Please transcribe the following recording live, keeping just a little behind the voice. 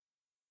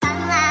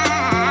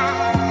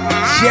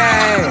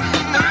Yeah.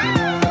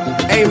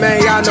 Hey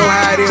man, y'all know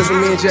how it is when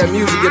me and Jet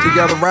Music get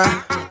together,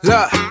 right?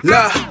 Look.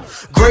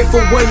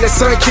 Grateful when the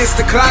sun kissed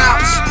the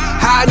clouds.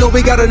 How I know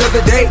we got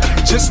another day.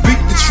 Just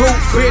speak the truth,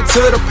 fear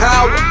to the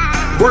power.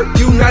 Work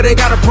united,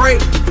 gotta pray.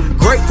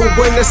 Grateful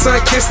when the sun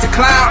kissed the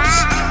clouds.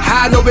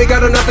 How I know we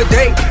got another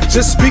day.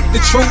 Just speak the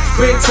truth,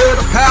 fear to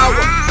the power.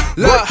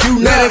 Work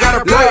united,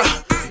 gotta pray.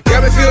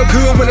 Got me feel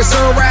good when the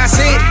sunrise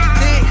hit.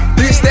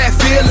 This that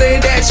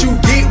feeling that you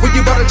get when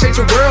you about to change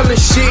the world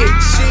and shit.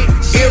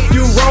 If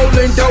you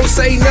rollin', don't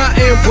say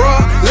nothing,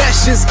 bruh.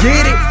 Let's just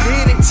get it.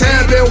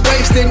 Time been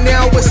wasted,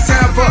 now it's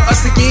time for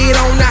us to get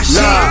on that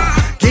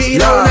shit.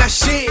 Get on that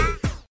shit.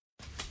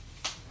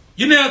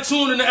 You're now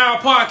tuned into our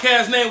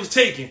podcast name was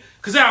taken.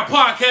 Cause our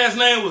podcast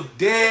name was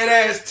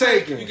Dead Ass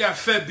Taken. You got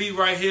Fat B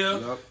right here.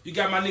 Yep. You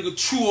got my nigga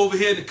True over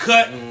here in the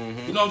cut.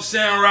 Mm-hmm. You know what I'm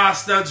saying?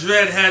 Rasta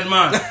Dread had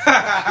mine. You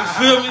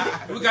feel me?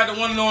 We got the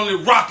one and only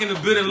Rock in the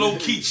building, low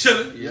key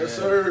chillin'. Yes,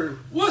 sir.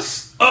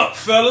 What's up,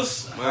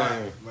 fellas?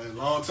 Man,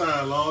 long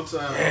time.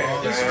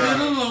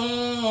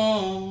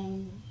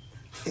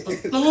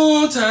 It's been a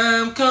long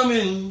time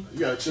coming. You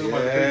gotta chill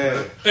about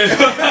the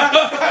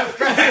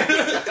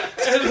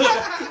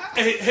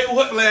Hey,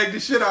 what Flag the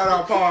shit out of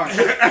our part.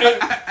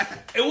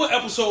 Hey, what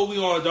episode we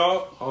on,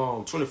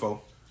 dog?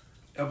 24.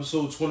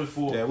 Episode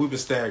 24. Yeah, we've been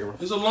staggering.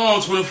 It's a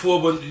long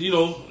 24, but you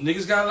know,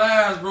 niggas got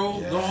lives,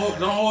 bro. Yeah.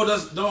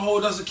 Don't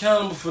hold us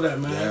accountable for that,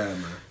 man. Yeah,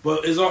 man.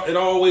 But it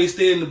always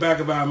stayed in the back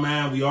of our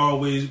mind.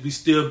 We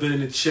still been in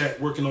the chat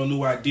working on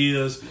new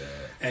ideas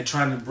and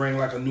trying to bring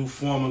like a new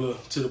formula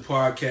to the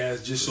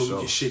podcast just so we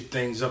can shake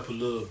things up a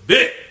little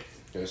bit.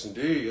 Yes,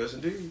 indeed. You right.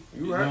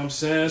 You know what I'm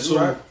saying? You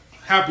right.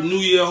 Happy New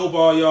Year. I hope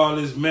all y'all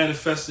is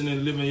manifesting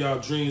and living y'all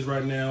dreams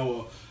right now,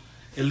 or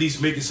at least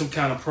making some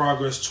kind of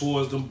progress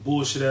towards them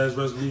bullshit ass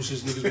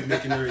resolutions niggas be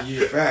making every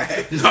year.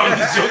 Right. No, I'm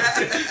just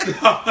joking.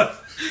 No.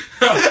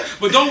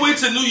 But don't wait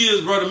till New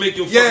Year's, bro, to make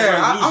your fucking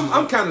resolutions.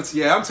 I'm kind of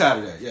I'm tired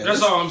of that. Yeah,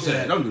 that's all I'm saying.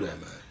 Yeah, don't do that,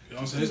 man. You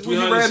know what I'm saying? It's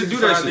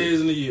 365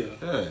 days in a year.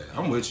 Yeah,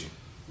 I'm with you.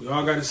 We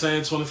all got the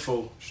same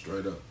 24.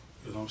 Straight up.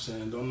 You know what I'm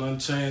saying? Don't nothing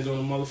change on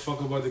the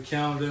motherfucker but the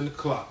calendar and the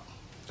clock.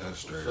 That's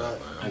straight up,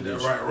 man. And that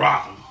right,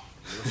 rockin'.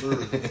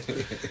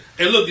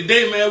 Hey, look,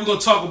 today, man, we're gonna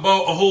talk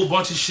about a whole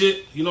bunch of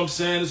shit. You know what I'm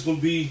saying? It's gonna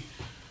be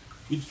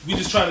we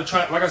just trying to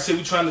like I said,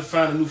 we trying to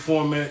find a new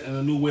format and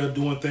a new way of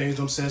doing things. You know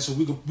what I'm saying? So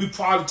we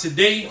probably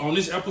today on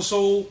this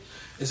episode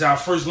is our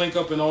first link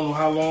up, and I don't know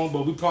how long,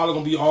 but we probably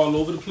gonna be all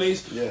over the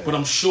place. Yeah. But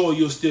I'm sure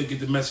you'll still get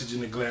the message in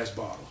the glass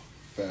bottle.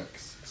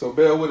 Facts. So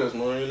bear with us,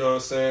 man. You know what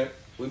I'm saying?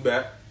 We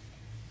back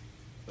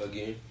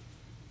again.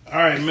 All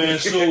right, man.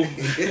 So what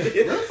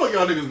the fuck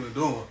y'all niggas been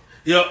doing?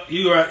 Yep,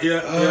 you right.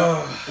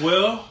 Yeah.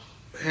 Well,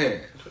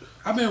 man,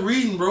 I've been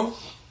reading, bro.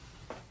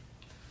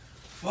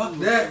 Fuck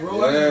that,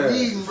 bro. I've been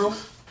reading, bro.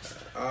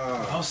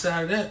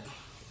 Outside of that,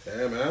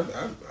 yeah, man.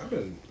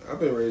 I've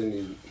been raising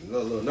these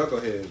little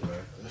knuckleheads,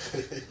 man.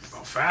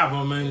 About 5 of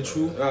them, man.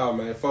 True. Oh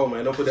man, 4,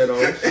 man. Don't put that on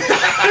me.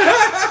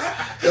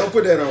 Don't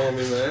put that on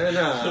me, man.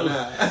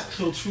 Nah.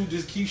 So True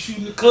just keep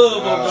shooting the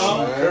club up,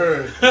 dog.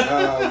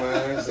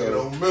 Man. So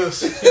don't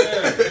miss.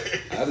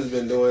 I just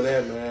been doing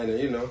that, man,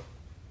 and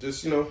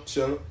just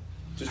chilling.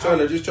 Just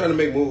trying to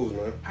make moves,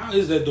 man. How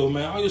is that though,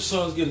 man? All your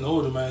sons getting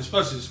older, man.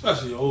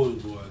 Especially your older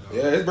boy, dog.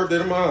 Yeah, his birthday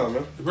tomorrow,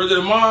 man. His birthday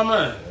tomorrow,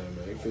 man.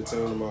 Yeah, man. He's 15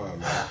 tomorrow,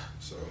 man.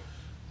 So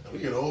we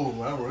get old,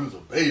 man. I remember he was a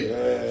baby.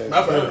 Yeah,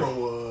 my favorite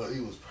was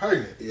he was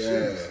pregnant. Yeah.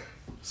 Jeez.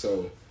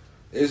 So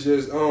it's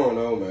just I don't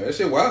know, man. That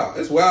shit wild.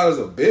 It's wild as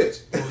a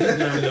bitch. Oh, he's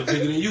damn near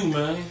bigger than you,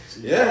 man.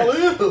 Yeah.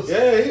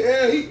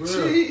 He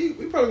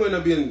probably end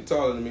up being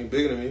taller than me,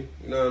 bigger than me.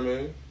 You know what I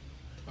mean?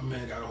 My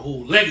man got a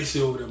whole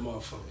legacy over that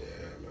motherfucker.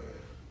 Yeah, man.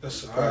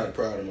 That's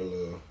proud of my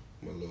little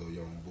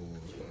young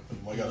bulls,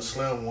 man. I got a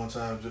slam one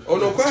time.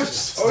 No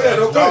question.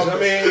 No question. I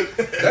mean,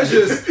 that's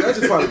just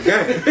part of the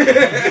game.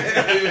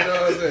 You know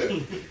what I'm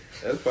saying?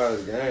 That's part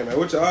of the game, man.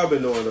 What y'all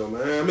been doing though,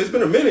 man? I mean, it's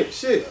been a minute,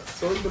 shit.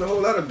 So it's been a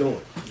whole lot of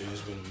doing. Yeah,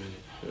 it's been a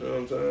minute. You know what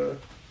I'm saying?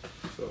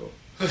 So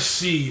let's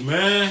see,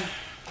 man.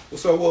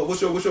 So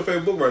what's your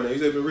favorite book right now? You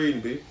said been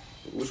reading, B.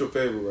 What's your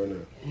favorite right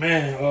now?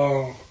 Man,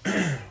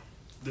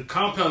 The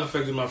Compound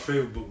Effect is my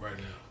favorite book right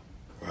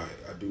now. Right,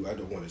 I do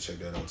want to check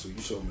that out too.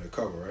 You showed me the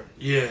cover, right?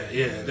 Yeah.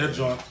 That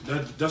joint,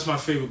 that's my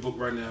favorite book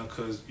right now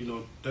because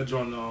that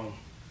joint.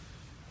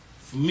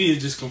 For me,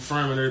 it's just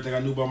confirming everything I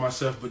knew about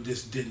myself, but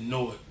just didn't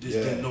know it.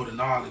 Didn't know the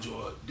knowledge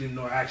or didn't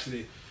know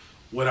actually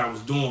what I was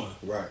doing.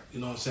 Right.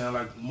 You know what I'm saying?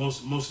 Like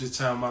most of the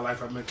time in my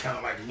life, I've been kind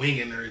of like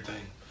winging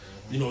everything.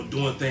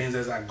 Doing things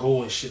as I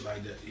go and shit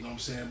like that. You know what I'm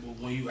saying? But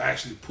when you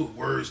actually put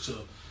words to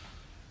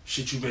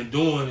shit you've been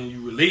doing and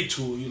you relate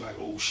to it, you're like,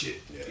 oh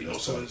shit. Yeah,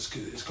 so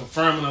it's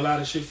confirming a lot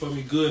of shit for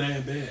me, good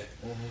and bad.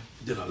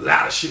 Mm-hmm. Did a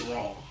lot of shit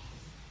wrong.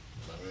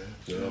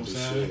 You know what I'm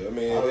saying? Shit. I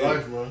mean,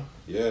 life, man.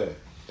 Yeah.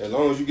 As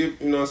long as you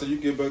get, you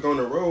get back on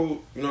the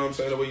road, you know what I'm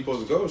saying, the way you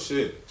supposed to go,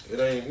 shit. It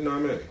ain't, you know what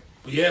I mean?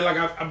 But yeah, like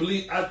I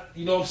believe,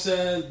 you know what I'm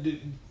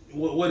saying,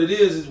 what it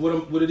is,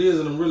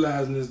 and I'm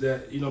realizing is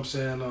that, you know what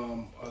I'm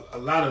saying, a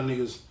lot of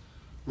niggas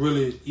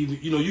really, even,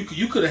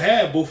 you could have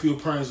had both of your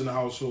parents in the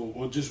household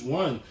or just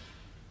one,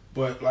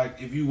 But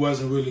like, if you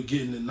wasn't really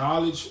getting the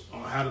knowledge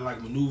on how to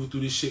like maneuver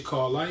through this shit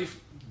called life,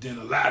 then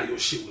a lot of your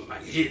shit was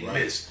like hit and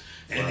miss,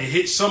 and it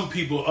hit some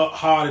people up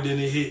harder than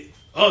it hit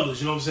others.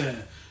 You know what I'm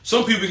saying?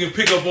 Some people can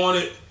pick up on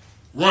it,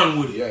 run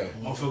with it. Yeah.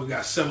 Motherfucker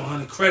got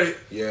 700 credit,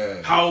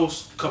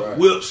 house, couple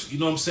whips. You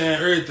know what I'm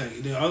saying? Everything.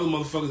 And then other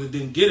motherfuckers that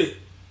didn't get it.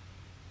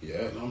 Yeah.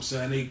 You know what I'm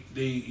saying?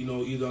 They you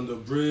know, either under a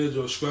bridge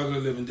or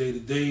struggling, living day to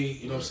day,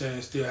 you know what I'm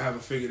saying, still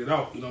haven't figured it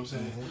out, you know what I'm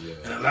saying? Yeah.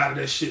 And a lot of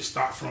that shit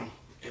start from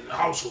in the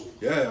household.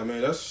 Yeah, I mean,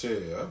 that's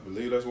shit. I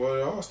believe that's where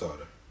it all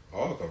started.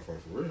 All come from,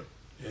 for real.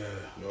 Yeah.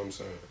 You know what I'm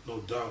saying? No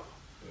doubt.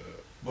 Yeah.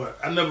 But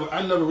I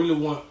never really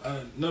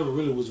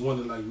was one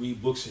to like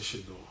read books and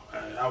shit though.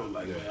 I was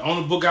like, man,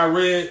 only book I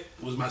read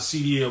was my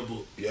CDL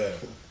book. Yeah.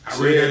 I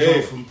read that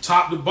joint from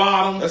top to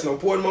bottom. That's no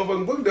important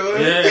motherfucking book, though.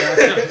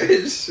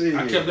 Yeah,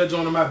 I kept that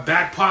joint in my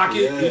back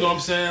pocket, you know what I'm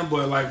saying?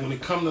 But like when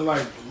it come to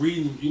like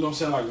reading, you know what I'm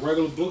saying, like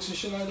regular books and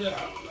shit like that,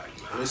 I was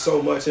like, nah. There's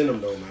so much in them,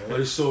 though, man.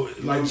 But it's so,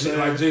 like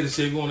Jada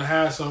said, if you want to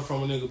hide something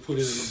from a nigga, put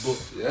it in the book.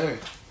 Yeah.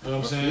 You know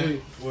what I'm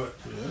saying?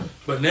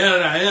 But now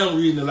that I am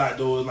reading a lot,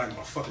 though, it's like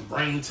my fucking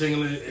brain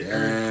tingling.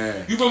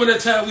 Yeah. You remember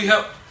that time we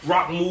helped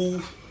Rock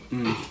move?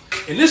 And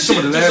this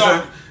shit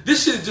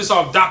is just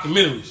off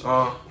documentaries.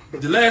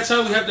 The last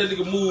time we had that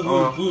nigga move,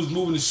 we was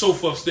moving the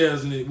sofa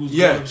upstairs and we was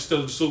going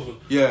upstairs with the sofa.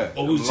 Yeah.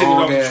 Or we was taking it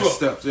off the truck.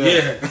 Steps,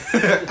 that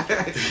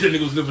nigga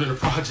was living in the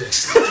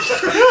projects.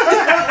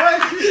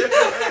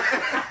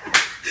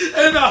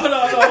 And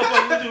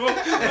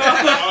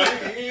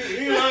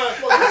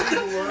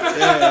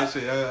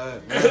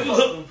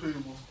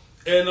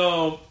And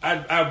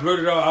I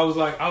blurted out. I was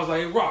like,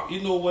 hey Rock,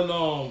 you know when they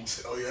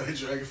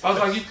dragonfly. I was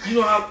like, you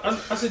know how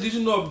I said, did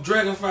you know a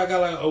dragonfly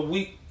got like a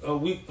week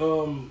what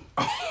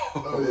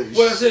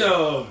I said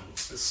a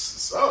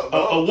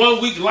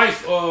 1 week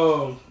life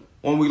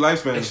 1 week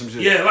lifespan or some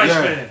shit. Yeah,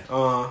 lifespan.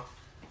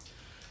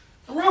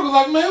 And Rock was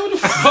like, man, what the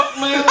fuck,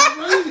 man?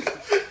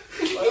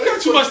 You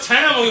got too much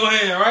time on your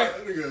hand, right?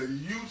 That nigga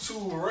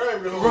YouTube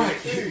rabbit hole. Right.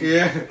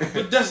 Yeah.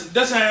 But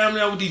that's how I am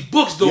now with these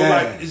books, though. Yeah,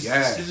 like, it's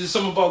just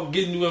something about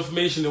getting new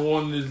information and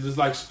wanting to just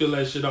like spill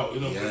that shit out.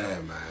 You know what I'm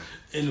saying? Man.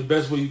 In the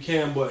best way you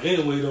can. But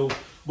anyway, though,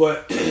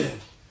 but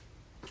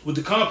with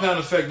the compound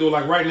effect, though,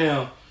 like right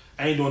now,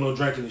 I ain't doing no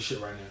drinking and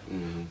shit right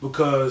now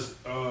because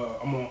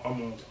I'm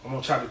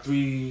on chapter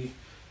 3,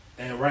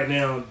 and right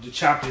now the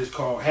chapter is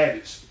called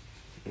Habits.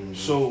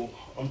 So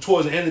I'm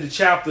towards the end of the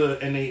chapter,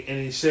 and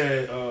they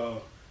said,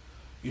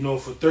 you know,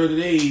 for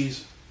 30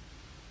 days,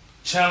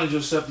 challenge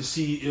yourself to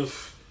see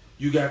if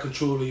you got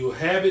control of your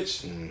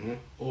habits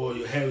or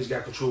your habits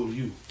got control of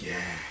you. Yeah.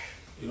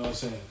 You know what I'm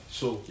saying?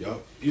 So,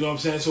 Yep. You know what I'm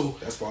saying? So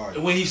that's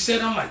fine. When he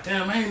said, I'm like,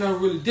 damn, I ain't never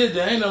really did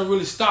that. I ain't never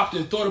really stopped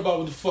and thought about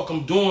what the fuck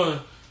I'm doing.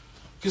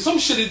 Cause some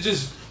shit is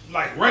just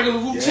like regular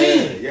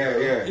routine. Yeah.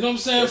 You know what I'm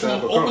saying? That's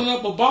From opening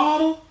up a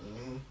bottle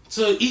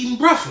to eating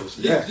breakfast.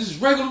 Yeah. This is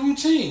regular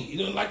routine. You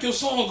know, like your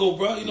song go,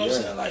 bro. You know what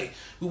I'm saying? Like,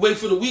 we wait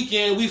for the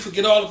weekend, we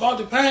forget all about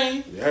the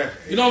pain. Yeah.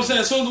 You know what I'm saying?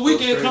 As soon as the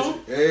weekend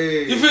come,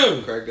 you feel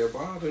me? Crack that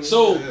bottle.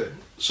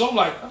 So I'm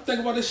like, I'm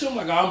thinking about this shit. I'm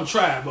like, I'm gonna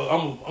try it, but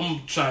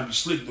I'm trying to be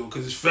slick though,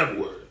 cause it's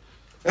February.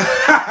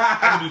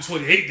 I can do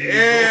 28 days.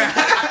 Yeah.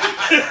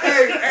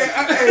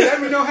 hey,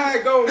 let me know how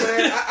it go,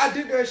 man. I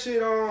did that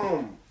shit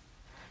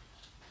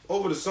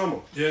over the summer.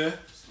 Yeah.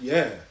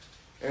 Yeah.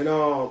 And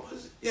I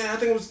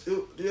think it was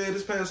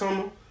this past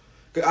summer.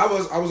 Cause I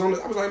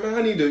was like, man,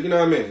 I need to, you know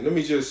what I mean? Let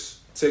me just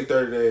take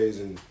 30 days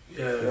and you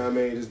know what I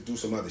mean, just do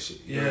some other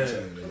shit. You know what I'm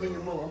saying? I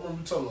remember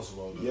you telling us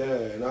about that. Yeah,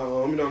 and you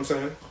know what I'm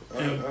saying?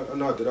 I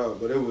knocked it out,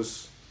 but it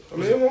was it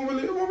wasn't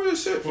really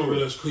shit for me.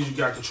 Because you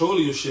got control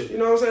of your shit. You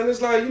know what I'm saying?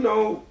 It's like, you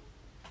know,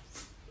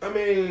 I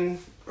mean,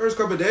 first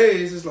couple of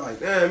days, it's like,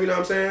 damn, you know what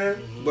I'm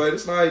saying? But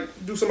it's like,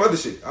 do some other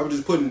shit. I was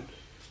just putting, you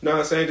know what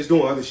I'm saying, just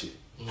doing other shit.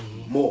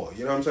 More,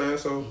 you know what I'm saying?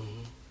 So, you know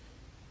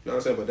what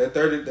I'm saying? But that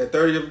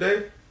 30th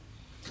day?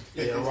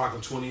 Yeah, I'm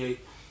rocking 28.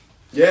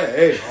 Yeah,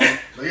 hey.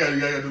 You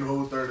gotta do the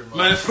whole 30, man.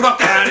 Man, fuck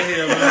out of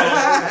here,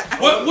 man.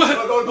 What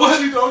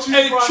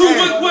hey, true,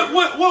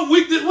 what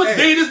week, what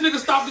day this nigga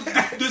stopped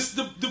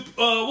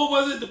what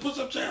was it, the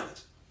push-up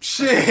challenge?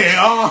 Shit,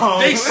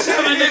 Day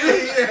 7, nigga.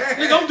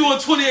 Nigga, I'm doing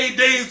 28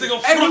 days,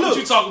 nigga. Fuck what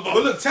you talking about.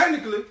 But look,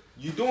 technically,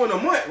 you doing a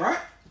month, right?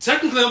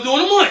 Technically, I'm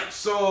doing a month.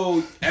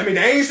 So, I mean,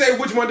 they ain't say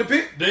which one to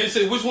pick. They ain't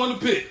say which one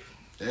to pick.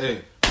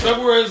 Damn.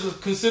 February is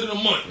considered a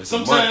month. It's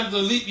Sometimes the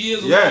leap year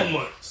is a long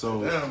month.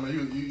 So damn, man,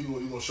 you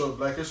gonna show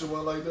Black History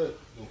Month like that? You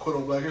gonna quit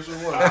on Black History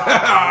Month? What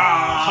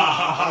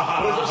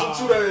if it's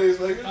 2 days,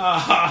 nigga?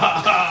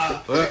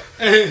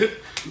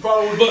 You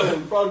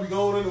probably be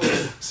going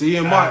anyway. See you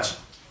in March.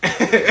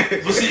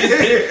 But see,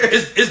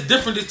 it's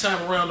different this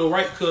time around though,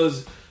 right?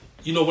 Because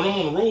you know when I'm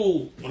on the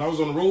road, when I was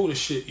on the road and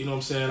shit, you know what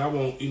I'm saying. I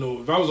won't, you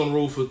know, if I was on the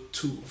road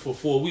for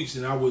 4 weeks,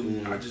 then I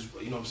wouldn't. I just,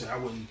 you know what I'm saying. I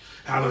wouldn't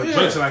have no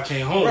drink till I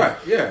came home. Right.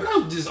 Yeah. But I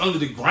was just under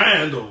the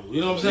grind though. You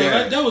know what I'm saying.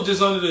 Yeah. That was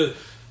just under the.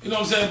 You know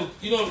what I'm saying? But,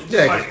 you know, just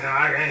like, nah,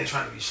 I ain't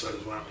trying to be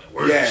sluggish when I'm at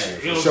work. Yeah,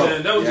 shit. You know what I'm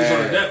saying? That was just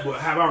under that. But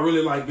have I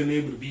really like been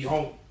able to be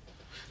home?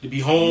 And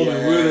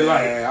really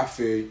like I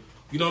feel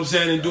you. You know what I'm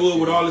saying? And do it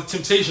with all the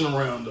temptation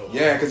around though.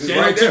 Yeah, because it's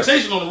ain't right no there.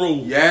 temptation on the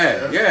road.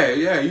 Yeah.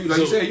 You like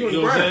you said, you on the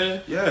know what I'm grind.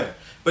 saying? Yeah.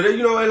 But then,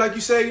 you know, and like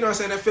you say, you know what I'm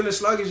saying, that feeling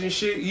sluggish and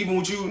shit, even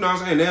with you know what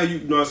I'm saying, now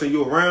you know what I'm saying,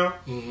 you around,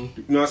 you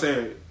know what I'm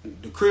saying,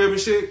 the crib and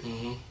shit,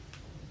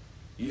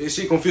 that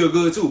shit gonna feel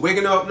good too.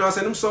 Waking up, you know what I'm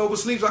saying, them sober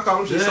sleeps, I call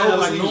them shit sober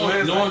like sleeps,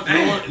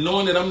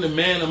 knowing that I'm the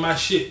man of my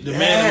shit, the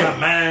man of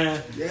my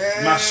mind,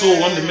 my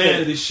soul, I'm the man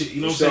of this shit,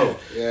 you know what I'm saying?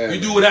 Yeah,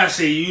 you do what I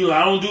say,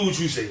 I don't do what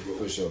you say, bro.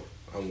 For sure.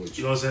 I'm with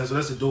You know what I'm saying? So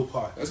that's the dope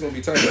part. That's gonna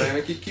be tight,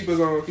 man. Keep us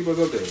up there,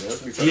 man.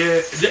 That's gonna be tight.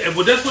 Yeah,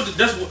 but that's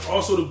what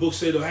also the book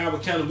said. They'll have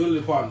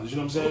accountability partners. You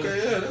know what I'm saying?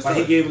 Okay, yeah, that's like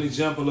right. he gave an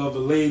example of a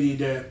lady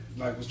that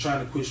like was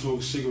trying to quit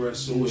smoking cigarettes.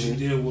 So what she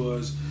did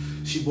was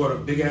she bought a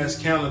big ass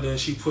calendar and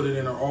she put it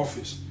in her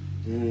office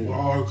where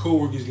all her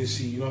coworkers can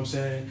see. You know what I'm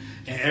saying?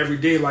 And every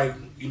day, like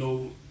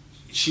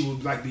she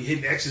would like be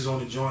hitting X's on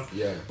the joint.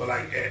 Yeah. But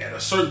like at a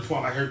certain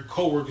point, like her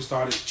coworkers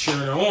started cheering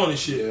her on and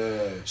shit.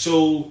 Yeah.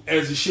 So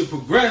as the shit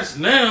progressed,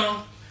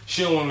 now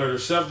she don't want to let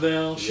herself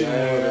down. She don't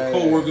want to let her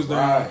coworkers down.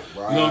 Right. You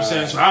know what I'm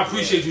saying? So I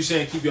appreciate you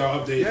saying keep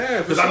y'all updated. Yeah,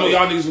 because I know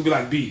y'all niggas gonna be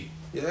like B.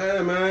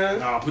 Yeah, man.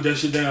 Nah, put that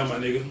shit down, my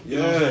nigga. You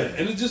know what I'm saying?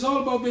 And it's just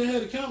all about being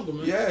held accountable,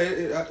 man. Yeah,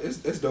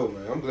 it's dope,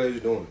 man. I'm glad you're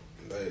doing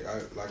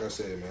it. Like I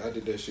said, man, I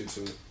did that shit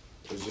too.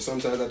 It's just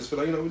sometimes I just feel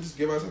like, we just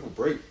give ourselves a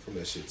break from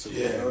that shit too.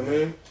 Yeah, you know what I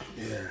mean?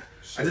 Yeah.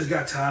 I just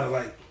got tired of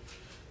like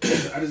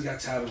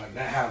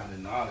not having the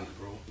knowledge,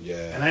 bro.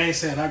 Yeah. And I ain't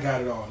saying I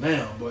got it all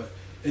now, but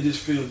it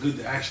just feels good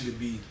to actually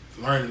be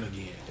learning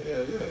again. Yeah.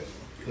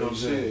 You know what I'm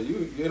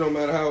saying? It don't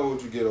matter how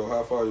old you get or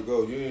how far you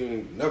go, you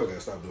ain't never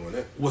gonna stop doing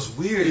that. What's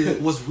weird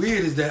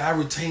is that I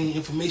retain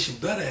information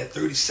better at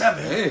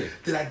 37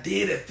 than I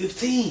did at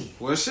 15.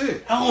 Well,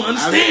 shit. I don't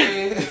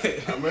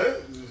understand. I mean,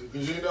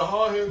 because you ain't that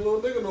hard-headed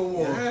little nigga no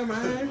more. Yeah,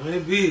 man.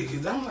 Man,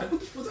 big. I'm like,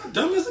 was I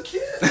dumb as a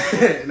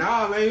kid?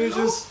 Nah, man, you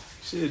just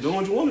doing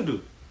what you want to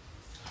do.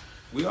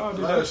 We all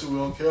do A lot of that. shit we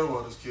don't care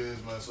about as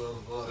kids, man. So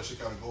a lot of that shit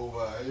kind of go over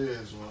our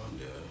heads, man.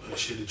 Yeah, that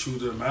shit. The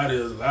truth of the matter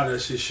is, a lot of that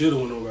shit should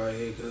have went over our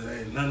head because there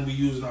ain't nothing we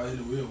using out in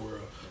the real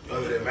world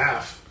other than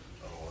math.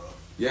 Oh, well.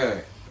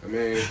 Yeah, I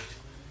mean,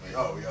 We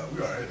already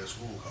had that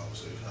school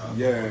conversation.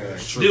 yeah,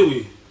 true. Did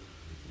we?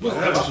 What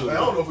I episode?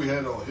 don't know if we had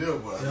it on here,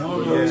 but Yeah, I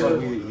don't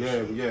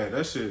know. Yeah,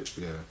 that shit.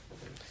 Yeah.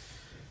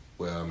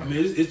 Well, I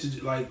mean, it's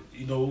just like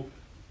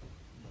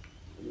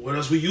what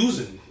else we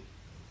using?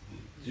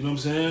 You know what I'm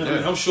saying? I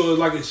mean, I'm sure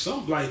like it's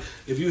something like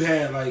if you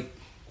had like,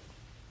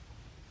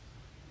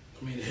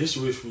 I mean, the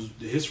history was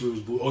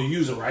you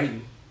using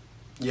writing.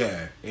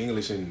 Yeah,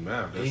 English and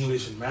math.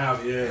 English and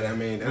math, yeah. And I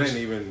mean, that ain't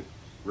even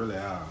really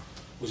how.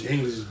 Which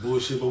English is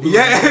bullshit, but we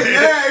Yeah,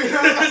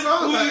 that's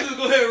all. we just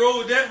go ahead and roll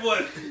with that,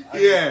 but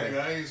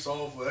I ain't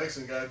solved for X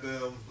and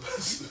goddamn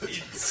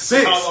 6.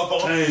 Dang,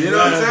 You know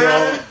what I'm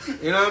saying?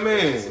 You know what I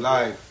mean?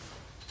 Like,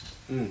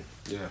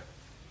 yeah.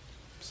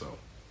 So.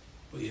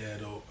 But yeah,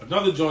 though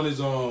another joint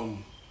is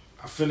I'm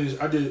doing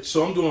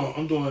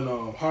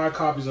hard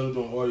copies and I'm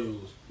doing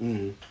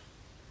audios.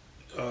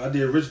 I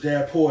did Rich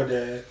Dad Poor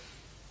Dad.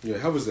 Yeah,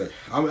 how was that?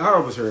 I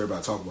always heard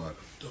everybody talk about it.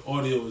 The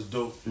audio is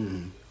dope.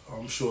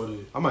 I'm sure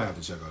that. I might have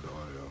to check out the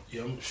audio.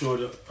 Yeah, I'm sure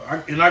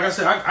that. And like I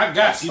said, I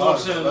got. You know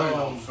what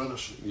I'm saying?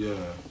 finish it.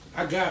 Yeah,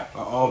 I got. I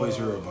always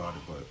hear about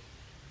it, but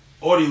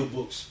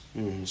audiobooks.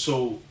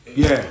 So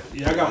yeah,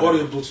 I got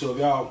audiobooks. So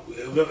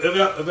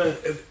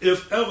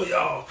if ever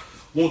y'all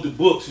want the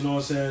books, you know what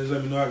I'm saying, just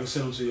let me know. I can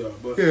send them to y'all.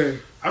 But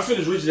I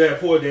finished Rich Dad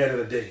Poor Dad in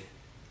a day.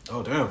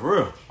 Oh damn, for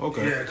real?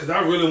 Okay. Yeah, because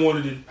I really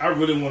wanted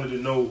to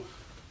know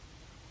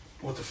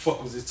what the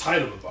fuck was this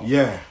title about.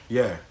 Yeah.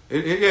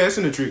 It's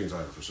an intriguing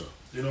title for sure.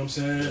 You know what I'm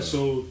saying? Yeah.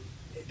 So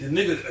the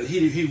nigga,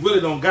 he really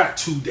don't got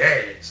two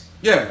dads.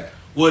 Yeah.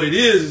 What it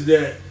is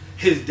that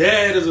his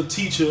dad is a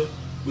teacher,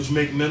 which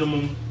make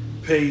minimum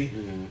pay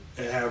and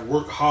have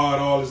worked hard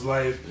all his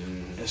life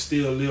and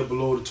still live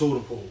below the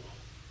totem pole.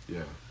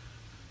 Yeah.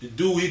 The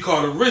dude he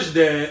called a rich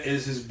dad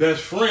is his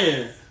best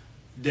friend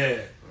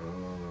dad.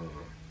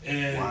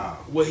 And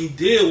what he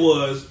did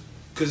was,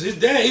 because his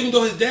dad, even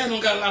though his dad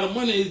don't got a lot of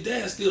money, his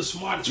dad's still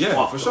smart as fuck.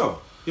 Yeah, for sure.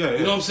 Yeah, you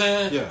know what I'm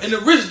saying? Yeah. And the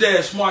rich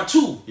dad's smart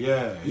too.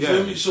 Yeah, you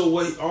feel me?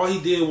 So all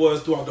he did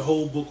was throughout the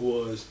whole book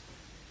was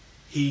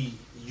he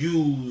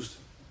used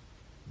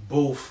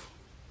both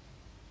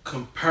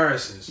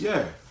comparisons.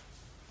 Yeah.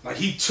 Like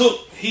he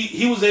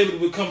was able to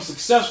become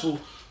successful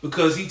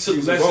because he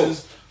took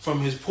lessons from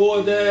his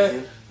poor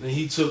dad and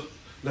he took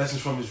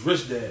lessons from his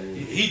rich dad.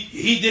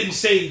 He didn't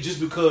say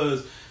just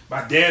because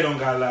my dad don't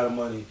got a lot of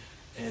money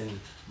and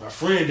my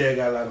friend dad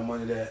got a lot of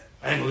money that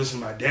I ain't gonna listen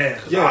to my dad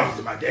because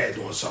obviously my dad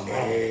doing something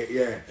wrong. It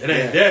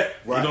ain't that.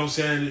 Right. You know what I'm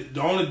saying?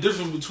 The only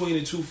difference between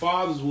the two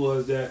fathers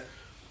was that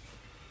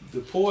the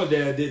poor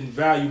dad didn't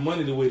value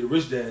money the way the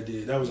rich dad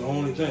did. That was the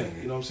only thing.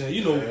 You know what I'm saying?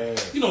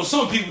 You know,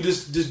 some people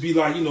just be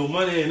like,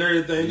 money and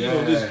everything. You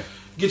know, just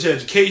get your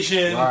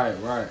education.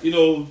 Right. You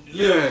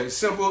know,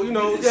 simple. You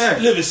know,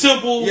 living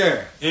simple.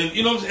 Yeah, and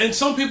you know, and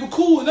some people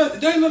cool. And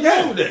there ain't nothing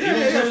wrong with that.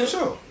 Yeah, for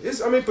sure.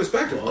 It's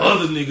perspective. Well,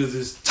 other niggas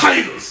is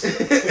tigers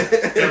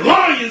and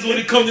lions when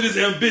it comes to this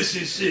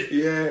ambition shit.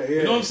 Yeah.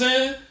 You know what I'm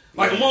saying?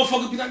 Like a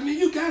motherfucker be like, man,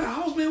 you got a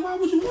house, man. Why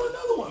would you want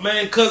another one,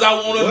 man? Cause I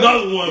want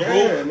another one,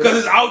 Yeah, bro. Cause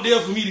it's out there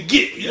for me to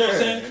get. You know what I'm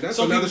saying? And that's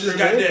Some another people just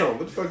stream got of that. income.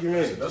 What the fuck you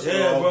mean? That's Yeah,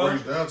 what it all bro.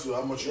 breaks down to.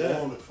 How much you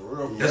want it, for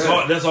real. That's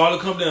all. That's all it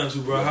come down to,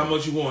 bro. How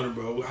much you want it,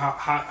 bro? How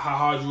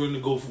hard you willing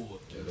to go for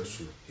it? Yeah, that's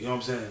true. You know what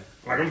I'm saying?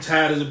 Like I'm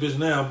tired as a bitch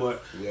now,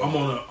 but Yeah. I'm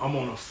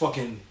on a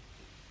fucking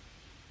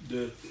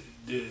the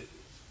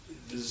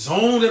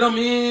zone that I'm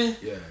in.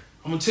 Yeah.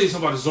 I'm gonna tell you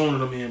something about the zone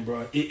that I'm in,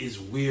 bro. It is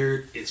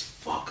weird as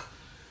fuck.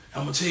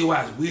 I'm gonna tell you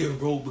why it's weird,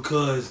 bro,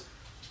 because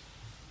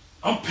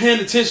I'm paying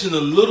attention to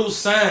little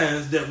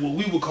signs that what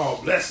we would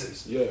call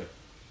blessings. Yeah.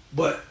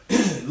 But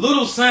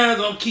little signs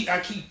I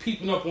keep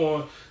peeping up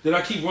on that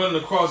I keep running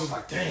across. It's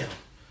like, damn.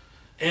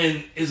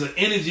 And it's an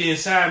energy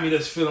inside me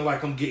that's feeling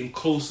like I'm getting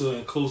closer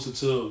and closer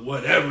to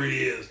whatever it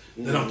is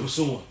that I'm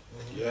pursuing.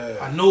 Yeah.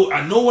 I know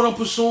what I'm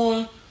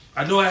pursuing.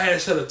 I know I had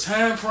set a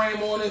time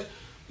frame on it.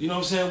 You know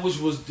what I'm saying? Which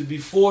was to be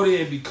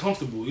 40 and be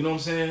comfortable. You know what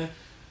I'm saying?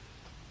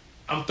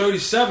 I'm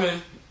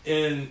 37,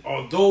 and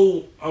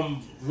although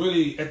I'm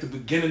really at the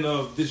beginning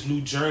of this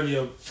new journey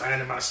of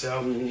finding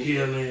myself,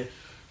 healing,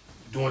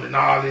 doing the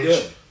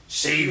knowledge,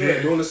 saving,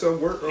 Yeah, doing the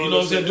self work. you know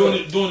what I'm saying?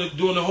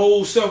 Doing the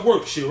whole self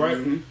work shit, right?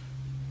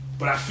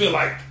 But I feel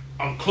like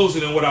I'm closer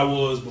than what I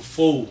was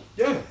before.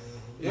 Yeah.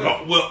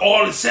 Yeah. With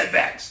all the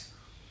setbacks.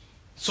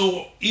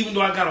 So even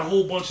though I got a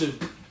whole bunch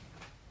of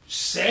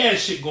sad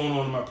shit going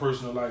on in my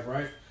personal life,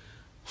 right?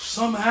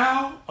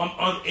 Somehow I'm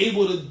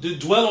unable to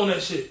dwell on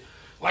that shit.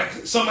 Like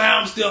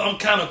somehow I'm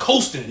kind of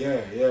coasting. Yeah.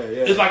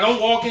 It's like I'm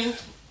walking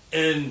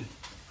and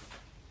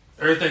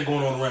everything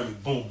going on around me.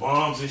 Boom,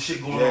 bombs and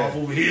shit going off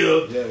over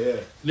here. Yeah.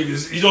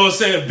 Niggas, you know what I'm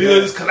saying?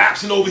 Buildings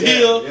collapsing over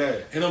here.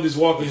 Yeah. And I'm just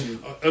walking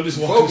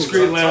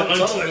straight line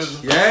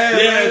untouched. Man.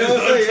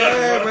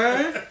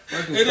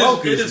 It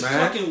is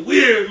fucking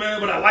weird, man,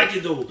 but I like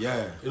it though.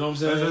 Yeah. You know what I'm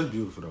saying? That's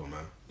beautiful though,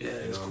 man. Yeah, You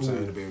it's know what cool. I'm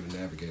saying? To be able to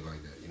navigate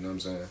like that. You know what I'm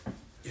saying?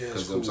 Yeah,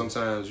 it's Because cool.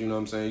 sometimes, you know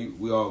what I'm saying,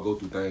 we all go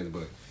through things,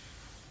 but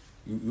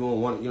you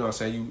don't want, you know what I'm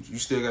saying, you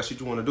still got shit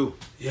you want to do.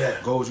 Yeah.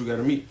 Goals you got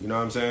to meet, you know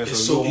what I'm saying? It's so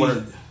so you don't want to,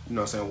 easy. you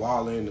know what I'm saying,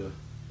 wall into,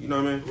 you know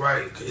what I mean?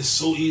 Right. It's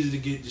so easy to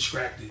get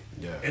distracted.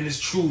 Yeah. And it's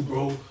true,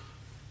 bro.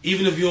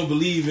 Even if you don't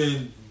believe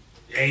in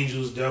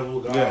angels,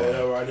 devil, God,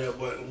 whatever, right there,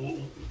 but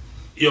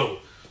yo,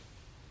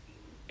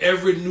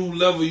 every new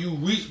level you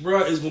reach,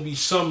 bro, is gonna be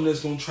something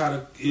that's gonna try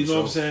to, you know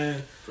what I'm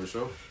saying? For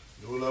sure.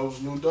 New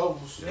levels, new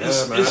doubles.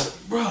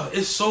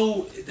 It's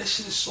so, that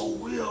shit is so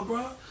real,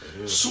 bro.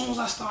 As soon as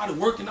I started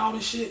working out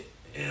and shit,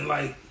 and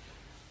like,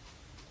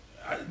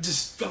 I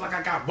just felt like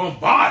I got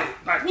bombarded.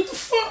 Like, what the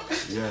fuck?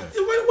 Yeah.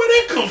 Where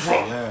that come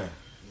from? Yeah.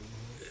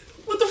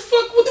 What the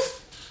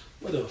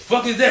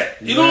fuck is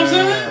that? You know what I'm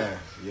saying?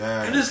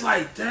 Yeah. And it's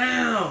like,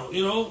 damn,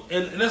 you know,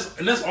 and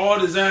that's all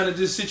designed to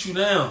just sit you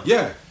down.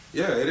 Yeah,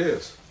 it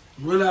is.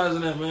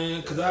 Realizing that,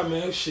 man,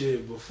 cause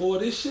shit, before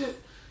this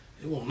shit,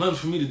 it wasn't nothing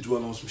for me to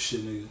dwell on some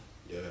shit, nigga.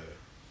 Yeah.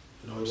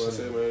 You know what That's I'm what I saying?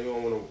 say, man, you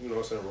don't want to, you know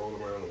what I'm saying, roll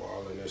around the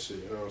wall and that shit,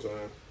 you know what I'm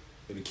saying?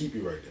 It'll keep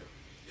you right there.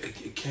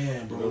 It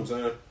can, bro. You know what I'm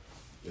saying?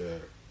 Yeah.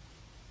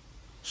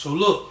 So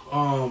look,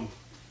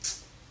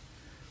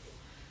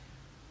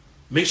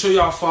 make sure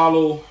y'all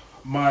follow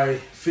my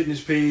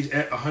fitness page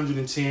at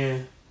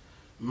 110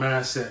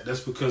 Mindset.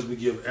 That's because we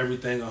give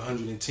everything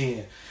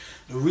 110.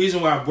 The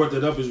reason why I brought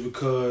that up is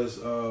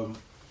because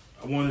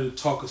I wanted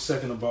to talk a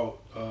second about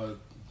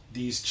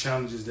these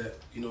challenges that,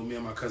 you know, me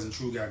and my cousin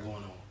True got going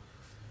on.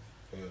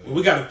 Well,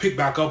 we got to pick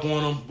back up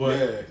on them,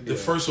 but the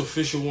first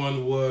official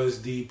one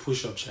was the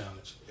push-up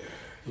challenge.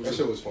 That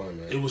shit was fun,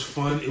 man. It was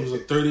fun. It was a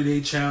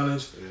 30-day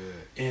challenge,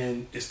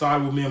 and it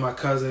started with me and my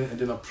cousin, and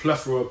then a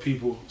plethora of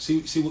people. See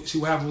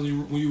what happens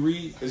when you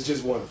read. It's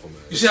just wonderful, man.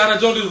 You see how that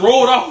joint just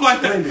rolled off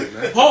like that? Splendid,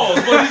 man. Pause.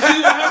 But you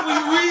see what happens when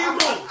you read,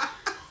 bro?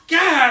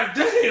 God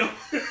damn.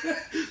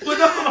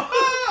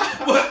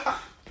 but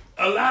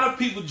a lot of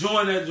people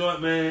joined that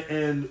joint, man.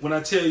 And when I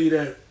tell you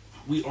that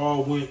we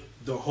all went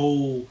the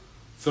whole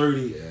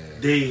 30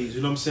 days,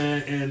 you know what I'm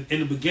saying? And in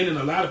the beginning,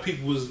 a lot of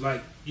people was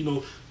like, it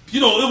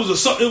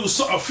was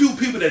a few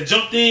people that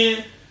jumped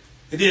in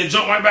and then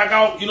jumped right back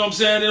out. You know what I'm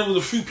saying? There was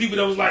a few people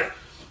that was like,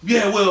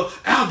 yeah, well,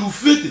 I'll do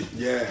 50.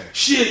 Yeah.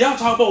 Shit, y'all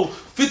talk about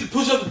 50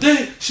 push-ups a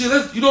day.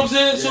 Shit, you know what I'm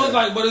saying? Yeah. So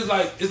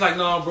it's like,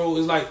 nah, bro.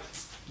 It's like,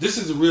 this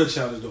is the real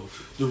challenge, though.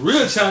 The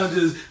real challenge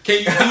is, can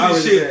you do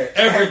this shit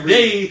every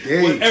day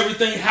with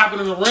everything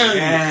happening around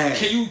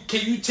you?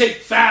 Can you take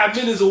 5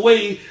 minutes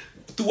away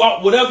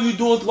throughout whatever you're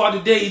doing throughout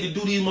the day to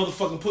do these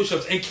motherfucking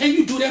push-ups? And can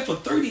you do that for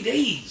 30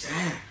 days?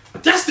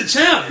 That's the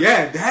challenge.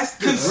 Yeah, that's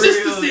the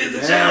consistency is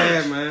the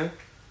challenge. Yeah, man.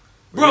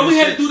 Bro, we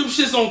had to do them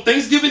shits on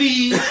Thanksgiving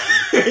Eve,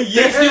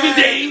 Thanksgiving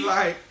Day.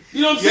 Like,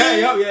 you know what I'm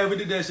saying? Yeah, we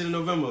did that shit in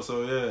November,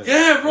 so yeah.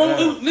 Yeah, bro.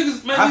 Yeah.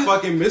 Niggas, man. I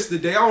fucking missed the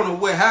day. I don't know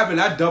what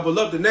happened. I doubled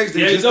up the next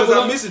day just because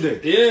I missed the day.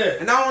 Yeah.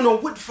 And I don't know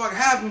what the fuck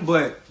happened,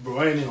 but... Bro,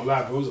 I ain't even gonna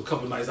lie, bro. It was a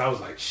couple nights I was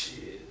like,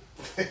 shit.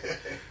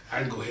 I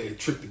can go ahead and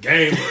trick the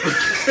game.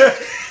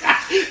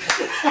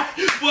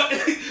 but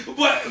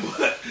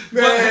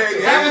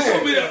having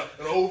so many...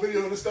 An old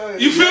video on the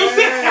stage. You feel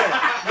me?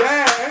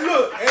 Yeah, and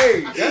look,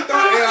 hey, that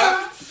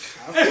thought,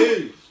 I feel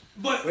you.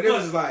 But it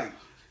was like.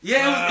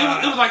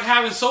 Yeah, it was like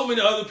having so many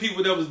other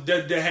people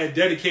that had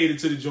dedicated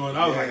to the joint.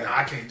 I was like, nah,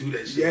 I can't do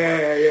that shit.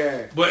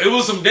 Yeah. But it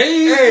was some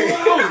days where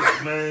I was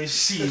like, man,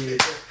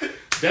 shit.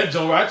 That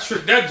joint, I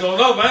tricked that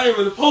joint up. I ain't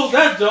really post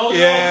that joint.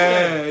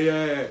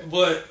 Yeah.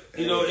 But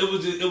you know,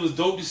 it was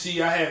dope to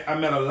see. I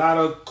met a lot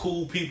of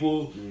cool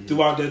people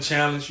throughout that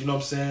challenge. You know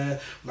what I'm saying?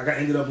 Like I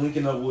ended up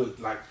linking up with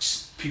like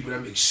people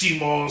that make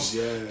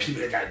CMOS,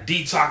 people that got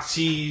detox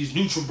teas,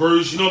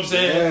 NutriBurst. You know what I'm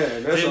saying? Yeah,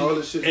 that's all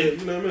the shit.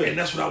 You know what I mean? And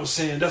that's what I was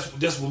saying.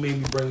 That's what made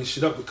me bring this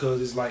shit up,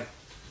 because it's like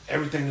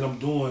everything that I'm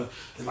doing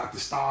is like the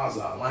stars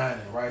are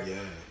aligning, right? Yeah.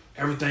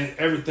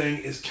 Everything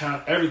is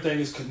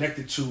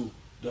connected to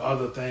the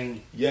other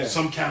thing,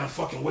 some kind of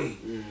fucking way.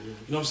 You know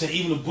what I'm saying?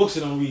 Even the books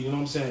that I'm reading, you know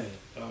what I'm saying?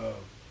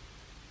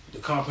 The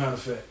Compound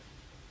Effect,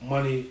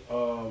 Money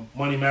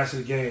Master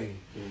the Game,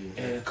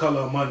 and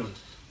Color of Money.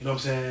 You know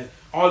what I'm saying?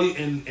 All these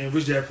and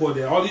Rich Dad Poor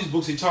Dad. All these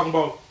books, they talking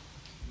about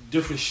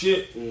different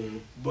shit,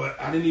 but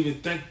I didn't even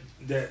think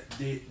that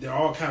they're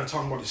all kind of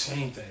talking about the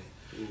same thing.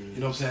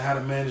 You know what I'm saying? How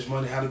to manage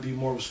money, how to be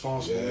more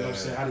responsible. You know what I'm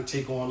saying? How to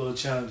take on little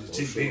challenges,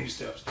 take baby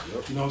steps.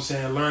 You know what I'm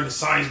saying? Learn the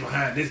science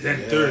behind this, that,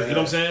 and third. You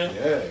know what I'm saying?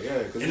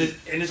 Yeah.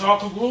 And it's all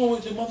congruent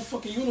with the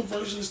motherfucking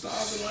universe and the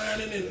stars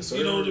aligning and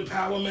you know the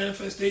power of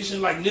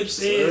manifestation. Like Nip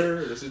said,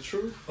 sir, that's the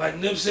truth. Like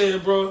Nip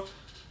said, bro,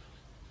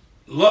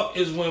 luck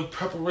is when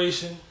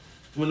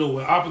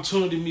when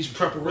opportunity meets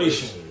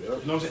preparation. You know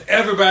what I'm saying?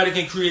 Everybody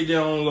can create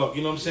their own luck.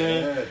 You know what I'm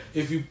saying?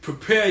 If you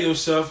prepare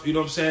yourself, you know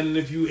what I'm saying, and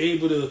if you're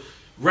able to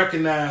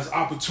recognize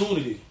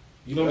opportunity,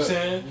 you know what I'm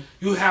saying?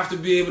 You have to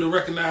be able to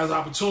recognize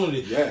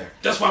opportunity. Yeah.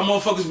 That's why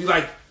motherfuckers be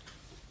like,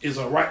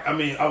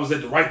 I was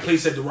at the right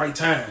place at the right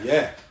time.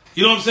 Yeah.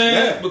 You know what I'm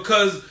saying? Yeah.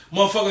 Because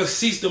motherfuckers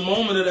seize the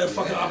moment of that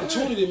fucking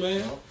opportunity,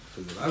 man.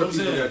 Because a lot of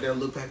people out there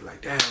look back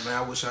like, damn, man,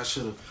 I wish I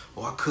should have,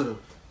 or I could have.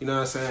 You know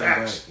what I'm saying?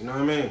 Facts. But, you know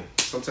what I mean?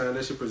 Sometimes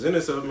that shit present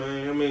itself,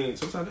 man. I mean,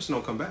 sometimes that shit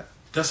don't come back.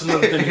 That's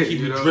another thing to keep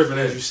You you know driven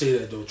as you say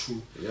that, though,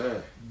 true.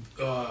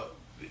 Yeah.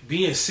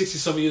 Being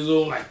 60-something years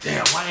old, like,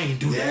 damn, why I ain't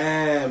do that?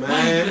 Yeah, man. Why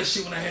I ain't do that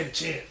shit when I had a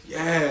chance?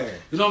 Yeah.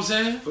 You know what I'm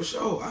saying? For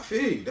sure. I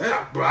feel you.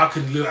 That. Bro, I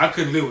couldn't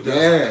live with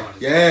that.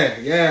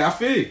 Yeah. I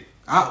feel you.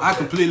 I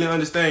completely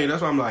understand.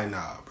 That's why I'm like,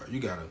 nah, bro. You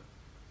gotta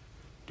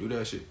do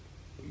that shit.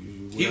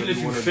 Even if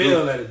you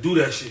fail at it, do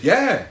that shit.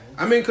 Yeah.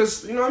 I mean,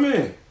 because, you know what I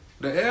mean?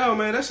 The L,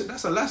 man, that's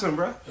a lesson,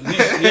 bro. At least,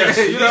 yes,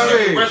 you know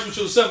what I mean? Rest with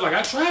yourself. Like,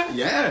 I tried.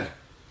 Yeah.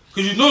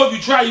 Because you know if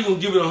you try, you're going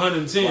to give it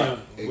 110. Right.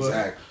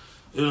 Exactly.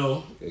 But, you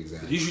know.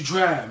 Exactly. At least you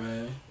tried,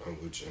 man. I'm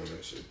with you on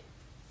that shit.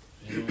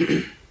 You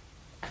know?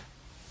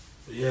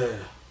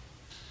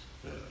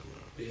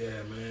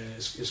 Yeah, man.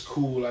 It's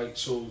cool. Like,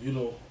 so, you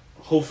know,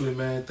 hopefully,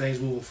 man, things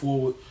moving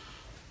forward.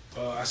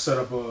 I set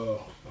up a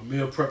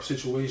meal prep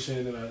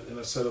situation, and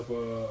I set up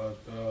a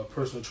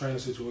personal training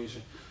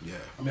situation. Yeah.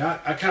 I mean,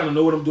 I kind of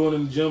know what I'm doing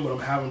in the gym, but I'm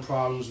having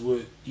problems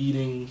with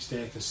eating,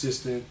 staying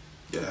consistent.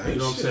 Yeah, you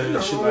know what I'm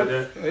saying? Shit like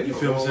that. Yeah, you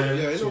feel what I'm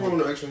saying? Yeah, ain't no wrong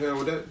with no extra hand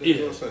with that. Yeah, You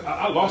know what I'm saying?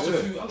 I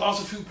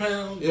lost a few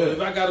pounds. Yeah. But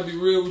if I gotta be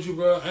real with you,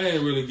 bro, I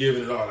ain't really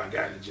giving it all I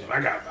got in the gym. I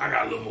got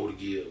a little more to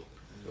give.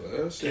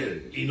 Well, that's it.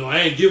 And, you know, I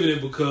ain't giving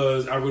it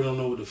because I really don't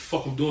know what the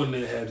fuck I'm doing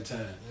there half the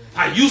time.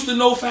 I used to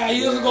know 5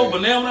 years ago,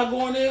 but now when I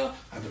go in there,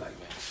 I be like,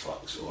 man,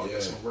 fuck. So I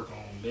got some work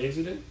on legs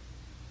today.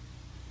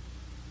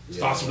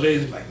 Start some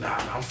legs, like, nah,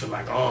 I'm feeling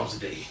like arms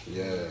today.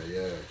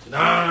 Yeah.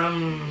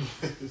 Nah,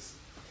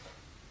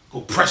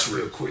 go press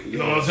real quick. You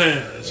know what I'm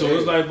saying? So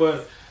it's like,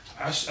 but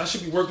I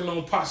should be working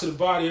on parts of the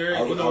body,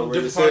 I was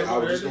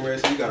just going to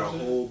say, you got a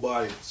whole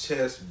body,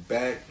 chest,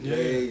 back,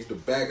 legs, the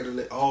back of the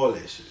leg, all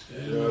that shit.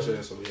 Yeah. You know what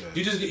I'm saying? So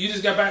You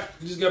just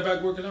got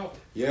back working out.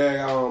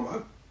 Yeah,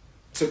 I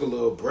took a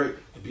little break.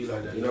 It be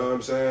like that. You know what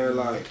I'm saying?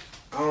 Like,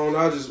 I don't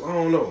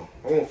know.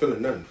 I won't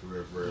feeling nothing for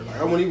real. Like,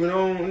 I won't even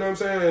on, you know what I'm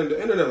saying,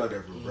 the internet like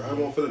that for real, bro. I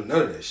won't feeling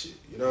none of that shit.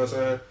 You know what I'm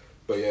saying?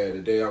 But yeah,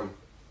 today I'm,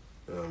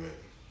 you know what I mean,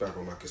 back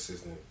on my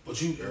consistent.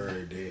 But you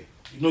every day.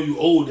 You know you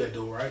owe that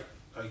though, right?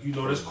 Like, you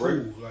know that's cool.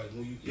 Great. Like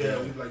when you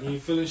like you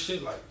ain't feeling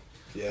shit, like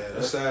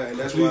that's why I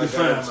got into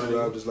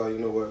it. I was just like, you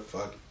know what,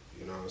 fuck it.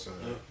 You know what I'm saying?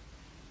 Yeah.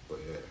 But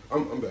yeah,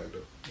 I'm back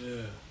though.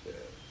 Yeah.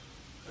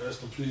 That's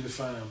completely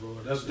fine, bro.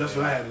 That's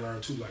what I had to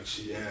learn too. Like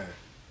shit. Yeah.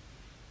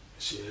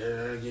 Shit.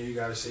 Again, you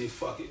gotta say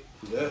fuck it.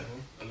 Yeah.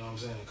 You know what I'm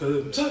saying?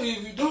 Because I'm telling you,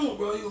 if you don't,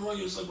 bro, you'll run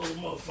yourself on the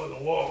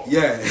motherfucking wall.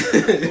 Yeah.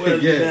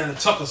 You get down and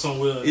tucker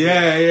somewhere.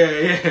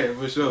 Yeah,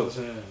 for sure. You know what I'm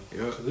saying?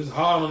 Yeah. Cause it's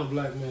hard on a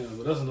black man,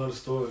 but that's another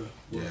story.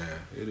 Yeah,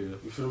 it is.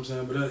 You feel what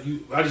I'm saying?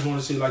 But I just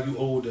want to say like you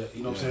owe that.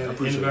 You know what I'm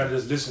saying? Anybody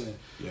that's listening.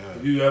 Yeah.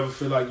 If you ever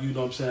feel like, you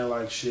know what I'm saying,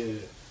 like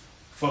shit,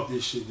 fuck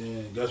this shit,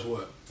 then guess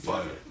what?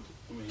 Fuck it.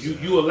 I mean,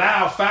 you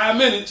allow 5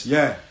 minutes.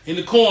 Yeah. In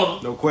the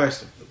corner. No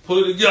question.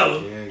 Pull it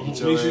together. Yeah, Make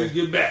sure you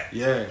get back.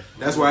 Yeah.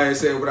 That's why I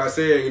said what I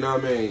said. You know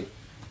what I mean?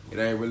 It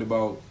ain't really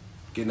about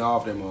getting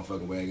off that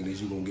motherfucking wagon. It's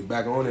you gonna get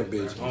back on that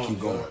bitch and keep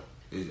going.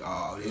 Is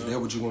that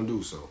what you gonna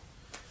do? So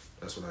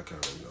that's what I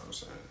kind of, you know what I'm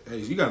saying. Hey,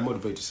 you gotta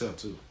motivate yourself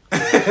too. You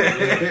know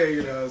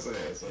what I'm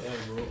saying? So, yeah,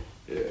 bro.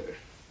 Yeah.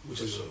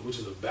 which is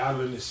a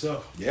battle in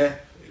itself. Yeah,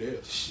 it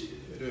is. Shit,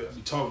 I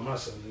be talking to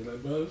myself. They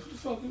like, bro, what the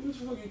fuck,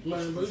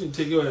 man, bro, you need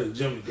to take your ass to the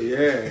gym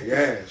today.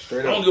 Yeah,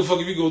 straight I up. don't give a fuck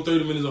if you go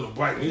 30 minutes on a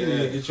bike. You need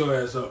to get your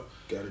ass up.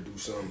 Gotta do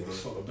something, What the man.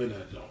 fuck up in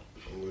that joint?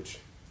 I'm with you.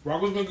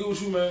 Rock, what's been good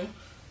with you, man?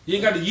 You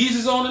ain't got the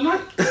Yeezys on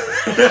tonight?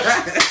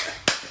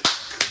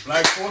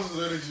 Black Forces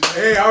energy.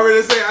 Hey, I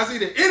already say I see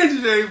the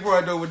energy that he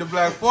brought though with the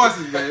Black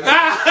Forces, man.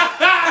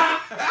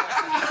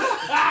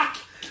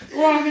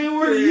 Rock ain't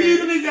worried. You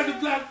even ain't got the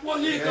Black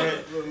Forces.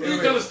 You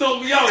ain't gonna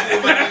stomp me out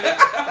there, man.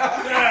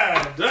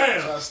 God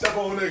damn. Step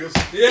on niggas.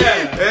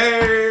 Yeah.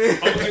 Hey.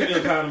 I'm gonna give me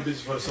a pound of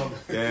bitches for the summer.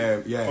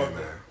 Yeah, Fuck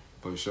man.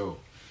 For sure.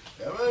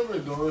 Yeah, man, I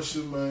been doing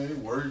shit,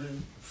 man.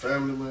 Working,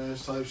 family man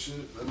type shit.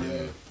 I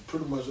mean,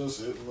 pretty much that's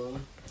it,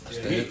 man.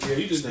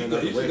 You just stand got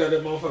out the way. that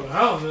motherfucking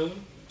house, man.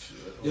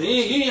 Yeah,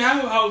 you ain't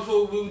have a house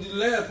before we did the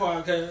last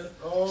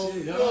podcast.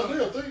 Shit, Yeah, I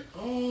think. I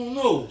don't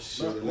know.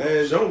 Shit, the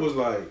last jump was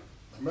like,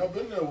 I mean, I've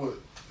been there,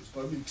 it's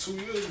probably 2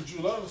 years in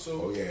July or so.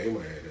 oh yeah, he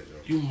might have that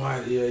jump. You might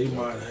have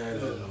had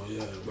that though,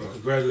 yeah. But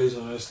congratulations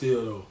on that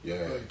still though.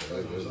 Yeah, that's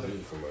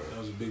beautiful, man. That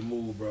was a big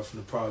move, bro, from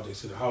the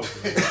projects to the house.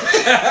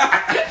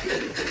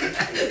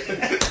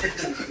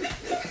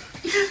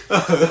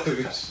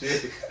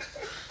 Shit.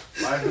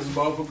 Life is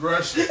about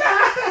progression.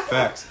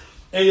 Facts.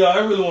 Hey y'all, I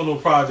really want no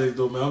project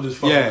though, man. I'm just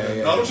fucking. Yeah, man.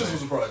 yeah. No, them shits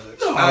was a project.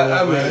 No,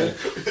 I man.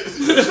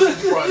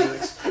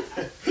 Projects.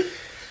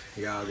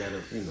 Y'all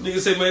gotta, you know. Niggas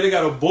say, man, they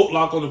got a boat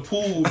lock on the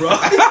pool, bro.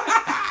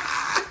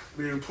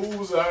 Man,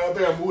 pools, I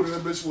think I moved in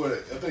that bitch, what?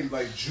 I think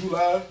like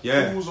July.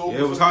 Yeah, Pools open yeah,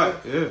 it was for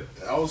hot. that. Yeah. I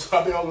think I was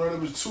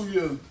around that bitch 2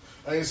 years.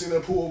 I ain't seen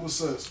that pool open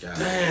since.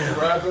 Damn.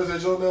 Right after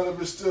that joint down, that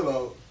bitch still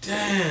out.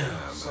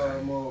 Damn. Sorry,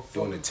 Doing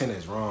motherfucker. the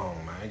tennis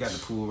wrong, man. You got the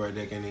pool right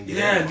there, can't even get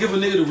Yeah, out. give a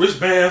nigga the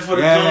wristband for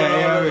the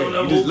Yeah,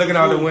 joint. you just looking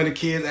out the window,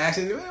 kids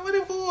asking, man, what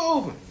the pool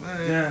open?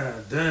 Man, Yeah,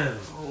 damn.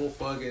 I don't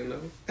fucking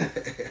know.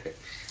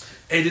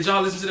 Hey, did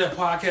y'all listen to that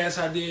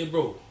podcast I did,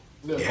 bro?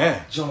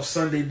 Yeah. John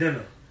Sunday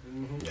dinner.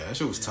 Yeah, that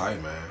shit was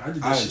tight, man. I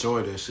did that I shit.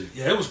 enjoyed that shit.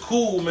 Yeah, it was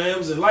cool, man. It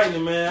was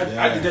enlightening, man.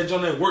 I Yeah. did that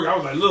joint at work. I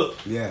was like, look,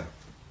 Yeah.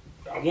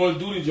 I want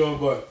to do the joint,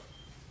 but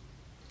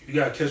you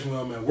gotta catch me when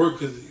I'm at work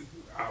because,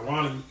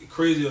 ironically,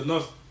 crazy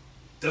enough,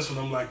 that's when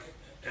I'm like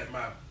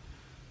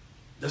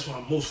that's when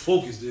I'm most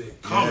focused. To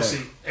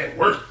conversate at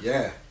work.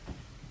 Yeah.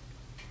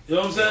 You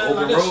know what I'm saying? Open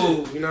Like that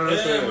road, shit. you know what I'm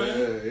saying?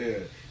 Man.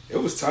 Yeah.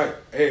 It was tight.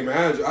 Hey,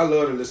 man, I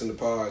love to listen to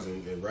pods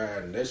and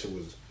ride, and that shit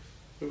was,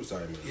 it was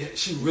tight, man. Yeah,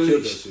 she You really,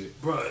 killed that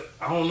shit. bro.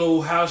 I don't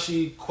know how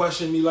she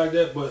questioned me like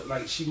that, but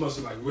like she must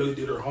have like really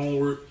did her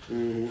homework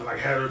and like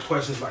had her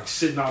questions like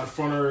sitting out in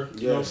front of her.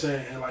 You know what I'm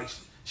saying? And like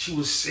she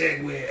was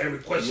segueing every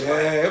question. Yeah,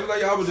 like, it was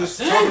like y'all was just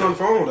Damn. talking on the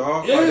phone,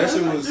 dog. yeah, Like, that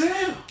shit like, was,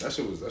 damn. that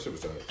shit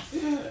was tight.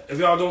 Yeah. If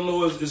y'all don't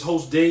know, it's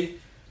host day.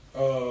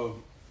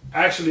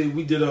 Actually,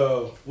 we did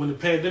when the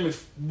pandemic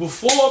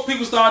before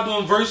people started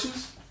doing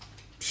verses.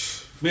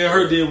 Me and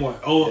her did one.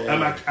 Oh, Yeah.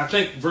 and I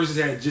think verses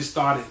had just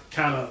started,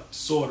 kind of,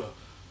 sort of,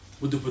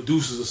 with the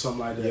producers or something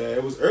like that. Yeah,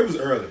 it was early.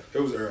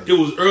 It was early. It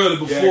was early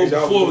before 'cause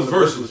y'all before it was doing the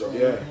verses.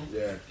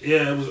 Yeah.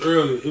 Yeah, it was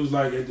early. It was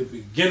like at the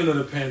beginning of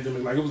the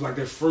pandemic. Like it was like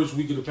that first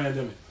week of the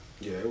pandemic.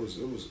 Yeah, it was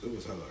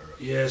hella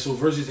early. Yeah, so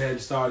verses hadn't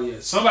started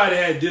yet. Somebody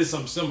had did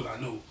something similar. I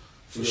know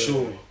for Yeah.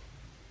 sure,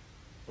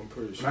 I'm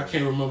pretty sure. but I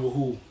can't remember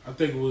who. I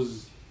think it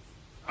was.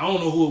 I don't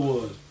know who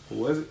it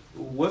was.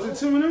 Was it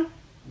Tim and them?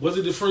 Was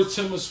it the first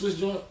Tim and Swiss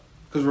joint?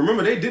 Cause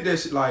remember they did that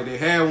shit, like they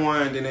had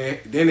one, then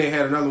they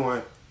had another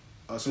one,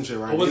 some shit,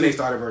 right? Or was Then they it-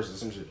 started verses,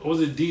 some shit. Or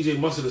was it DJ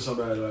Mustard or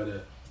somebody like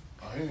that?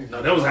 I ain't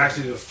No, that was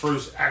actually the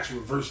first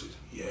actual verses.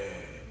 Yeah,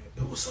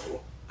 it was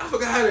so. I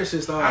forgot how that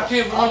shit started. I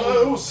can't It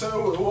remember.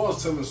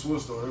 was Tim and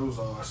Swiss though. It was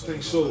I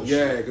think so.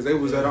 Yeah, cause they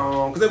was at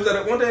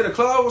one day at a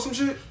club or some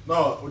shit.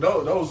 No, that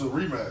was a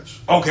rematch.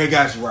 Okay,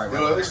 got you right.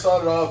 Yeah, they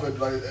started off at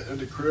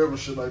the crib and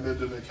shit like that.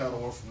 Then they kind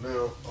of went from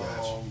there.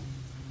 Gotcha.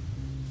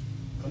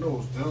 I know it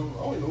was them.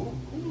 I don't know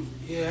who was.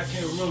 Yeah, I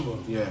can't remember.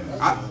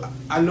 Yeah,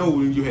 I know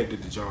when you had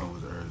did the John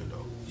was early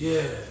though.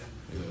 Yeah.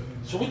 Yeah,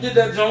 So we did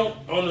that joint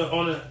on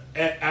the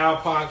at our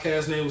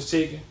podcast name was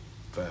taken.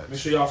 Make facts.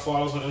 sure y'all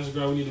follow us on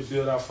Instagram. We need to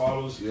build our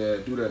followers Yeah,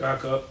 do that.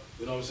 back up.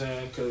 You know what I'm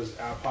saying? Because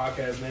our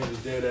podcast name is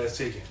Dead Ass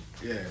Taken.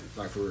 Yeah,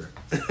 like for real.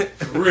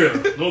 For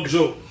real, no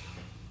joke.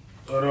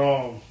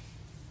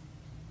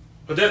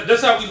 But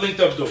that's how we linked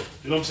up though.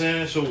 You know what I'm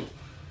saying? So,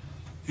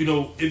 you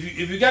know,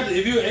 if you're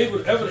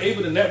ever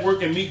able to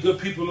network and meet good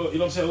people, you know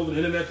what I'm saying, over the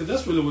internet, because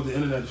that's really what the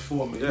internet is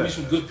for, man. Yeah. Meet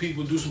some good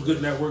people, do some good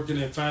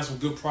networking, and find some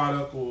good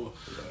product, or you know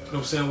what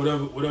I'm saying,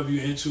 whatever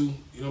you're into. You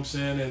know what I'm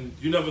saying? And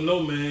you never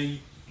know, man.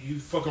 You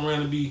fuck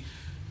around and be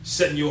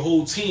setting your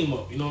whole team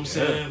up. You know what I'm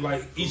saying?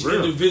 Like each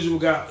real. individual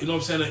got, you know what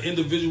I'm saying, an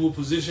individual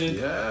position.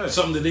 Yeah.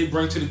 Something that they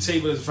bring to the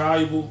table that's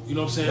valuable. You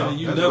know what I'm saying? Yeah, And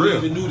you that's never real.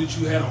 even knew that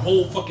you had a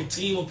whole fucking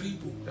team of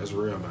people. That's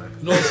real, man.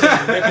 You know what I'm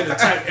saying? That can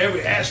attack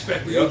every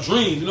aspect of your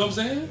dream. You know what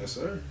I'm saying? Yes,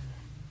 sir.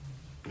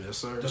 Yes,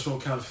 sir. That's what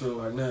I'm kind of feeling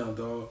like now,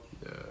 dog.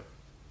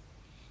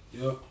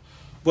 Yeah. Yep.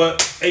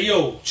 But hey,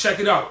 yo, check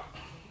it out.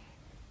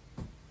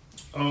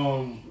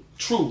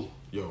 True.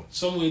 Yo.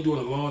 Something we ain't doing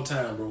in a long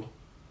time, bro.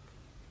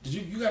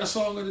 you got a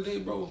song of the day,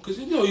 bro? Because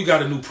you know you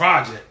got a new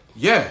project.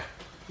 Yeah.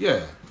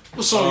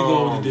 What song you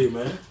going with today,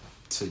 man?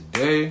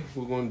 Today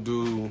we're gonna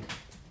do.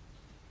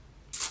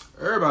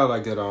 Everybody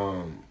like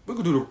that. We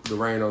could do the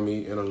Rain on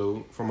Me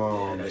interlude from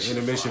the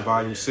Intermission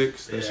Volume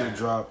 6. That shit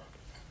dropped.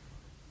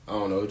 I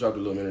don't know. It dropped a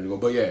little minute ago,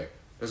 but yeah.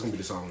 That's gonna be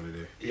the song of the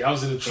day. Yeah, I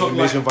was in the truck.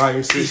 Intermission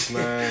Volume 6,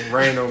 man.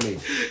 Rain on Me.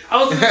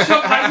 I was in the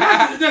truck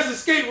like, that's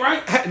Escape,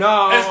 right?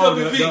 No,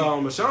 SWV.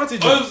 the Ashanti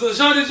Oh, it was the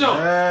Ashanti joint.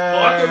 Yeah.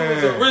 Oh, I thought it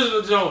was the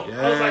original joint. Yeah,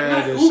 I was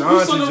like, the who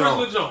sung Ashanti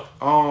the original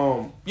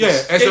joint? Yeah,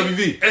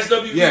 SWV.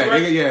 SWV, Yeah,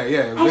 right?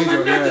 yeah. I was like,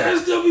 yeah.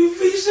 that's the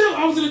SWV shit.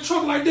 I was in the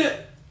truck like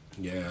that.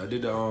 Yeah, I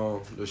did the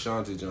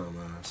Ashanti joint,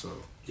 man. So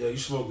Yeah, you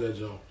smoked that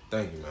joint.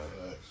 thank you, man.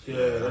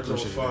 Yeah, that joint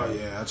was fire.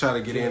 Yeah, I try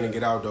to get in and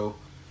get out though.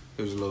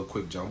 It was a little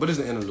quick jump, but it's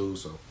the interlude,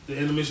 so. The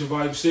Intermission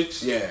Volume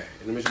 6. Yeah,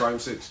 Intermission Volume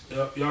 6.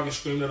 Yep, y'all can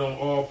stream that on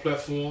all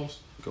platforms.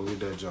 Go get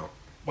that jump.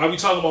 While we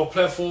talking about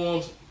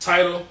platforms,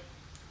 title,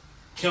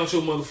 count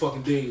your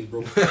motherfucking days,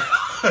 bro.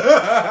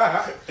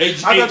 I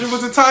thought you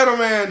was a title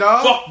man,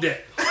 dog. Fuck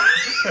that.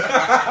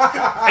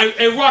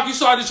 hey, Rock, you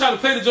started trying to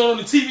play the joint on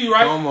the TV,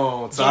 right? Come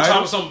on, John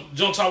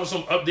title. talk with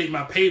some update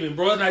my payment,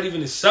 bro. It's not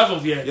even the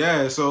 7th yet.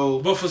 Yeah, so.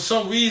 But for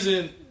some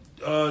reason,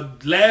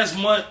 last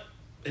month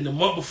and the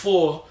month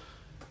before,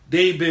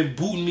 they've been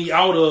booting me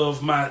out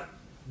of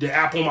the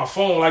app on my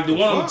phone. Like the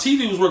one on the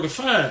TV was working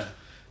fine.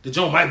 The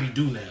joint might be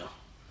due now.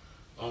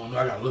 I don't know.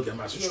 I gotta look at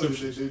my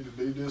subscription.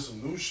 They did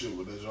some new shit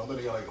with this. I think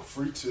they got like a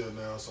free tier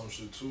now or some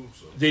shit too.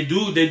 So. They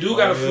do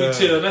got a free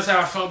tier. And that's how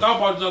I found out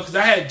about it because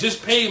I had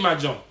just paid my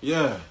joint.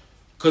 Yeah.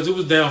 Because it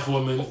was down for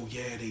a minute. Oh,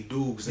 yeah, they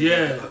do.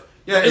 Yeah.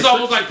 Yeah, it's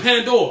almost like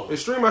Pandora. They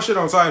stream my shit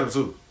on title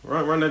too.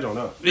 Run that joint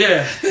up.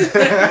 Yeah.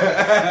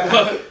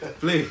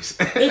 Please.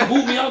 They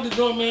boot me out the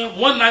joint, man.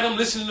 One night I'm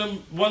listening to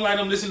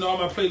all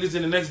my playlists,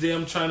 and the next day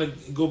I'm trying to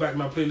go back to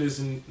my playlist,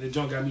 and the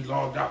joint got me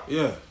logged out.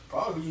 Yeah.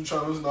 Probably because you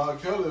trying to listen to R.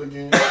 Kelly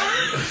again.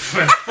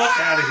 Fuck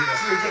out of here.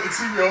 You cut the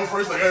TV on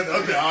first, like,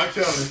 okay, R.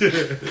 Kelly.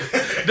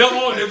 That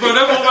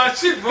want my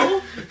shit,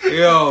 bro.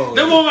 Yo.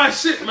 That want my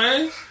shit,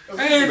 man.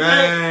 Hey,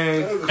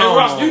 man. Hey,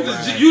 Ross,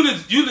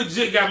 you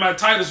legit got my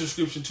title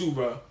subscription too,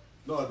 bro.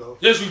 No, I don't.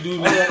 Yes, we do,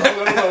 I man. don't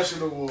let that shit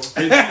no more.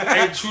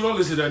 Hey, True, don't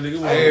listen to that nigga.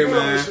 Hey, Man.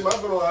 man.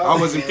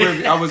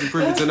 I wasn't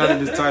privy to none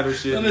of this title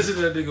shit. Don't listen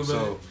to that nigga, man.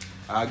 So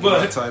I get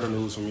my title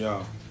news from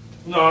y'all.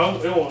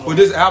 No, it won't. With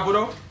this Apple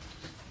though?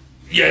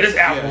 Yeah, this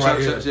album right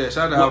here.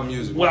 Shout out to Apple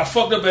Music. What I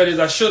fucked up at is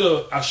I should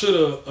have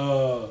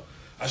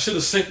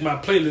synced my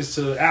playlist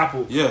to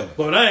Apple. Yeah.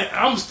 But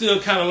I'm still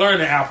kind of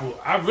learning Apple.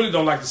 I really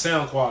don't like the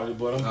sound quality,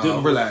 but I'm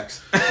dealing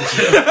relax. I'm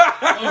dealing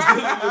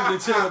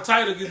with it until the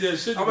title get that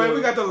shit. I mean,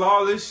 we got the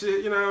lawless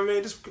shit. You know what I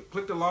mean? Just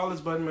click the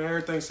lawless button, man.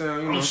 Everything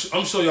sound. You know,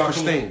 I'm sure y'all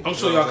pristine. I'm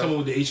sure y'all coming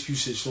with the HQ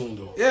shit soon,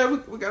 though. Yeah,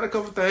 we got a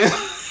couple things.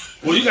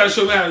 Well, you gotta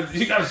show me how.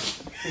 You gotta.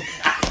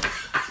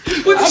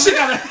 What this shit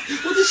got an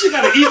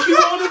EQ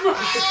on it, bro?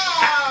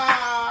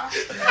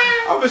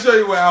 I'm gonna show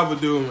you what Apple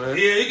do, man.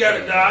 Yeah, you got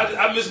it.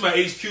 Nah, I miss my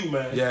HQ,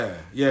 man. Yeah.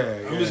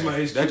 I miss my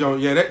HQ. That don't.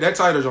 Yeah, that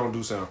title don't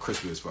do sound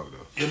crispy as fuck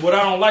though. And what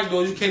I don't like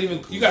though is you can't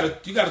even. You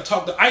gotta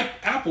talk to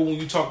Apple when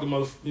you talk to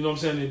mother. You know what I'm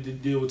saying? They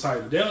deal with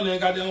title. They don't even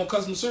got their own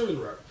customer service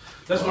right.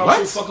 That's why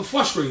I'm so fucking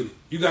frustrated.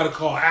 You gotta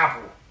call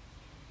Apple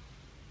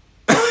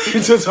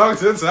to talk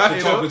to the title.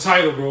 to talk to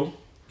title, bro.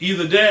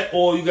 Either that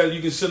or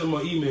you can send them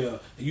an email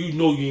and you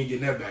know you ain't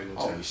getting that back no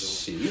time. Oh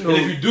so. shit! You know, and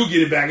if you do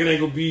get it back, it ain't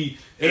gonna be.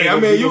 I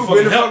mean, you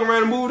really fucking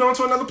around and moved on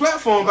to another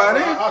platform by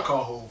then. I'll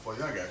call home for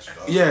you. I got you,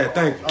 dog. Yeah,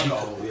 thank you. I'll call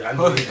home. Yeah, I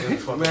know that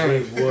fucking Man,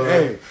 great, boy.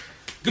 hey,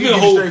 Give me a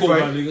whole straight quote,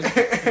 fight. my nigga.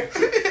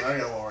 I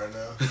ain't got one right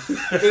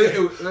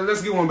now.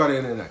 Let's get one by the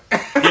end of the night.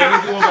 Yeah,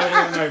 let's do one by the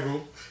end of the night,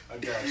 bro. I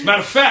got you.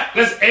 Matter of fact,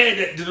 let's add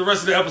that to the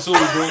rest of the episode,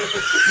 bro.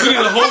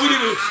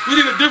 We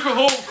need a different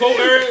whole quote,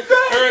 Eric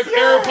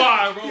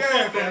Pie, bro. Yeah,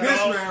 Fuck from that, this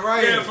dog. man,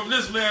 right Yeah, here. from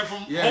this man,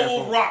 from Yeah,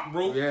 whole from- rock,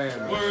 bro. Yeah,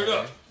 man. Word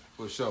up.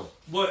 For sure.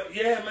 But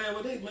yeah, man,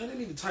 they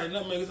need to tighten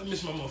up, man, because I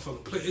miss my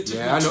motherfucking play. It took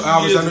Yeah, I me know. 2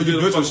 Hours, years I know to you get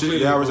a built your fucking shit.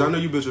 playlist, Yeah, Hours, bro. I know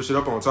you built your shit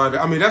up on title.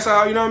 I mean, that's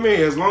how, you know what I mean?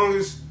 As long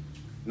as,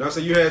 you know, I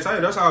say you had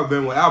title, that's how it's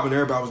been with Alvin.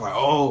 Everybody was like,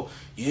 oh,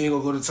 you ain't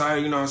gonna go to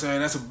title, you know what I'm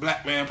saying? That's a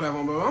black man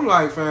platform. But I'm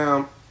like,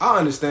 fam, I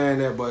understand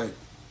that, but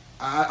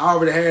I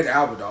already had the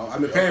album, dog.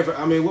 I've been paying for.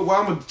 I mean, I'm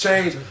gonna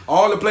change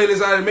all the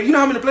playlists I made. You know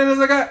how many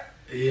playlists I got?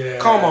 Yeah.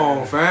 Come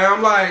on,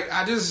 fam. Like,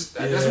 that's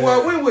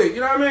what I went with.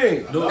 You know what I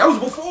mean? No. That was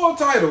before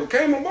title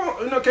came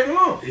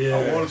along. Yeah.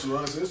 I wanted to.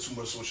 I said it's too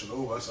much switching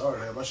over. I said I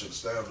already had my shit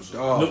established.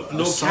 Dog.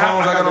 No songs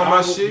cap, I got on my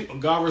argue- shit.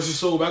 God rest his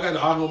soul, but I got to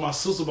argue with my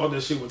sister about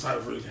that shit when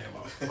Title first came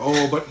out.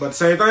 Oh, but the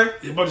same thing.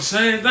 Yeah, but the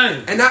same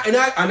thing. And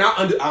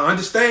I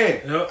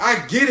understand. Yep.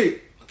 I get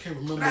it. I can't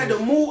remember. But I had to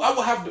move. I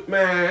would have to.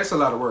 Man, that's a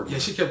lot of work. Yeah,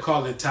 she kept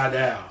calling it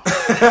Tidal.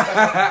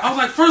 I was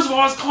like, first of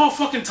all, it's called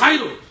fucking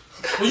Title.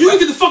 Well, you can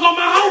get the fuck out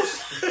my house.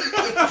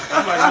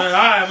 I'm like, man,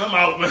 all right, I'm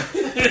out,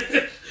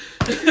 man.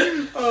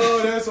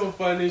 Oh, that's some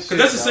funny shit.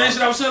 That's the same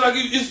shit I was saying. Like,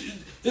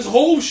 it's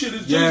whole shit.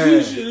 It's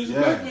Jay-Z shit. It's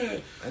black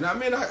man. And I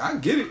mean, I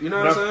get it. You know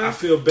But what I'm saying? I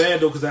feel bad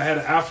though because I had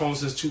an iPhone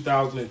since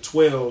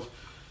 2012,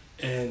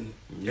 and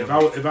if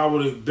I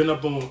would have been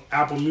up on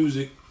Apple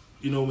Music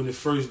you know, when it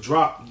first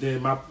dropped,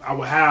 then I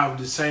would have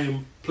the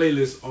same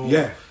playlist on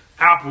Yeah.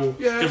 Apple,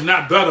 Yeah. if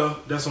not better,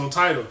 that's on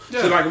Tidal.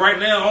 Yeah. So like right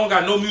now, I don't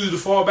got no music to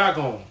fall back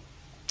on.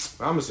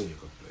 I'm gonna send you a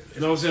couple playlists.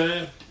 You know what I'm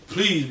saying?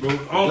 Please, bro.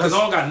 Because I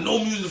don't got no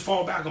music to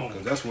fall back on.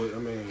 That's what I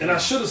mean. And I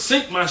should have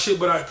synced my shit,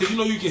 but because you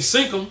know you can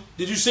sync them.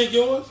 Did you sync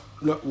yours?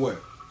 No,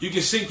 what? You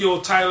can sync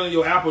your Tidal and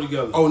your Apple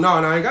together. Oh no,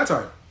 I ain't got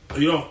time.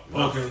 You don't?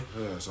 Okay.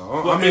 Yeah, so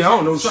Well, I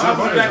don't know. So shit how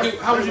about would you back that.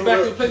 your, how would you back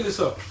your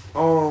playlist up?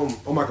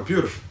 On my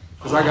computer,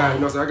 cause I got, you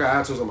know, what I'm saying, I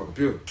got iTunes on my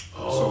computer,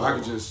 so I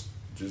can just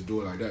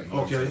do it like that. You know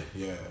what I'm Okay.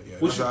 saying? Yeah.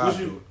 That's how I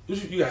do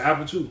it. You got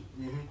Apple too?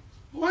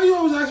 Why you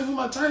always asking for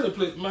my Tidal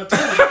play? My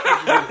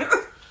Tidal.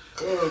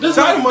 That's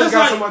Tidal must got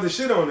like, some other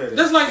shit on there.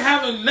 that's like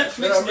having Netflix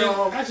Yeah, I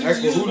mean, and actually ask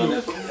for using my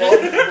Hulu.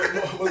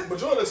 Netflix. But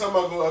majority of the time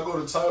I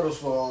go to titles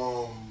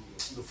for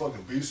the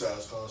fucking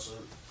B-sides concert.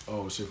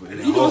 Oh shit for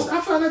You know,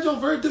 I find that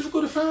joint very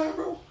difficult to find,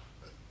 bro.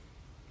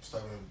 Just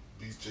type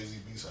in Jay-Z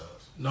B-sides.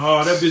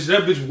 No, that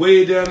bitch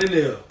way down in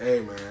there. Hey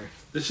man,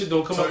 That shit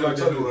don't come Tell up you like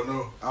that. what I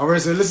know. I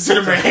already said listen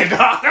to the man,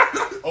 dog.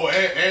 Oh,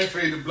 and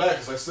Fade to Black,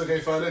 cause I still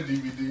can't find that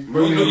DVD.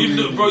 Bro,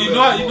 you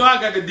know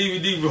I got the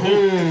DVD, bro.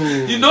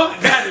 You know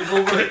I got it,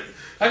 bro. But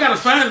I gotta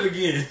find it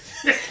again.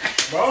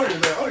 Bro, I don't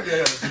even have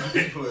a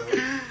DVD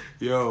player.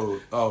 Yo,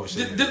 oh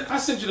shit. I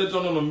sent you that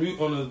joint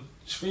on a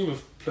streaming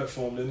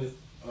platform, didn't it?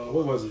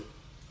 What was it?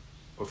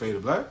 What, Fade to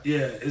Black? Yeah,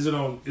 is it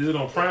on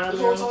Prime? It's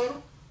now? on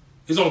title?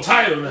 It's on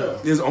Tidal now.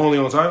 It's only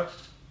on time.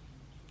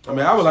 I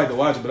mean, I would like to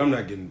watch it, but I'm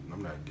not getting.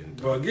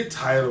 Bro, get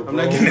Tidal, bro. I'm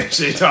not getting that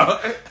shit,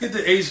 dog. Get the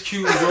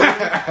HQ,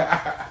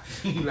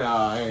 bro.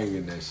 Nah, I ain't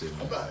getting that shit,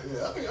 man.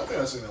 I think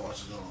I seen that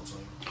watch it on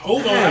time.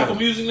 Hold on, Apple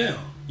Music now.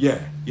 Yeah.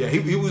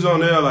 He was on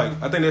there like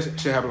I think that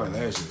shit happened like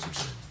last year or some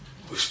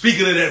shit.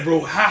 Speaking of that, bro,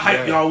 how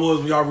hype Yeah. y'all was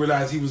when y'all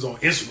realized he was on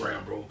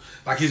Instagram, bro?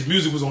 Like his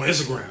music was on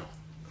Instagram.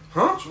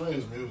 Huh?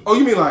 Trey's music. Oh,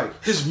 you mean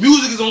like? His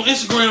music is on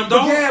Instagram, But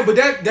dog. yeah, but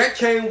that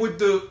came with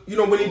the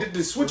when he did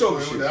the switch over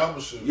With shit. the album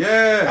shit.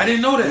 Yeah, I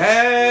didn't know that.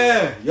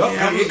 Yeah, yup.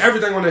 Yeah,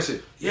 Everything on that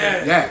shit.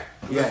 Yeah.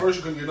 At first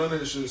you couldn't get none of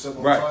that shit except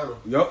on Right. title.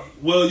 Yup.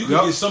 Well, you can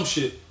Yup. get some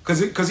shit. Cause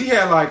he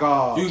had like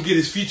You can get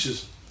his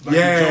features. Like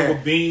Yeah. the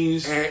Jungle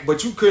Beans.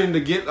 but you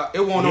couldn't get it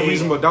wasn't no Yeah.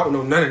 reasonable doubt,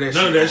 no none of that shit.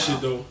 None of that shit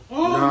though. Oh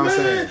know what I'm man.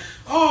 saying?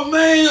 Oh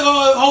man,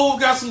 Hov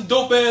got some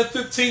dope ass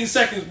 15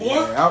 seconds, boy.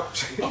 Yeah,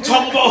 I'm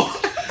talking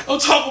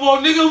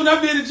about nigga when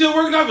I be in the gym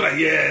working, I be like,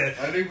 yeah.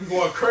 I think we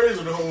going crazy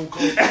with the home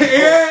coach. yeah.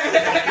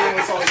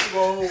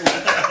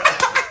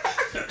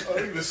 I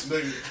think this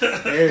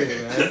nigga.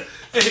 Hey, man.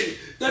 Hey,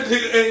 that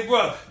nigga, hey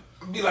bro.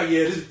 Be like,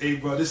 yeah,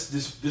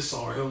 this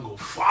song here gonna go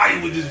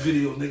fire with this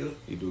video, nigga.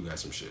 He do got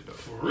some shit though.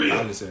 For real.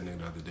 I listened to that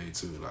nigga the other day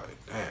too.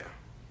 Like, damn.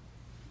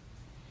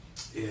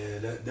 Yeah,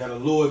 that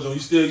Allure, Joe. You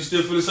still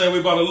feel the same way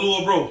about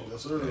Allure, bro?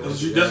 Yes, sir. That's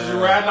what you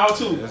riding out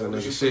too. That's a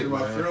nigga Shit, shit,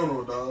 my man.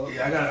 funeral, dog.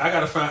 Yeah, I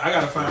gotta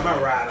find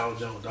my ride out,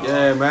 Joe, dog.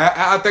 Yeah, man.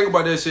 I think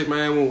about that shit,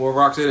 man. When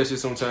Rock say that shit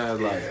sometimes,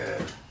 like,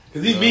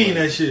 Cause he mean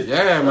that shit.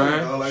 yeah,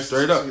 man. I like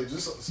Straight up. shit,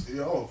 just, I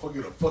don't fucking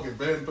a fucking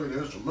band to play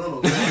the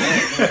instrumental.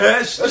 That That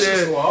shit's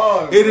shit. so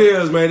hard. It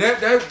bro. is, man.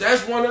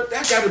 That's one of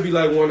that gotta be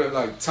like one of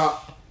like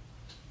top.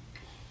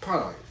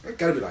 Probably like, that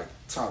gotta be like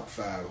top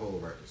 5 whole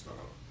records, dog.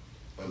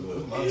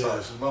 It's my top,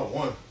 it's my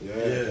one. Yeah,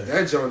 Yeah.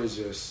 that joint is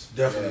just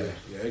Definitely.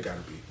 Yeah, it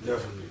gotta be.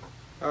 Definitely.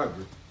 I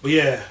agree. But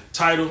yeah,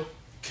 title,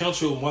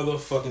 count your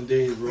motherfucking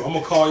days, bro. I'm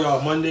gonna call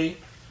y'all Monday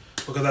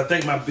because I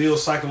think my bill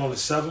cycle on the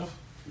 7th.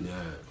 Yeah,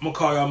 I'm gonna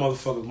call y'all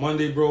motherfuckers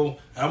Monday, bro.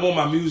 And I want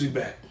my music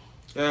back.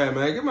 yeah,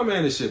 man. Get my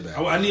man this shit back.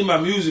 I need my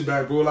music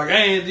back, bro. Like I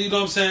ain't, you know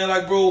what I'm saying?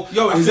 Like, bro.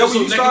 Yo, I is feel that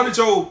where you so started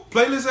your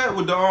playlist at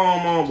with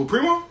the with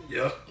Primo?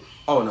 Yeah.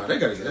 Oh no, they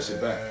gotta get that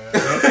shit back.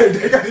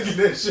 They gotta get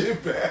that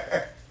shit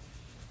back.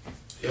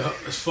 Yeah,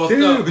 it's fucked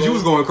Damn, up, because bro. you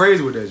was going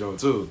crazy with that joint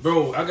too.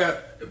 Bro, I got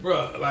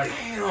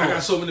I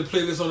got so many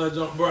playlists on that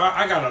jump, bro.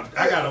 I got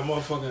a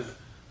motherfucking.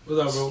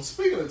 What's up, bro?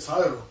 Speaking of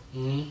title,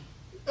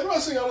 anybody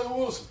seen Elliot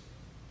Wilson?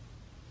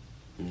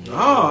 No,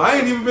 I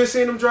ain't even been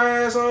seeing them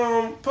dry ass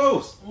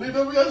posts. I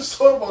just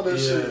thought about that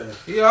Yeah. shit.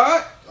 He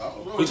alright? I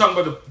don't know. You talking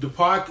about the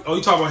park? Oh,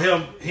 you talking about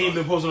him? He ain't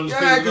been posting on his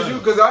Yeah, page.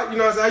 because I, you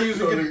know, I You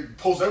usually know, get. they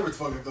post every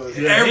fucking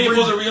thing. Yeah, he ain't every-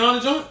 posted a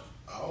Rihanna joint.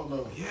 I don't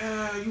know.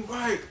 Yeah, you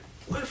right.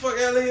 Where the fuck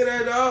Elliot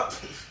at, dog?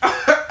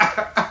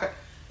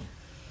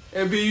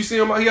 And B, you see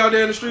him? He out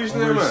there in the streets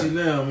now, See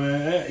man. now,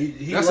 man.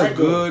 He That's right a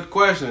good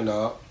question,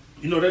 dog. though.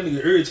 You know that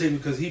nigga irritate me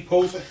because he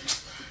posted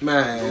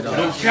Man, no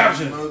dog.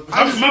 caption.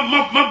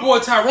 My boy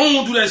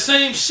Tyrone do that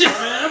same shit,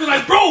 man. I be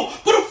like, bro,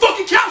 put a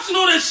fucking caption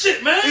on that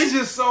shit, man. It's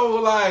just so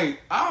like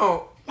I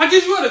don't. Like,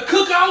 is you at a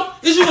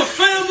cookout? Is you a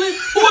family?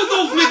 Who is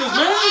those niggas,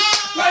 man?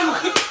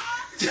 Like,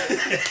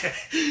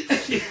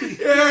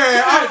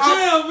 Yeah,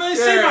 damn, man.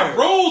 Say my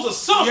bros or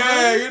something. Yeah,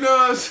 man. you know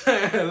what I'm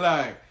saying?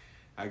 Like,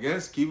 I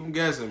guess keep them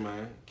guessing,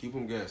 man. Keep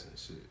them guessing,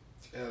 shit.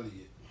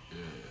 Elliot.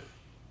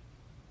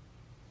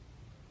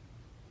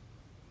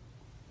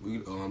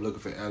 I'm looking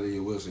for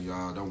Elliot Wilson,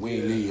 y'all. We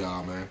ain't need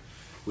y'all, man.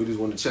 We just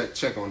want to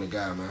check on the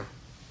guy, man.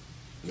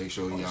 Make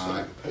sure he I'm all seeing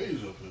right. the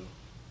page up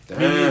here.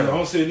 Me neither. I Damn.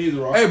 don't see it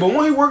either, Rob. Hey, but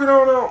when he working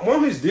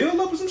on his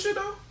deal up or some shit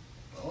though?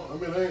 I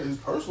mean, that ain't his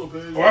personal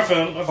page. Oh, I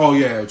found him. Oh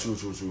yeah, true.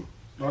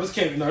 No, this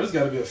can't be. No, this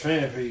got to be a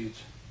fan page.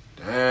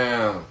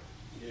 Damn.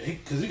 Yeah,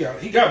 because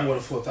he got more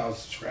than 4,000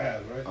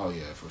 subscribers, right? Oh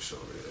yeah, for sure.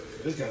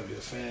 Yeah. This got to be a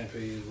fan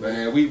page, bro.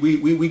 Man, we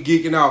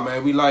geeking out,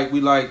 man.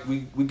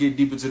 We get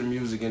deep into the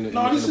music and the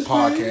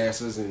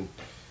podcasters and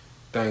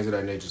things of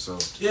that nature. So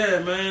yeah,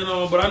 man.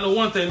 But I know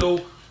one thing though,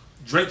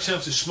 Drink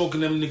Champs is smoking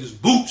them niggas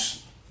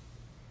boots.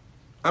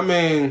 I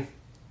mean,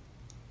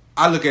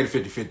 I look at it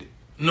 50-50.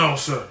 No,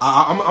 sir.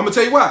 I'm gonna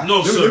tell you why.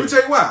 No, sir. Let me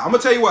tell you why. I'm gonna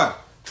tell you why.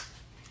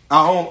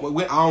 I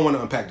don't want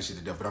to unpack this shit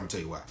to death, but I'm gonna tell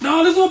you why.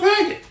 No, let's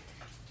unpack it.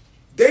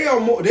 They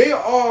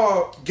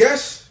are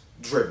guest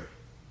driven.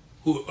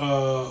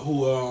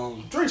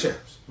 Who Drink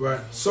Champs. right.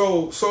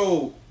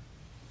 So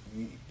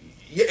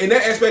yeah, in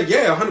that aspect,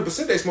 yeah,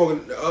 100% they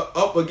smoking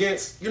up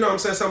against, you know what I'm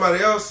saying,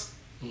 somebody else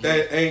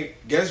that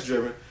ain't guest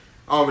driven.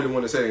 I don't really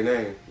want to say their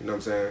name, you know what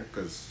I'm saying,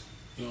 because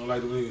You don't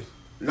like the niggas?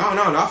 no,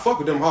 I fuck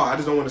with them hard. I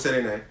just don't want to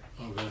say their name.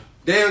 Okay.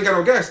 They ain't got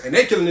no guests, and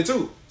they killing it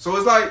too. So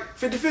it's like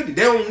 50-50.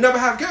 They don't never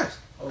have guests.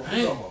 Oh, who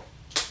Damn. talking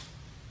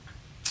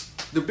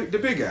about? The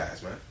big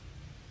guys, man.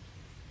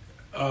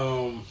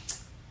 Um,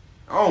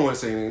 I don't want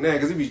to say anything now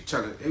because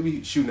they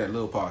be shooting that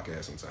little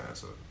podcast sometimes.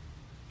 So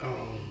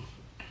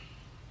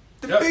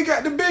the Yep. big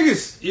guy, the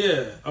biggest,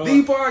 yeah.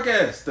 the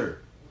podcaster.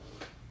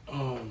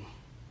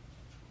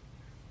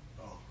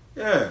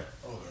 Yeah, Okay.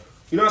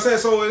 you know what I'm saying.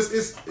 So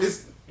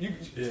it's you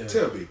Yeah.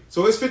 tell me.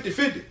 So it's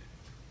 50-50.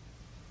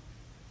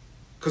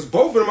 Cause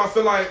both of them, I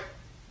feel like.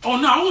 Oh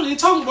no, I wasn't even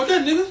talking about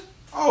that nigga.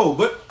 Oh,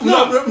 but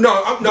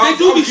No. They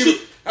do be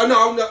shit.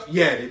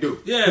 Yeah, they do.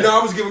 Yeah. No,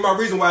 I was giving my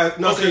reason why.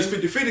 No, Okay. it's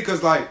 50-50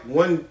 because like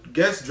one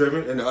guest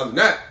driven and the other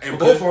not, and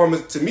Okay. both of them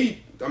is to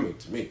me.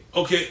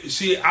 Okay,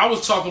 see, I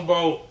was talking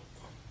about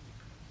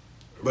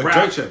But Rap.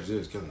 Drink Champs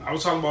is killing. I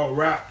was talking about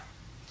Rap,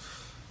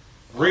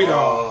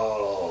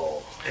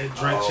 Radar, and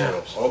Drink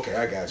Champs. Okay,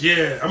 I got you.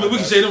 Yeah, I mean we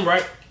can say them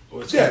right.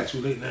 Or it's Yeah.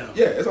 too late now.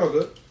 Yeah, it's all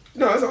good.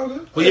 No, it's all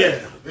good. But yeah,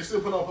 They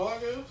still put on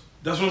podcasts?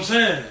 that's what I'm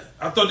saying.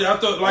 I thought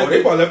like Oh,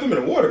 they probably left them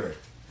in the water then.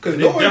 Because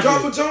nobody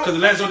dropped a jump. Because the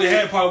last one they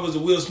had probably was the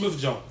Will Smith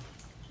jump.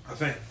 I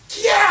think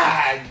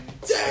Yeah,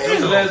 that was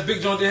the damn. last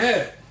big jump they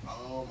had. I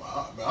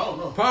don't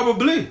know.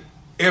 Probably.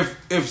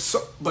 If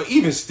so, but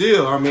even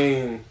still, I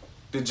mean,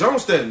 the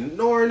Jones that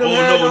nowhere in the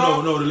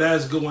No. The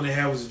last good one they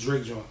had was the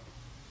Drake joint.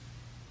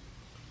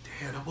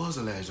 Damn, that was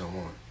the last jump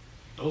one.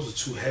 Those are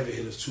two heavy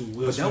hitters too.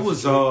 Will But Smith that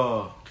was and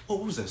Drake.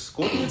 what was that?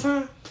 Scorpion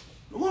time?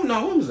 Well,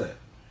 no, when was that?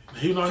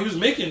 He was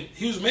making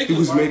He was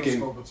Microscope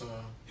making- of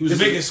time.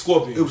 making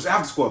Scorpion. It was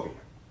after Scorpion.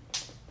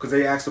 Because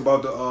they asked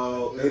about the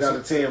 8 out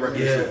of 10 record.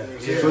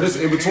 Yeah. So this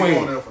in They ain't between.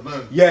 going there for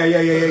nothing.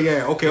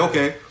 Yeah. Okay.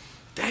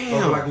 But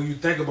Damn. like when you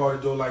think about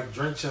it though, like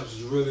Drink Champs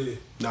is really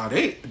Nah,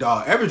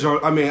 every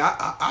joint. I mean,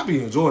 I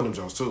be enjoying them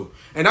joints too.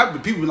 And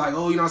people be like,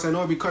 oh, you know what I'm saying?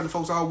 No, I be cutting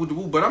folks out with the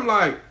woo. But I'm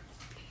like,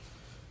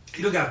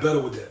 he done got better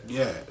with that.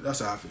 yeah, that's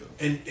how I feel.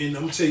 And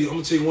I'm gonna tell you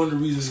one of the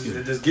reasons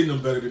that's getting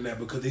them better than that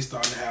because they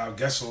starting to have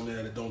guests on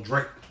there that don't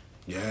drink.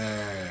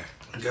 Yeah.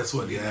 And guess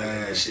what? They not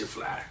letting that shit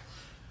fly.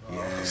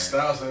 Yeah.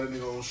 Styles had that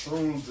nigga on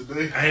shrooms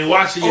today. I ain't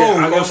watching yet.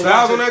 I gotta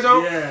Styles watch on that it.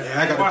 joint?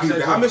 Yeah, I got to watch peep that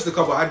that. I joint. missed a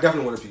couple. I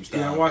definitely want to peep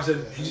Styles. Yeah, I watched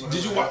that.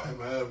 Did you watch?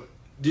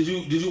 Did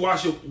you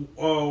watch it?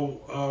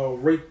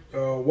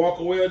 Walk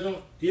Away joint?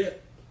 Yeah.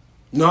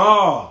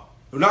 No,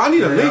 I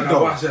need a link I gotta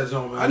though. watch that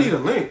joint, man. I need a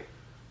link.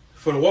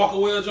 For the Walk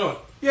Away joint.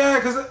 Yeah,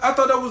 because I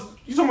thought that was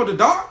you talking about the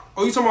doc,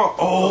 or you talking about?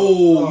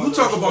 Oh, you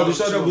talking about the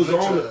show that was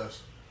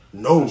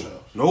on?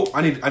 Nope.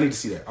 I need to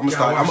see that. I'm gonna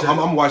start. I'm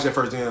gonna watch that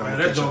first. Then I'm Man,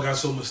 gonna that catch joint up. got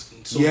so much.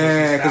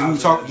 Yeah, because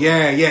we talk.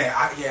 Yeah.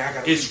 I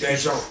gotta peep It's that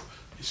joint.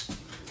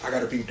 I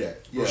gotta peep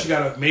that. Bro, Yeah. she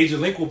got a major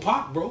link with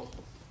Pac, bro.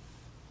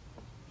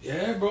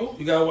 Yeah, bro.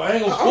 You got. I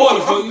ain't gonna spoil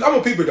it for you. I'm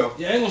gonna peep it though.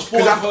 Yeah, I ain't gonna spoil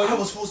Because it for you. I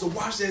was supposed to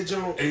watch that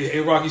joint. Hey,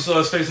 Rocky saw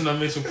his face and I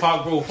mentioned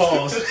Pac, bro.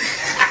 Pause.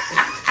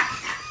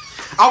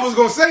 I was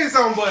gonna say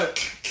something, but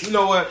you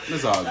know what?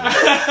 It's all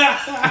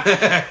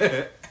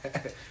good.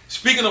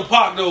 Speaking of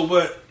Pac though,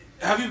 but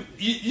have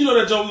you know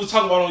that joke we was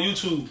talking about on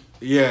YouTube?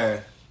 Yeah.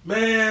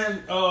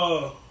 Man,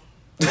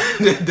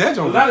 That joint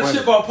a lot of was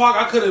shit funny. about Pac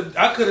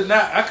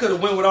I could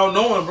have went without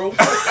knowing, bro.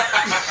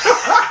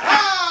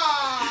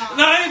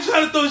 No, I ain't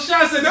trying to throw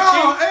shots at the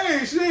No, king.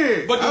 hey,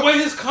 shit. But the way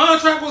his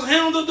contract was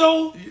handled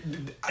though,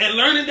 and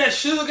learning that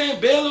Suge ain't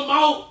bail him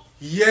out,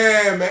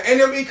 Yeah, man.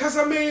 And I mean, because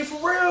I mean, for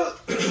real.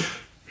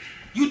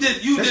 you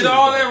That did shit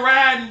all was that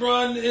riding,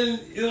 bro, and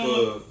you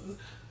know.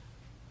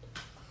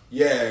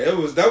 Yeah, that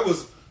was.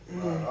 I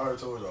already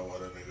told y'all about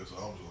that nigga, so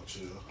I'm just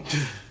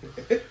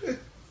gonna chill.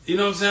 You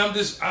know what I'm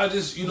saying? I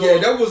just, you know. Yeah,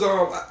 that was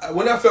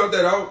when I found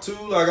that out too.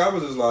 Like I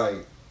was just like,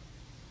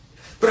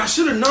 but I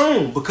should have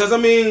known because I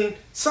mean,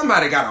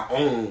 somebody gotta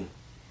own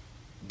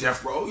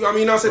Death Row. You know what I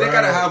mean? I said they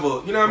gotta have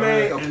a, you know what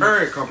I mean, a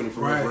parent company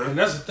for right. real. And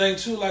that's the thing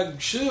too. Like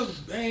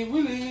Suge ain't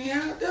really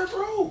out Death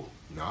Row.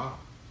 Nah.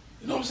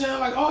 You know what I'm saying?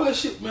 Like all that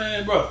shit,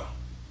 man, bro.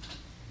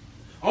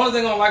 Only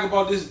thing I don't like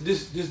about this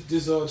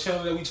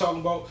channel that we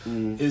talking about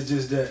is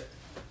just that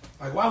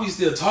Like, why we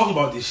still talking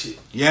about this shit?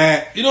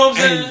 Yeah. You know what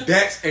I'm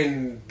saying?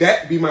 And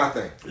that be my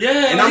thing.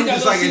 Yeah. And I'm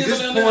just like, at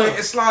this point,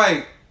 it's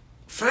like,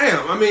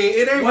 fam, I mean,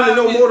 it ain't really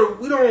no more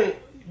we don't.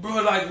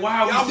 Bro, like,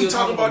 why y'all be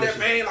talking about that,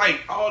 man?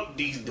 Like, all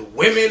the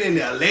women and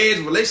the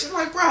alleged relationship.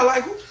 Like, bro,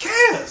 like, who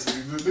cares?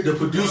 The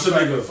producer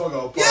nigga. Fuck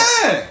out.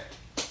 Yeah.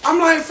 I'm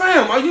like,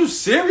 fam, are you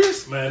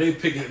serious? Man, they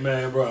picking it,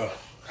 man, bro.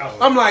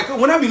 I'm like,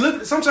 when I be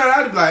looking, sometimes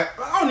I be like,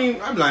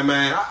 I'm like,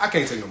 man, I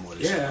can't take no more of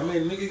this shit. Yeah, I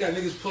mean, niggas got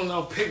niggas pulling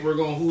out paperwork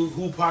on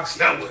who Pac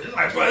slept with. It's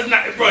like, bro, it's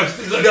not, bro.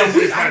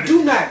 I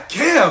do not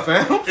care,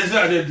 fam. It's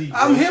not that deep.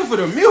 I'm here for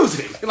the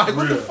music. Like,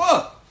 what the Real.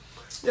 fuck?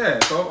 Yeah,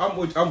 so I'm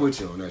with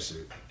you on that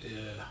shit.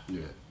 Yeah.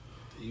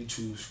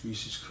 YouTube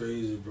streets is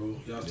crazy, bro.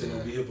 Y'all still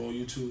gonna be hip on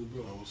YouTube,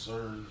 bro? No,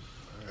 sir.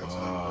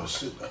 I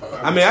shit.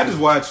 I mean, I just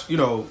watch,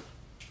 a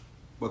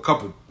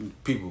couple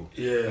people.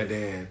 Yeah. And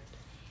then,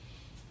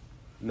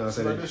 you know what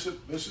I'm Like saying?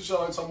 that shit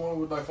y'all like talking about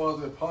with like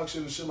fathers that Pac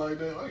shit and shit like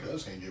that. I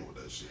just can't get with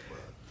that shit, bro.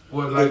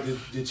 What, like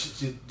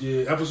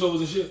the episodes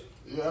and shit?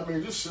 Yeah, I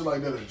mean, just shit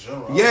like that in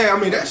general. Yeah, I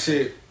mean, that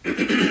shit.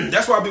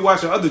 That's why I be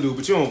watching other dude,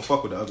 but you don't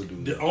fuck with the other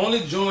dude. The only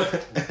joint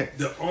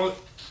that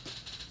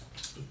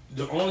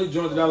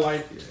I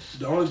like,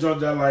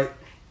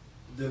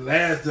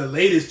 the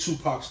latest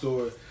Tupac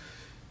story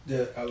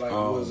that I like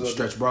was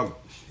Stretch Brother.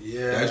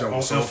 Yeah, that joint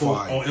was so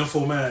fire. On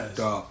Info Man's.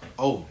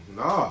 Oh,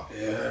 nah.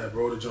 Yeah,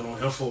 bro, the joint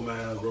on Info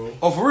Man's, bro.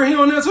 Oh, for real, he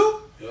on there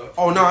too? Yeah.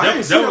 Oh, no, I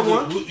ain't seen that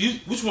one.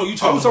 Which one you talking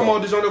about? I was talking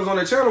about the joint that was on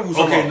that channel.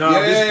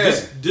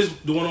 This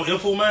the one on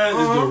Info Man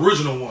is the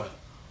original one.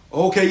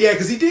 Okay, yeah,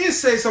 because he did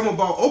say something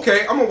about,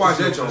 okay, I'm going to watch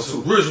that joint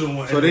too. The original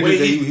one. So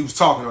he was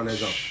talking on that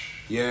joint.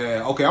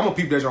 Yeah, okay, I'm going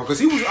to peep that joint.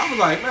 Because I was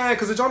like, man,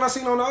 because the joint I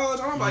seen on the other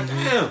joint, I'm like,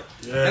 damn.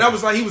 Yeah. And I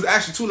was like, he was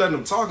actually too letting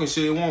him talk and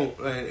shit.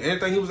 And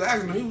anything he was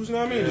asking him, he was, you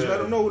know what I mean? Just let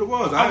him know what it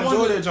was. I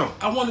enjoyed that joint.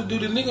 I want to do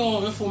the nigga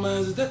on Info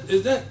Man.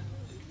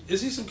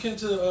 Is he some kin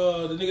to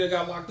the nigga that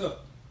got locked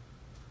up?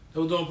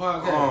 That was doing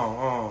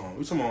podcast.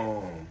 We talking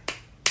about,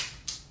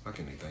 I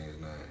can't even think his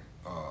name.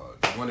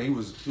 When he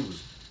was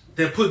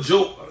that put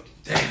Joe.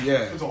 Damn.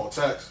 Yeah. It's all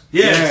tax.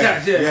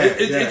 Yeah.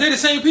 Is they the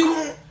same people?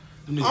 I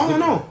don't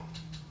know.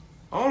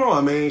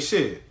 I mean,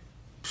 shit.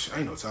 I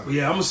ain't no time.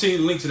 Yeah, I'm gonna send you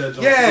the link to that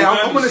joint. Yeah,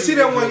 I'm gonna see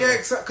that one. Yeah,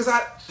 because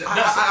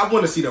I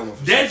want to see that one.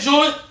 That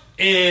joint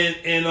and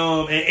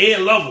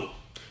Ed Lover.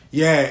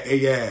 Yeah.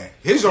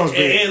 His joint's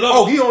big.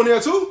 Oh, he on there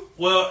too?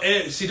 Well,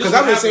 see, because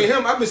I've been seeing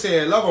him. I've been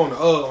seeing Love on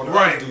the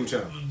right dude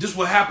channel. This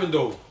what happened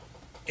though.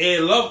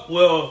 Ed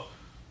Lover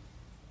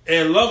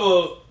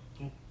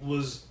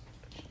was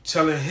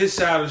telling his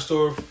side of the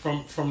story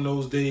from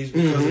those days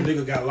because the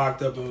nigga got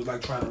locked up and was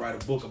like trying to write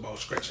a book about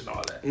Stretch and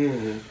all that.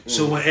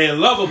 So when Ed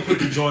Lover put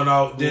the joint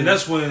out, then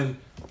that's when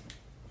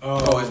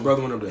his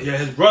brother went up there. Yeah,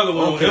 his brother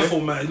went on Info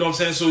Man. You know what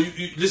I'm saying? So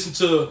you listen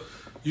to.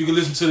 You can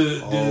listen to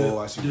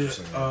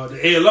the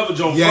Ed Lover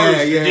joint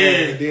first.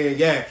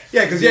 Yeah,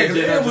 because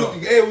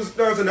Ed was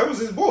that was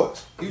his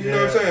boys. You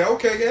know what I'm saying?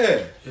 Okay,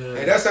 yeah.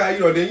 And that's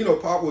how then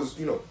Pop was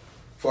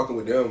fucking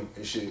with them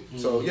and shit.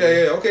 So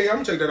okay, I'm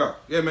gonna check that out.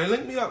 Yeah, man,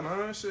 link me up,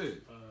 man.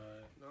 Shit.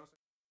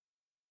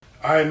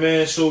 All right,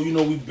 man. So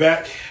we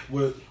back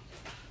with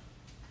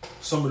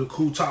some of the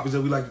cool topics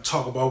that we like to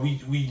talk about.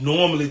 We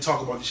normally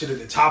talk about the shit at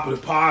the top of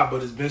the pod,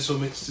 but it's been so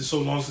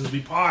long since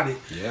we partied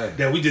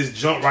that we just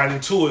jump right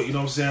into it. You know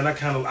what I'm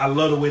saying? I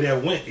love the way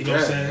that went. You know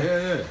what I'm saying?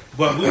 Yeah.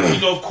 But we,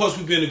 of course,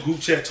 we've been in the group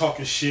chat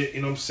talking shit.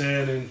 You know what I'm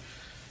saying? And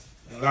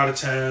a lot of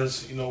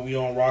times, we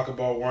on rock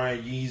about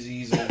wearing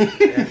Yeezys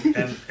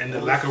and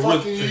the lack of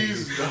rhythm,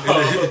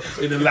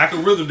 and the lack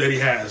of rhythm that he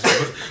has.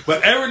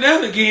 But every now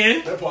and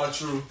again, that part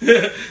true.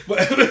 but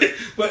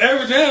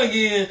every now and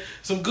again,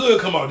 some good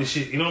come out of this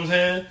shit. You know what I'm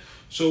saying?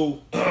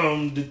 So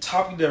the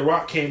topic that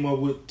Rock came up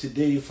with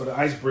today for the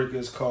icebreaker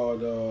is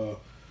called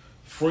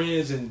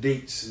friends and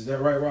dates. Is that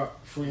right,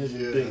 Rock? Friends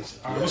and dates.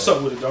 All right, what's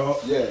up with it, dog?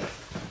 Yeah.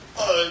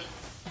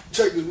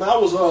 Check this, man. I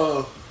was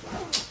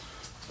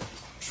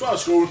trying to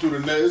scroll through the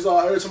net. It's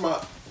every time I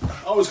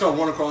always kind of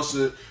run across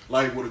it,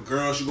 like with a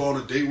girl, she go on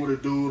a date with a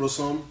dude or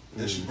something,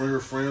 and she bring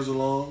her friends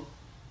along.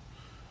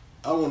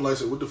 I wouldn't like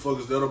to say, what the fuck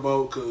is that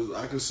about? Because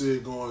I can see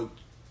it going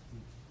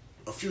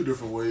a few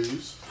different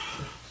ways.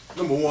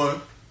 Number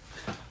one,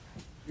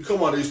 you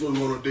come out there, you're supposed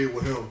to go on a date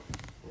with him.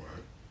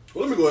 Right.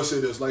 Well, let me go ahead and say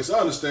this. Like, so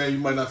I understand you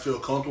might not feel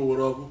comfortable with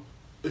whatever.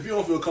 If you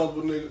don't feel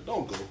comfortable, nigga,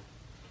 don't go.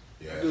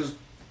 Yeah.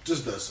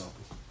 Just that simple.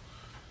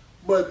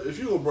 But if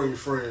you gonna bring your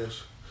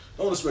friends,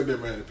 don't expect that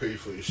man to pay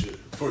for your shit,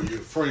 for your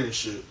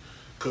friendship,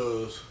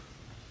 cause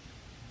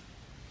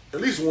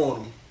at least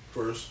warn them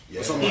first,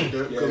 or something like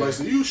that. Because like,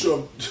 so you show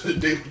up to the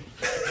date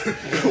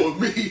with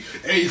me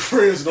and your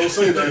friends, don't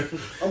say that.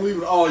 I'm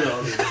leaving all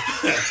y'all there.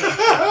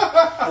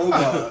 Oh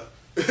God,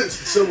 it's as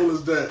simple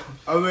as that.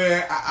 I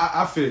mean,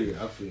 I feel you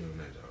on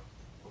that though,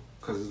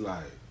 cause it's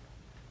like,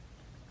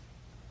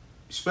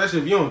 especially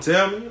if you don't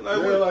tell me,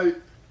 like,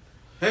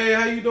 hey,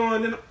 how you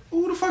doing? Then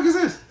who the fuck is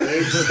this?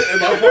 And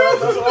my point,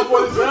 that's what my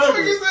point is. Who the fuck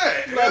is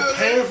that? I'm not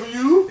paying for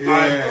you.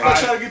 Yeah. I'm not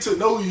trying to get to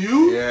know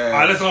you. Yeah. All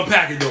right, let's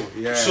unpack it though.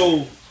 Yeah.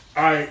 So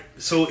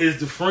is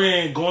the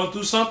friend going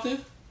through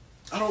something?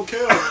 I don't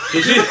care.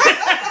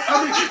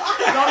 I mean,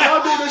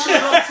 y'all do that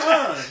shit all the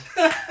time.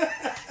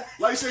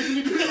 Like, say, if you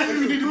need to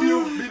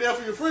be there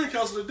for your friend,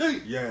 cancel the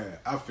date. Yeah,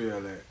 I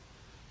feel that.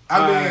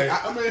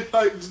 I mean,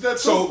 like,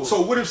 that's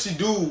so what if she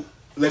do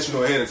let you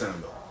know ahead of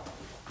time though?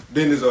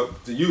 Then it's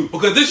up to you.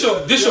 Because this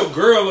your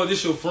girl or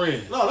this your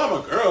friend? No, not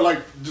my girl. Like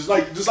just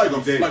like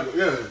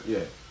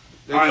Yeah.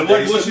 All right,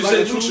 what you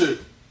said, true shit.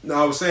 No,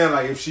 I was saying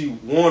like if she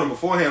warned him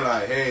beforehand,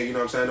 like, hey, you know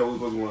what I'm saying, I know we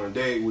supposed to go on a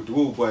date with the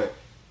woo, but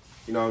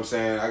you know what I'm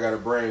saying, I gotta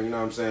bring, you know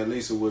what I'm saying,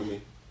 Lisa with me,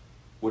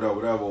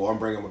 whatever, or I'm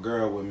bringing my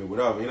girl with me,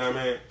 whatever, you know what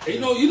I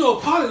mean? You know,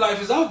 poly life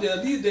is out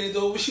there these days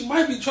though, but she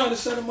might be trying to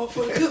set him up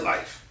for the good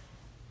life.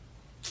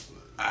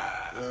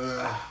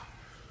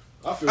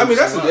 I mean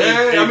that's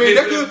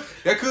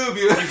that could be.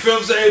 You feel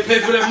what I'm saying?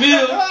 Pay for that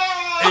meal,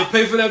 and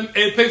pay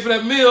for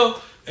that meal,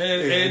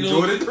 and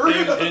enjoy the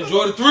thrill.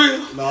 Enjoy the thrill.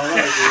 No,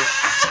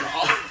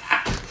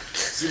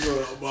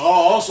 but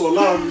also a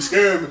lot of them be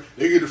scamming.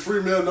 They get the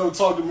free meal, never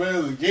talk to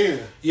mans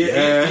again.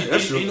 Yeah,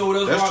 that's true. You know what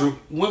else? That's true.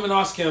 Women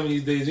are scamming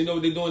these days. You know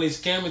what they're doing? They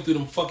scamming through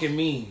them fucking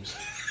memes.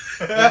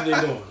 That's what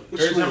they doing.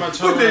 Every time I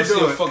turn around, I see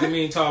a fucking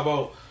meme talk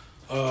about.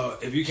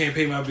 If you can't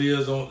pay my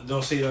bills,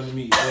 don't say it under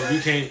me. Or if you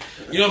can't,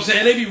 you know what I'm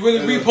saying? They be really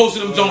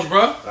reposting them Jones,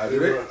 bro.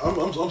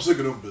 I'm sick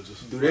of them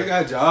bitches. Do they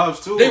got jobs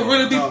too? They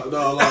really be.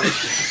 No, like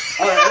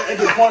at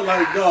the point,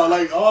 like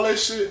like all that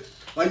shit.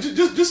 Like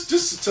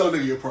just tell a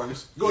nigga your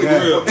price. Go ahead,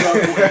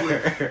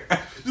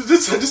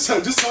 just tell the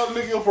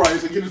nigga your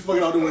price and get the fuck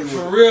out of the way.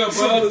 For real,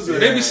 bro.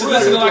 They be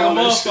soliciting like a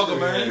motherfucker,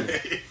 man.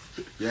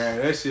 Yeah,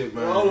 that shit,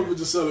 man. All of them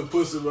just selling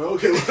pussy, man.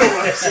 Okay, whatever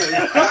I say.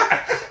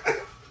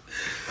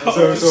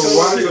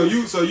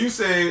 So you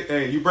say,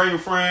 hey, you bring your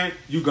friend,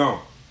 you gone.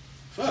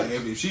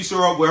 If she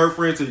show up with her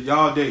friend to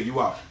y'all date,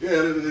 you out. Yeah,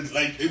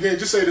 like, and then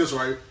just say this,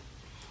 right?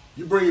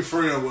 You bring your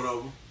friend or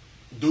whatever.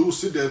 Dude,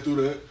 sit there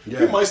through that. Yeah.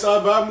 He might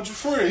start vibing with your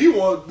friend. He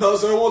want to talk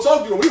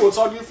to you. He want to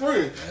talk to your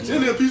friend.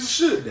 Then they're a piece of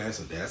shit. That's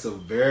a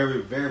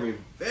very, very,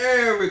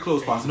 very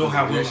close possibility. You know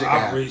how women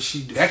operate.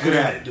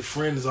 The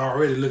friend is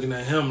already looking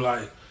at him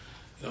like,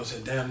 you know what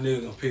I'm saying? Damn,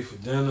 nigga gonna pay for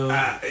dinner.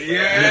 Yeah.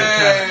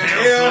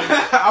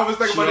 I was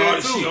thinking about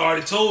that too. She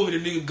already told me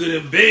the nigga good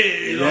in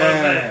bed. You know what I'm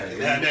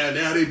saying?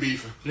 Now they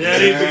beefing.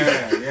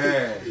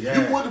 Yeah.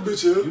 You brought the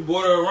bitch here. You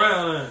brought her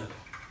around, man.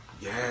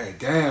 Yeah,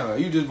 damn.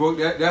 You just broke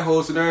that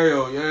whole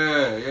scenario.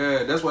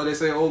 Yeah. That's why they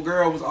say old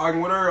girl was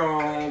arguing with her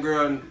old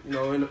girl, and you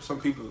know, some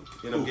people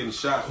end up getting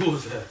shot. Who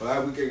was that?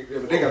 But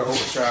if they got a whole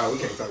child, we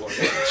can't talk about that.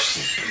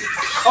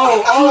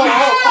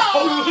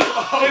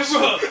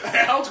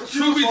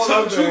 True be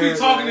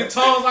talking in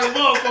tongues like a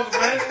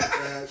motherfucker, man.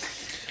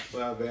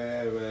 My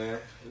bad, man.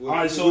 All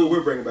right, so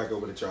we're bringing back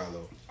over the child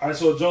though. All right,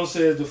 so Joe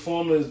says the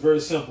formula is very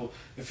simple.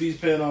 If he's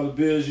paying all the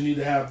bills, you need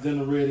to have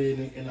dinner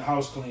ready and the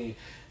house clean.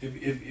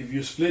 If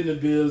you're splitting the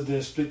bills,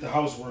 then split the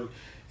housework.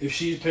 If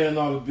she's paying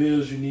all the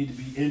bills, you need to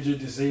be injured,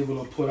 disabled,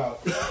 or put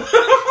out.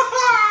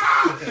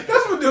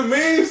 That's what the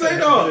memes say,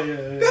 though.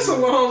 Yeah. That's a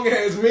long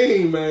ass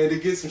meme, man, to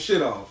get some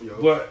shit off, yo.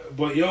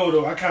 But yo,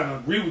 though, I kind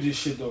of agree with this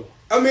shit, though.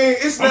 I mean,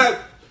 it's not.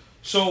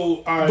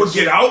 So, all right. But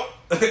get out.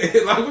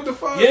 Like, what the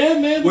fuck? Yeah,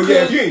 man. Well,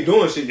 yeah, if you ain't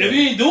doing shit. If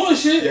you ain't doing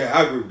shit. Yeah,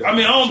 I agree with that. I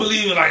mean, I don't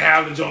believe in like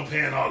having Joe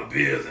paying all the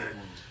bills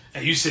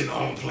and you sitting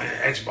home playing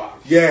Xbox.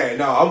 Yeah,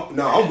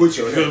 I'm with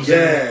you.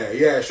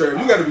 Yeah, straight.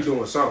 You got to be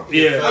doing something.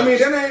 Yeah. I mean,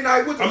 that ain't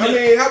like. I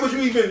mean, how would you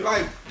even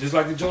like? Just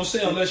like the Joe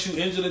said, unless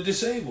you injured or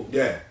disabled.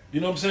 Yeah. You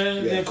know what I'm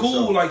saying? Yeah, then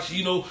cool, sure. like,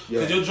 you know,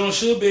 because your joint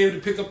should be able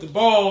to pick up the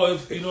ball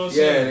if, you know what I'm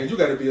saying? Yeah, and you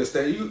got to be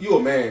you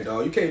a man,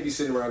 dog. You can't be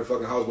sitting around the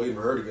fucking house waiting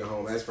for her to get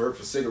home, ask for her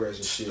for cigarettes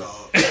and shit.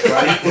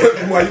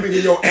 While you been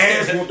getting your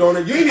ass whooped on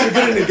it. You ain't even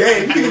been in the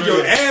game. You been getting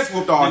your ass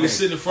whooped all day.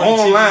 Sitting in front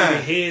online.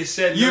 Of the TV,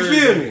 headset. You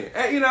feel me?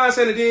 You know what I'm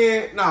saying? And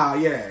then,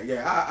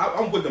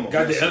 I'm with them on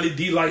got this the shit.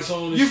 LED lights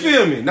on and you shit.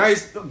 feel me?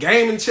 Nice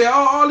gaming chair,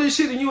 all this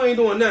shit, and you ain't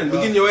doing nothing.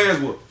 But getting your ass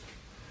whooped.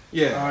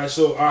 Yeah. All right.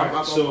 So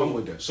I'm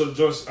with that. So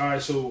just all right.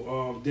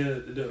 So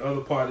then the other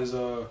part is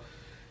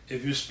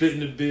if you're splitting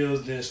the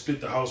bills, then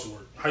split the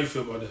housework. How you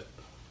feel about that?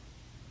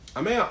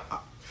 I mean, I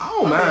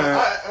don't mind.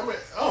 I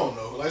don't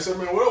know. Like I said,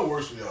 man, whatever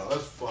works for y'all.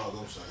 That's fine.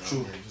 I'm saying.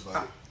 True.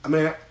 I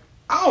mean,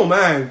 I don't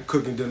mind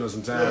cooking dinner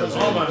sometimes. I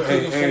don't mind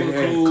cooking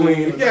food,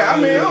 clean. Yeah, I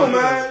mean, I don't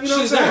mind. You know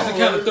what I'm saying? It's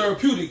kind of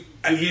therapeutic.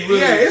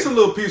 It's a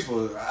little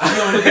peaceful.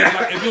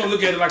 If you don't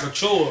look at it like a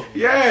chore.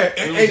 Yeah,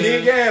 and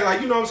then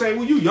like you know what I'm saying.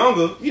 When you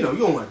younger, you know you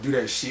don't want to do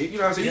that shit. You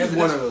know what I'm saying. You just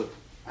want to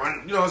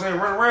run. You know what I'm saying.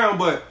 Run around,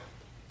 but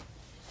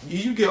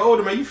you get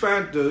older, man. You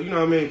find the you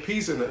know what I mean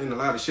peace in a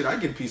lot of shit. I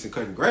get peace in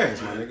cutting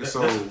grass, my nigga.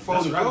 So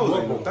folding clothes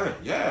ain't no thing.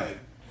 Yeah.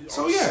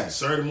 So yeah,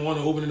 Saturday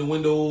morning, opening the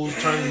windows,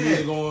 turning the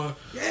music on,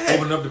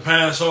 opening up the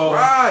pine saw,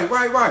 right,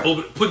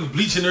 putting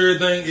bleach and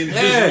everything in the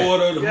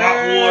dishwater, the mop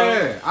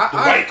water, the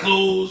white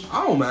clothes.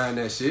 I don't mind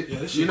that shit. Yeah,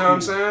 that shit you know cool. what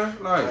I'm saying?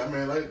 Like, I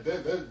mean, like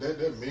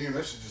that meme,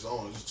 that shit just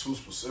on. It's too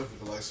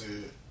specific. Like I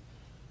said,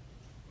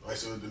 Like,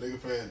 so the nigga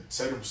paying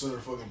 70% of the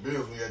fucking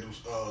bills when you gotta do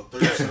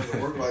 30% of the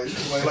work. Like,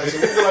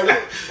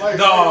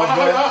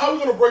 how we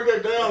gonna break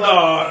that down?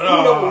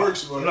 Whatever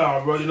works, bro.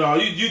 No, bro. No,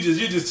 you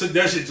just took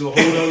that shit to a whole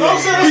other level. I'm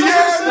saying,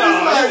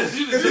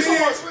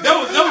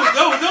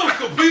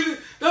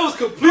 that was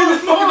completely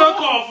fucking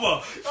uncalled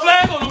for.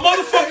 Flag on the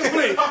motherfucking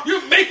plate.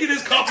 You're making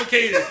this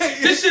complicated.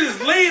 This shit is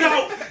laid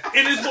out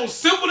in its most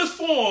simplest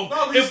form.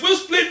 If we're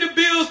splitting the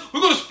bills,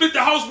 we're gonna split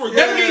the housework.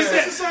 That means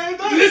that. It's the same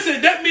thing.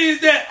 Listen, that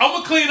means that I'm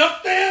gonna clean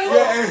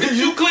upstairs. And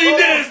you clean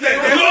downstairs.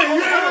 You know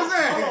what I'm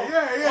saying?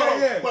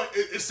 Yeah. But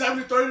it's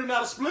 70-30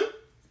 not a split?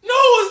 No,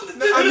 it's a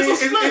split.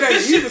 It ain't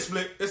This even shit-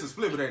 split. It's a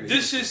split, but it ain't.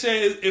 This shit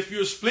says if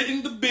you're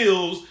splitting the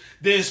bills,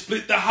 then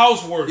split the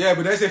housework. Yeah,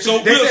 but they said so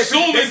they we're said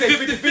assuming they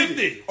said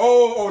 50-50.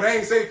 Oh, they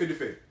ain't say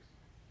 50-50.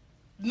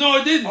 No,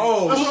 it didn't.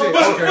 Oh, That's shit.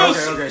 what-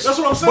 Okay. That's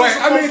what I'm saying.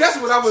 But I mean, that's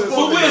what I was.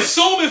 But we're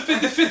assuming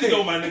 50-50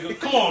 though, my nigga.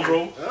 Come on,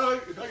 bro.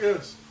 I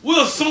guess.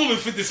 We're assuming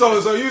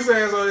 50-50. So you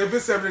saying if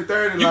it's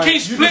 70-30, You like,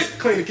 can't split. just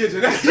clean the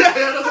kitchen. That's what I'm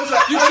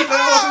saying. You That's can't- what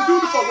I'm saying. Do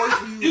the fuck work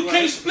for you. You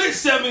can't split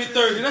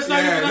 70-30. That's not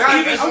even I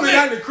even mean, split. not in the I'm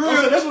saying,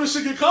 crib. that's when the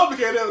shit get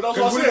complicated. That's what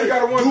Because I'm we saying.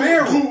 got a one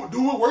bedroom.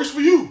 Do what works for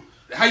you.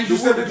 How you do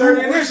Do what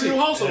 70-30 in works this for your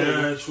shit? household.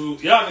 Yeah, true.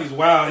 Y'all niggas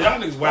wild. I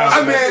Do mean,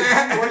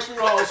 what works for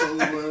your household,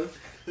 man.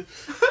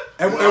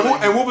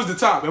 and what was the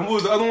top? And what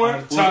was the other one? The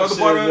What was top the other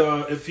part of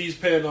it? says if he's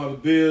paying all the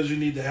bills, you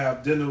need to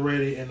have dinner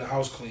ready and the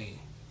house clean.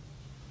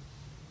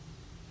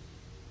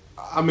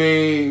 I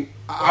mean,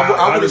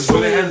 I would just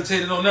assume. really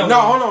hesitated on that No,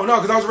 one. hold on, no,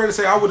 because I was ready to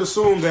say I would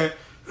assume that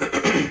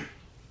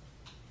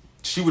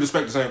she would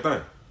expect the same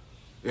thing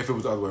if it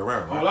was the other way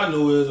around. Right? All I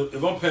know is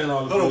if I'm paying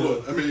all the No,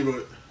 bills,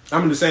 but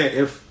I'm just saying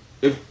if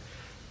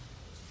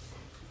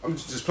I'm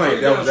just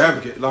playing devil's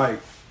advocate, like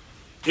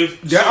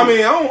if yeah, I mean,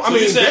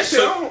 you saying, that shit,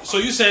 I don't- so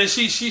you saying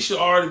she should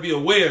already be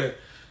aware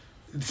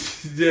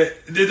that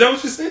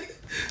what you saying?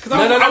 Because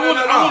I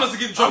want us to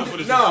get in trouble for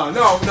this. No.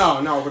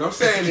 What I'm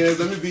saying is,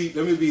 let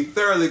me be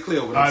thoroughly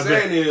clear. What I'm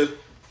saying is,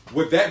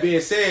 with that being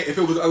said, if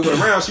it was the other way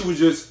around, she would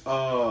just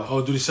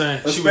do the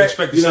same. She would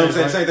expect the you know same.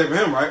 what I'm saying? Right? Same thing for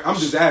him, right? I'm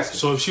just asking.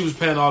 So if she was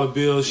paying all the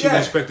bills, she would Yeah.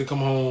 expect to come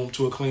home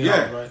to a clean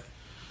Yeah. house, right?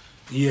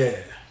 Yeah.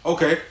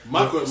 Okay.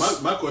 my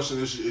question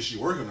is she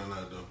working or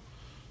not though?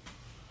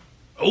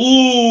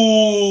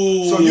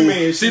 Ooh. So you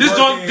mean see this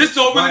don't really he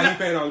not,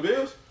 paying all the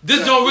bills?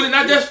 this don't really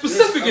not that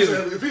specific, is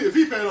it? If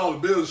he paying all the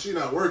bills, she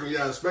not working.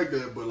 Yeah, I expect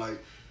that. But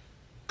like,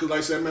 cause like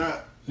I said, man,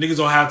 Niggas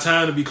don't have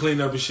time to be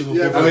cleaned up and shit.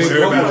 yeah, Before but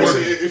everybody like I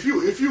working. said,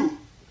 if you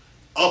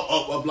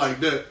up like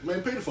that,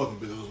 man, pay the fucking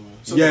bills, man.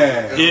 Something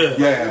Yeah, like that.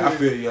 yeah. Like, I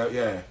feel you.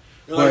 Yeah.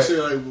 and like I said,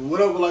 like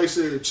whatever, like I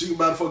said, she can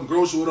buy the fucking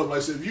grocery, whatever. Like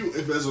I said,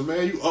 if as a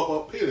man, you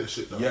up, pay that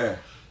shit, though. Yeah.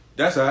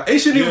 That's how. It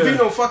shouldn't even Yeah. be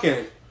no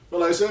fucking. But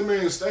like I said,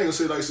 man, staying and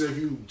say, like I said, if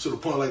you to the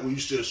point like when you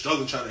still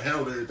struggling trying to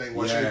handle everything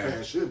while she ain't Yeah.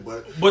 paying shit,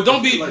 but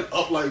don't be like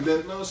up like that.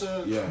 You know what I'm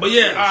saying? Yeah. But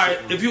yeah, all right.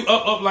 If you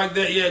up like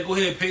that, yeah, go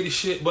ahead and pay the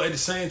shit. But at the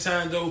same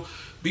time, though,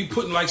 be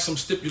putting like some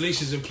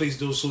stipulations in place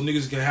though, so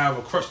niggas can have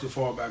a crutch to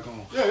fall back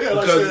on. Yeah, like I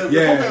Because- said,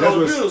 yeah, if I'm paying that's all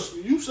the what's- bills,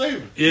 you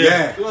saving.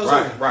 Yeah. You know what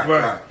I'm saying?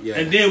 Right. Yeah.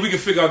 And then we can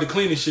figure out the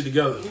cleaning shit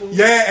together.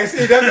 Yeah, and see,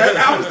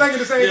 I was thinking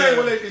the same thing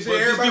when they But said just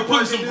everybody be putting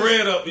working some this.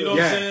 bread up, you know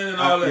what I'm saying, and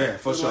all that. Yeah,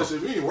 for So sure. like I said,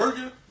 if you ain't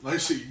working, like I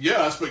said, yeah,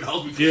 I expect the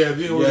house to be Yeah, if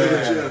you ain't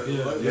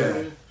working,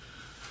 yeah.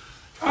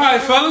 All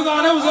right, fellas,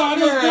 that was all.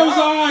 That was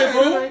all right,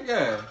 bro.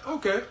 Yeah,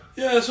 okay.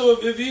 Yeah. So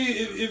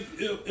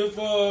if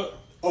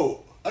Oh,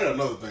 I got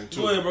another thing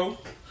too. go ahead, bro.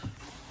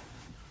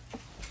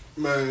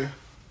 Man,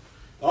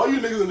 all you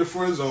niggas in the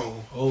friend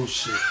zone. Oh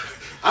shit.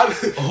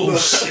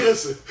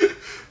 Listen.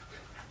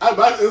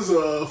 It was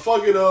a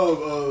fucking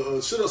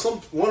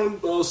shit. One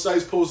of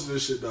sites posted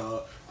this shit,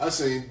 dog. I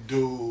seen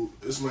dude.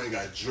 This man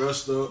got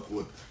dressed up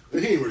with.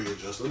 He ain't really get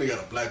dressed up. They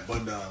got a black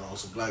button down on,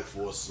 some black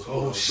forces,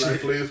 black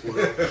shit. flares,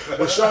 whatever.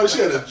 But Shawty,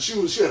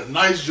 she had a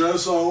nice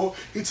dress on.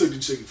 He took the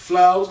chicken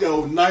flowers,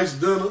 got a nice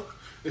dinner.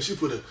 And she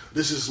put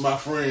this is my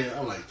friend.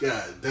 I'm like,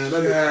 God damn,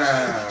 that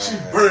nigga, she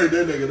buried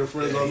that nigga in the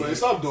friend zone, man.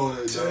 Stop doing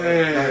that, dog.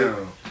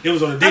 Damn. It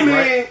was on a date,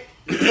 right?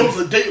 It was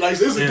a date, like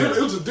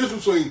it was a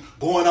difference between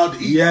going out to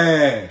eat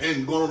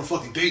and going on a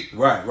fucking date.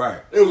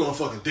 Right. It was on a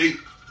fucking date.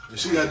 And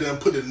she got there and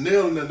put the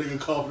nail in that nigga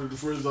coffin in the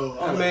friend zone.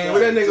 I mean,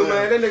 with that nigga,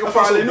 man, that nigga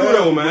probably knew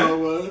though,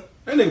 man.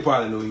 That nigga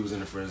probably knew he was in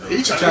the friend zone.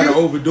 He trying to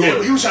overdo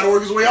it. He was trying to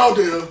work his way out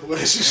there, but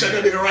she shut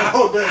that nigga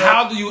around there.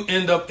 How do you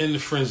end up in the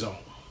friend zone?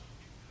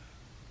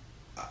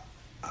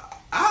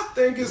 I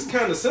think it's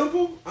kind of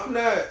simple. I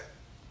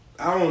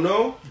don't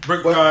know.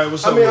 Brick But, guy,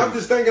 what's up? I mean, with I'm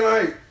just thinking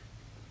like,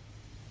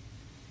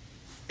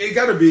 it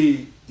gotta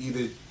be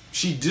either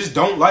she just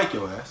don't like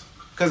your ass.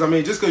 Cause I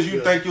mean, just cause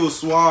you think you're a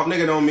suave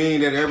nigga don't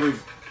mean that every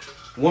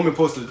woman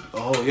supposed to,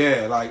 oh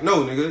yeah, like,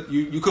 no nigga,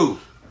 you cool.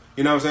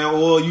 You know what I'm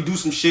saying? Or you do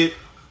some shit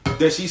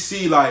that she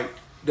see like,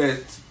 that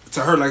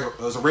to her like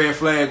as a red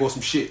flag or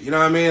some shit. You know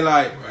what I mean?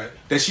 Like,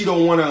 that she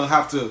don't want to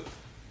have to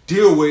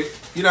deal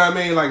with, you know what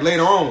I mean, like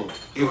later on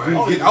if we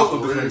get out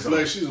of the friend zone.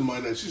 Like she's a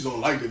mind that she don't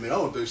like it. I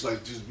don't think she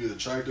like just be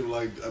attractive.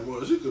 Like,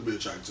 well, she could be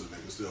attracted to the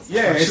nigga still.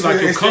 Yeah, She it's like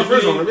your it's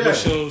company, different, but yeah.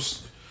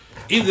 shows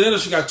either that or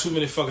she got too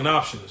many fucking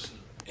options,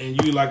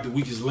 and you like the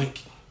weakest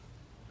link.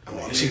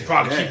 She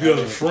probably keep you as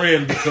a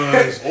friend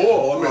because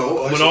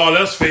when all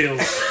else fails.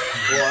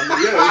 Well, I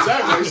mean, yeah,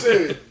 exactly. Like I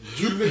said,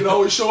 you the nigga that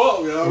always show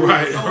up. You know what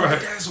I mean? Right.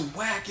 That's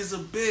whack as a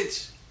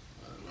bitch.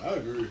 I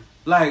agree.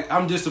 Like,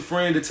 I'm just a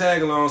friend to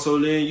tag along, so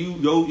then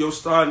you're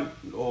starting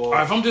or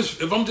If I'm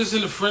just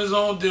in the friend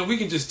zone, then we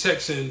can just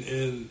text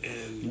and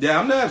yeah,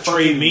 I'm not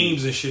trade fucking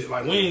memes and shit.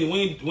 Like we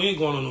ain't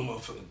going on no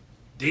motherfucking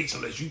dates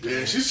unless you pay.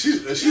 Yeah, she's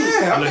unless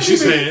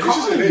she's saying. She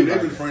said they've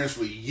been friends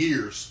for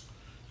years.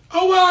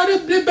 Oh well,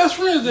 they're best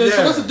friends then, so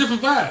Yeah. that's a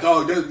different vibe.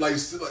 Dog,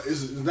 it's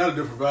not a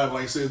different vibe.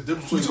 Like I said, the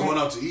difference between going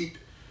out to eat.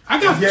 I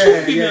got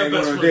two female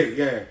best going on a friends. date,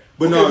 yeah.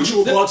 But Okay, no, but you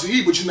will go out to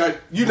eat, but you're not.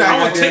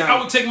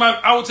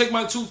 I would take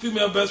my two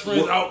female best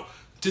friends out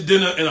to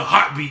dinner in a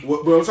heartbeat.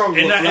 But I'm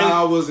talking about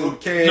flowers and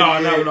candy. No.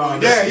 Yeah.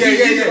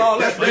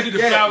 That's they did the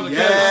flowers and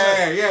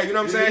candy. Yeah, you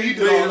know what I'm saying? He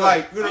did all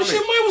like, you know That what I shit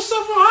mean? might was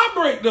suffering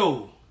heartbreak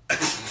though.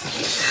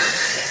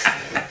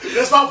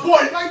 That's my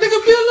point. Like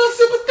nigga, be a little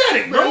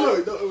sympathetic, bro.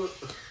 Man, look,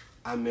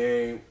 I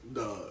mean,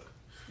 dog.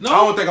 No, I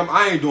don't think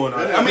I ain't doing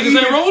that. I mean,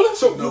 niggas ain't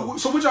rolling?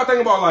 So what y'all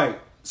think about like?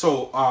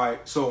 So all right,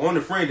 so on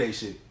the friend day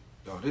shit,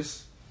 yo,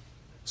 this.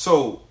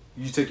 So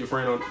you take your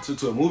friend on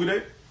to a movie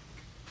date,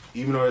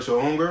 even though it's your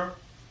own girl.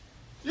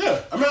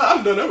 Yeah, I mean,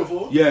 I've done that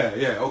before. Yeah,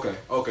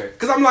 okay.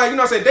 Cause I'm like, you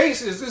know what I'm saying,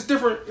 dates is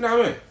different. You know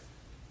what I mean?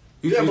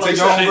 You but take like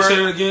your you home say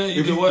girl it again. You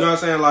if do you what? know what I'm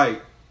saying?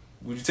 Like,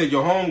 would you take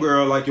your home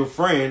girl like your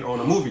friend on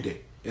a movie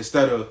date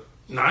instead of?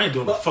 Nah, I ain't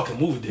doing a fucking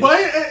movie date. But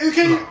it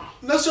can't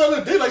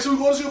necessarily date. Like, so we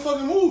going to see a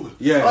fucking movie.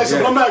 Yeah, Like, so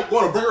yeah. I'm not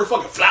going to bring her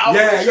fucking flowers.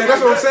 Yeah, and shit that's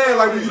what I'm that. saying.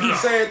 Like when you do the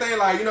same thing,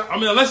 like you know, I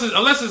mean, unless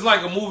it's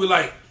like a movie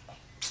like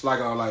like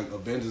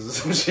Avengers or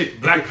some shit.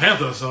 Black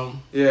Panther or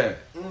something. Yeah.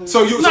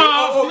 So you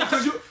No,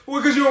 because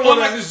you don't Or want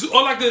like the zoo.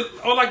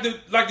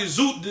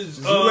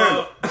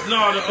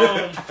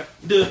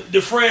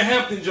 The Fred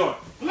Hampton joint.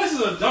 Unless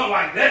it's a joint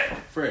like that.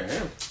 Fred.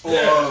 Yeah. Or, I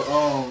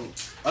know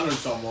what you're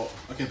talking about.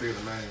 I can't think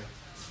of the name.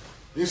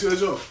 You see that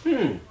joke?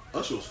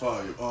 That shit was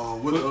fire.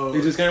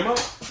 It just came out.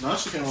 Nah,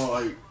 she came out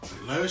like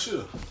last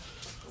year.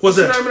 What's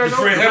the that? name of that The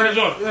Fred joint? Hampton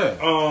joint.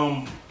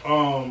 Yeah.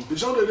 The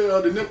joke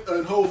that the Nip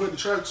and Hove at the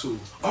track to.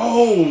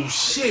 Oh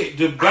shit!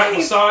 The Black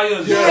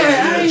Messiah. Yeah,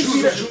 I ain't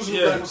see that. Juice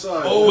Yeah. Black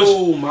Messiah.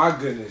 Oh my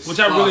goodness. Which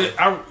I really,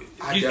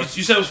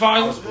 you said it was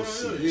fire. Yeah,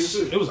 you didn't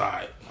see it. It was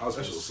alright. I was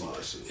supposed to see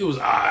that shit. It was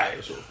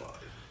alright.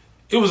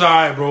 It was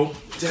alright, bro.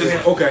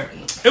 Damn. Okay.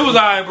 It was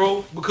alright,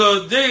 bro,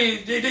 because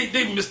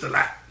they missed a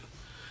lot.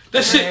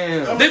 That shit,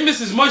 Damn. they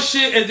missed as much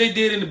shit as they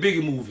did in the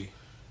Biggie movie.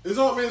 It's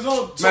on. Man,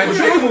 the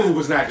big movie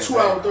was not that 2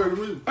 hour bad. 30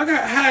 minutes. I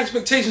got high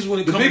expectations when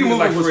it The comes to Biggie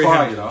like movie was Fred fire,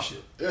 Hampton though. and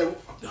shit.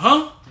 Yeah,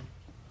 Huh?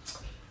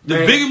 The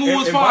Man, Biggie movie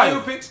was and fire.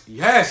 Biopics,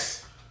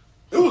 yes.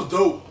 it was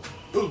dope.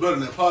 It was better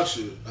than that Pac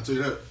shit. I tell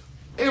you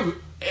that.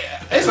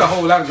 It's a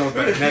whole lot of jokes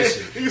better than that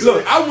shit.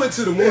 Look, I went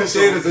to the movie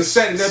theaters and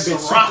sat in that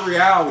bitch 2-3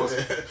 hours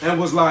and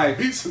was like,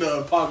 Beats in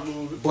the Pac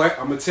movie. but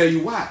I'm gonna tell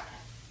you why.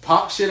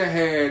 Pac should have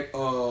had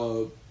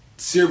a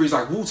series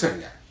like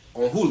Wu-Tang got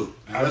on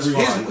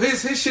Hulu.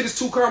 His shit is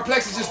too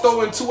complex to just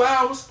throw in 2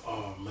 hours.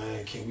 Oh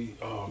man, can we?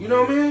 Oh, You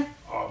know what I mean?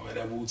 Oh man,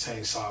 that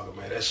Wu-Tang saga,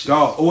 man, that shit.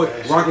 Dog, oh wait,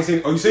 that Rock and shit-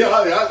 Scene. Oh, you see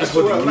it? It's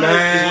what the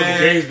Man.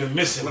 game's been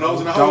missing. When I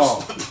was in the bro.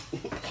 house. Dog.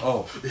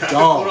 Oh,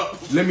 dog.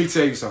 Let me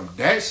tell you something.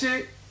 That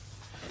shit,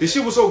 this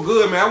shit was so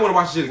good, man. I want to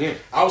watch this shit again.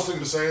 I was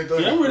thinking the same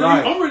thing. Yeah,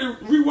 I'm ready to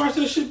rewatch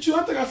that shit too.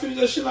 I think I finished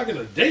that shit like in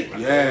a day, man.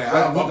 Yeah,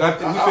 I think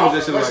we finished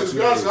that shit like 2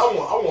 days. I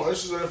want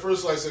interested in the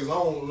first like 6. I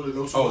don't really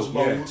know too much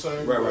about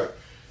Wu-Tang. Right.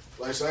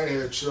 Like I said, I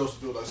ain't had shit else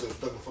to do. Like I said,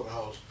 stuck in the fucking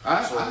house.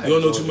 I You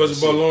don't know too much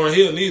about Lauryn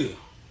Hill neither.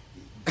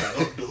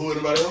 The who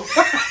anybody else?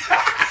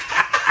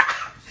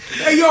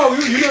 Hey, yo,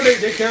 you know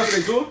they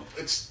canceled their tour?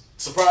 It's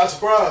surprise.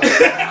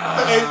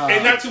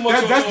 Ain't not too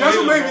much. on That's Lauryn what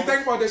Hill, made me bro.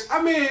 think about this.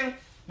 I mean,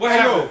 What hey,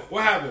 happened? yo,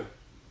 What happened?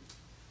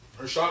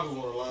 Her shock was on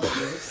the line.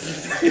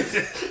 That's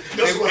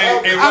Hey, what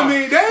happened. Rock. I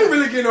mean, they ain't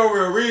really getting no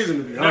real reason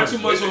to be Not honest. too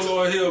much on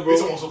Lauryn Hill,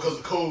 It's bro. almost because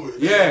of COVID.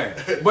 Yeah,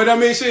 but I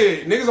mean,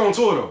 shit, niggas on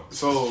tour though.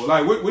 So,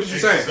 like, what did you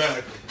say?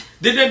 Exactly.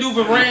 Did that dude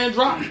Varan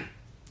drop?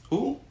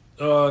 Who?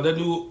 That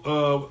new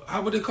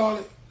how would they call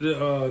it?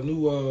 The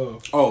new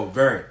Oh,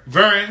 Variant.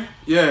 Varan.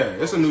 Yeah,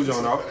 it's a new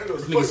joint out.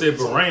 This nigga said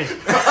Varan. I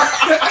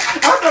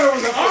thought it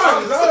was an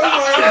artist. I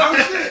was like, oh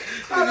shit.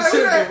 Nigga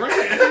said Varan.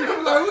 I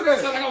was like, look at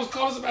Sound like I was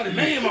calling somebody's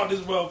name out this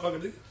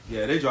motherfucker. Nigga.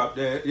 Yeah, they dropped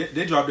that. Yeah,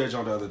 they dropped that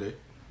joint the other day.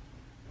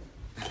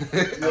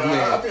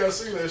 Yeah, I think I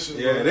seen that shit.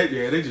 Yeah, bro.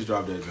 they just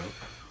dropped that joint.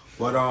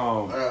 But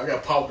I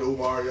got popped to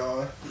Umar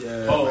Yon.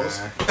 yeah, Pause.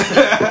 man.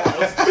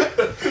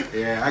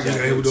 Yeah, I got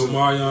Nigga ain't with that the too.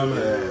 Marion,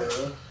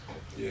 man.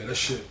 Yeah, that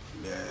shit.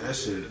 Yeah, that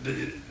shit.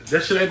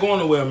 That shit ain't going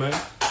nowhere, man.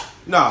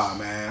 Nah,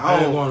 man.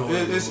 I ain't going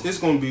nowhere, It's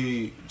gonna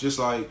be just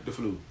like the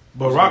flu.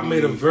 But Rock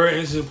made a very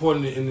interesting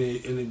point in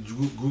the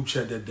group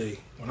chat that day.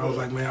 When I was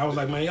like,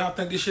 man, y'all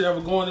think this shit ever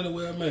going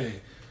anywhere, man?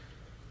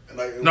 And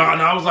like, No,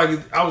 I was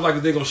like,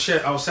 is they gonna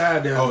shut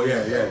outside down? Oh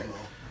there? yeah.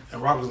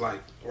 And Rock was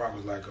like,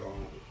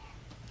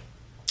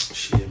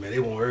 shit, man, they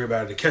want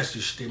everybody to catch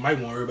this shit. They might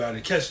want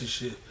everybody to catch this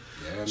shit,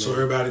 Yeah, so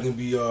everybody can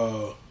be you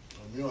know,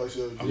 I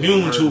said,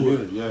 immune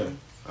to it. Yeah.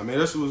 I mean,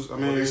 this was. I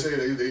mean, they say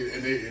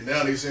and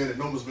now they saying the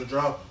numbers been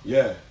dropping.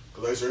 Yeah.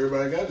 Cause like so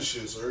everybody got the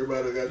shit, so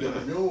everybody got that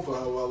immune for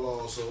how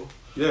long. So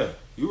yeah,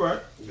 you right.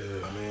 Yeah.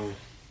 I mean,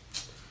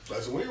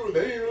 like so they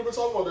ain't really been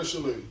talking about that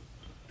shit lately.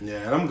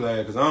 yeah, and I'm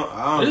glad because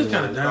I don't. It's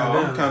kinda down.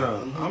 I'm kind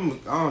of.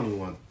 I don't even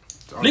want.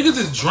 Niggas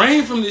is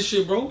drained from this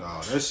shit, bro.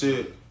 Nah, that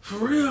shit. For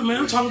real, man.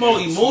 I'm talking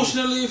about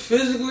emotionally,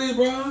 physically,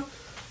 bro.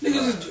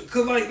 Niggas is,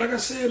 cause like I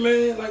said,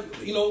 man,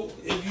 like, you know,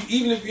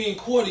 even if you ain't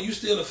caught it, you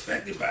still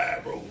affected by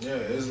it, bro. Yeah,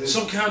 it's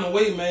some kind of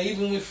way, man.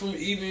 Even if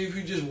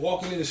you just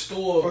walking in the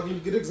store, fucking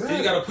get and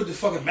you gotta put the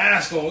fucking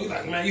mask on. You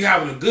like, man, you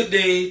having a good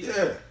day.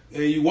 Yeah.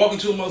 And you walk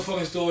into a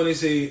motherfucking store and they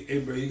say, hey,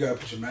 bro, you gotta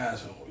put your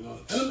mask on. You know.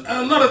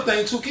 And another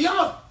thing too, can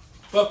y'all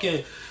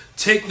fucking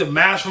take the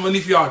mask from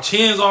underneath y'all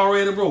chins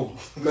already, bro?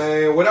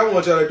 Man, what I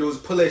want y'all to do is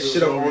pull that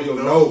shit up on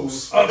your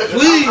nose.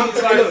 Please,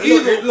 look, if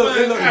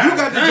you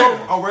got the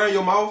joke around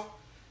your mouth,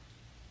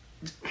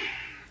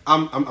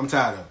 I'm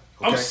tired of it.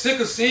 Okay? I'm sick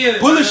of seeing it.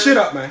 Pull man. the shit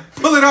up, man.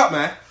 Pull it up,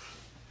 man.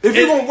 If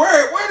you gonna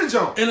wear the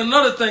jump. And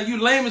another thing, you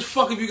lame as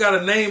fuck if you got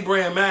a name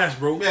brand mask,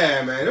 bro.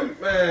 Yeah, man.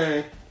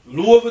 Man.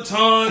 Louis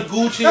Vuitton,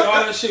 Gucci,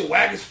 all that shit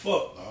whack as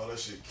fuck. Oh, that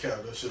shit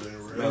cap. That shit ain't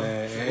real.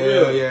 Man,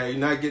 hell yeah. You're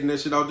not getting that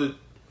shit out the...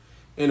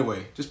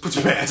 Anyway, just put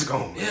your mask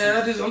on. Man.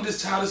 Yeah, I'm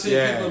just tired of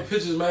seeing people in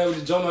pictures, man, with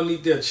the jump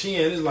underneath their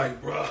chin. It's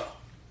like, bruh.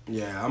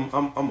 Yeah,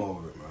 I'm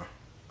over it, man.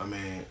 I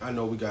mean, I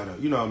know we gotta,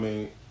 you know what I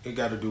mean? It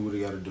gotta do what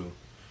it gotta do.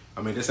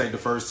 I mean, this ain't the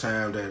first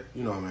time that,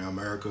 you know what I mean,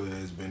 America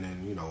has been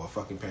in, you know, a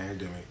fucking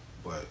pandemic.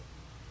 But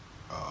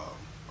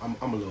I'm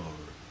a little over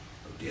it.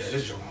 Yeah,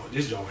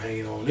 this joint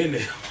hanging on in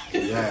there.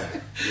 Yeah.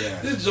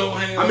 This joint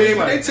hanging on. I mean,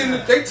 they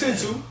tend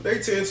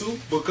to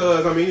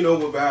because I mean, you know,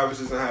 with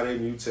viruses and how they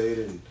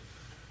mutate and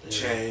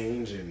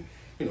change and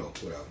you know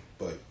whatever.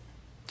 But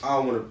I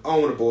don't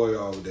want to bore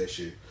y'all with that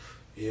shit.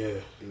 Yeah,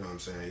 you know what I'm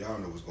saying. Y'all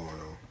know what's going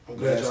on. I'm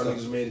glad y'all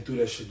niggas made it through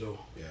that shit though.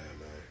 Yeah,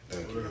 man.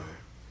 Thank you, man.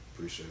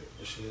 Appreciate it.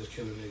 That shit is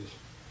killing niggas.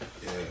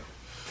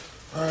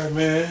 Yeah. All right,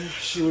 man.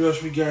 See what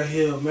else we got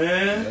here,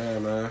 man. Yeah,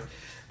 man.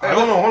 Hey,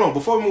 hold on.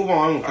 Before we move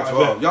on, I'm gonna cut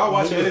you off. Y'all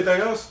watching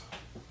anything else?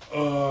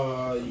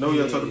 No,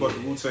 y'all talked about the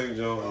Wu-Tang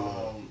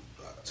joint.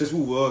 Since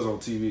we was on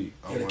TV.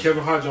 Yeah, the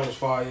Kevin Hart joint was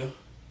fire.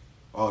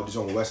 Oh, this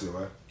on Wesley,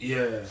 right?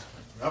 Yeah.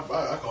 I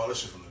call that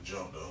shit from the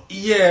jump though.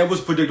 Yeah, it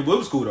was predictable. It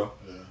was cool though.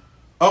 Yeah.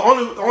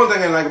 Only thing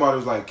I didn't like about it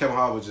was like Kevin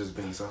Hart was just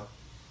being himself.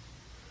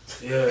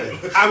 Yeah.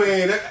 I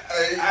mean,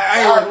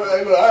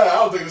 I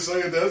don't think the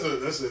same.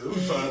 That's it. We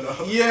find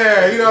out.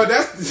 Yeah, you know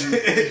that's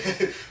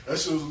that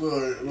shit was a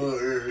little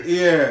eerie.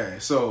 Yeah.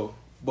 So,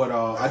 but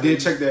I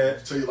did check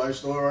that. Tell your life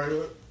story right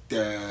here.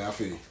 Yeah, I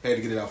feel you. Had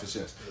to get it off his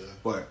chest. Yeah.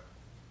 But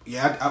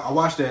yeah, I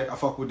watched that. I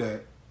fuck with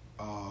that.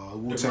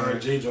 Wu-Tang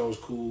J Joe was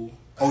cool.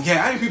 Oh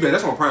yeah, I didn't peep that.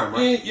 That's on Prime,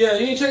 right? You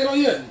ain't check it out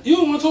yet. You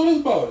don't want to tell us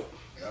about it.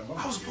 Yeah,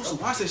 I was supposed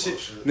to watch that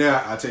shit.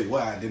 Now I tell you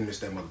what, I didn't miss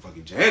that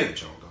motherfucking Janet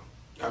Jones though.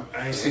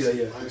 I ain't see that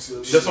yet.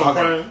 That's on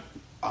Prime.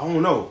 I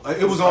don't know.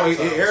 It was on. It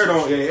aired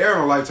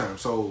on Lifetime.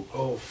 So.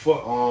 Oh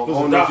fuck. I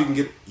don't know if you can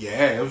get.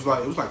 Yeah, it was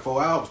like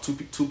 4 hours, 2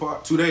 days.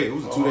 It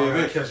was a 2-day event.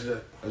 I didn't catch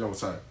that. That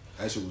was tight.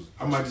 That shit was.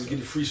 I might just get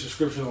the free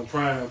subscription on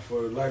Prime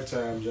for the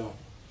Lifetime jump.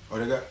 Oh,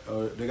 they got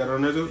it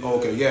on there too. Yeah. Oh,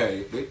 okay,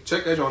 yeah.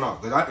 Check that joint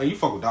out. And you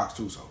fuck with Docs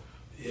too, so.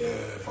 Yeah,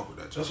 fuck with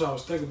that. That's what I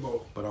was thinking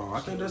about. But I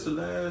think that's the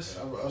last.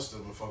 Yeah, I still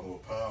been fucking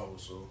with Power,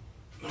 so.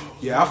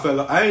 Yeah,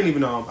 I ain't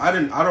even I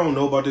don't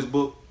know about this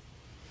book.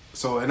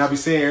 So, and I be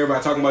seeing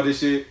everybody talking about this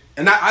shit.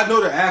 And I know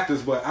the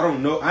actors, but I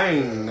don't know. I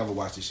ain't never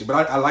watched this shit.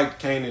 But I like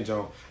Kane and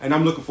Joan. And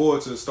I'm looking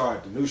forward to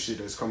start the new shit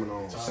that's coming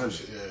on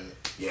Sunday.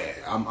 Yeah,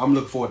 I'm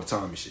looking forward to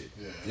Tommy shit.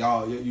 Yeah.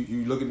 Y'all,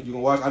 you looking, you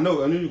can watch. I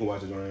knew you can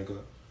watch it, Joan.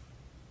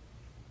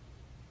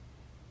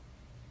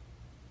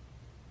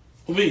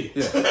 Who, me?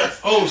 Yeah.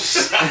 Oh,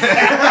 shit.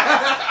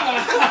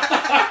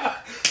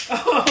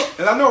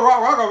 And I know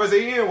Rock always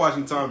say he ain't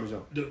watching Tommy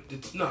Joan.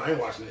 No, I ain't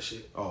watching that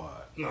shit. Oh, all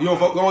right. No,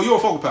 you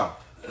don't fuck with Power.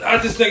 I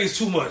just think it's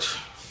too much.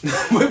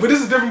 but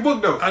this is a different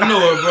book though. I know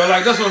it, bro.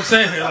 Like that's what I'm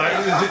saying. Like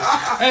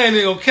I ain't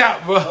gonna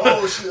cap, bro.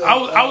 Oh shit! I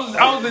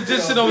was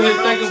legit sitting over here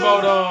thinking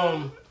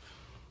about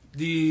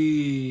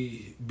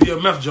the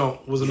BMF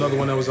joint was another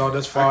one that was out.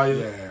 That's fire.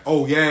 Yeah.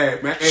 Oh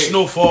yeah, man. Hey.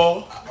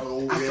 Snowfall.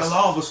 Oh, I fell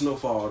off with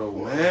Snowfall though,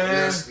 man.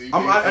 Yes,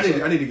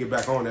 I need to get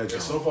back on that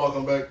joint. Snowfall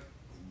come back.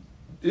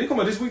 Did it come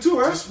out this week too,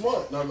 right? This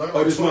month. No, like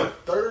this month.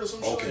 3rd or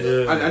some shit.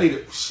 Okay. Like Yeah. I need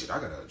to. Shit, I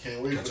gotta.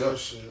 Can't wait catch for up. that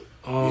shit.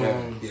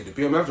 Yeah, the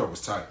BMF joint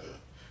was tight.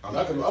 I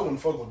wouldn't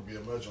fuck with the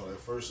BMF joint at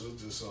first. It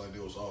just sounded like they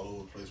was all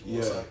over the place. But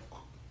once I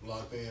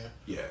locked in.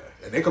 Yeah,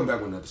 and they come back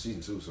with another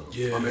season too. So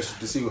Yeah. I'm interested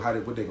to see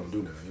what they gonna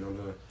do now. You know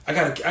what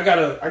I'm saying?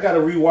 I gotta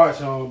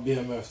rewatch on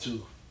BMF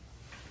too.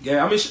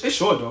 Yeah, I mean it's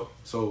short though,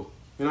 so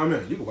you know what I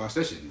mean. You can watch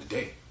that shit in a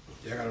day.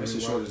 Yeah, I gotta That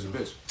shit rewatch short it. as a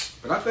bitch.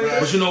 But I think.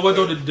 But you know what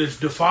though,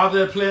 the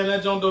father that playing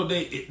that joint though,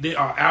 they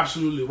are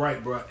absolutely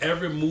right, bro.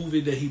 Every movie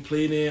that he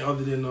played in,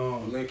 other than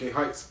Lincoln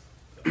Heights.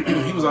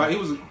 he was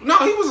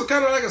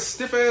kind of like a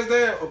stiff ass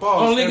dad.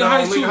 on Lincoln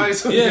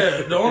Heights too.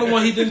 Yeah, the only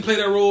one he didn't play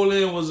that role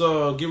in was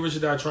Get Rich or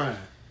Die Trying.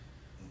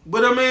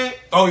 But I mean,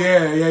 oh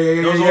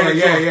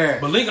yeah.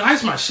 But Lincoln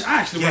Heights, my shit.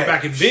 I actually went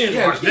back and binge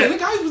watched that.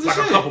 Lincoln Heights was the like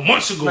shit. a couple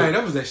months ago. Man,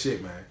 that was that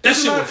shit, man. That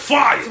shit was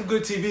fire. Some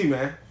good TV,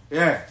 man.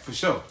 Yeah, for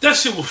sure. That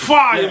shit was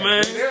fire,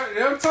 man. They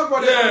don't talk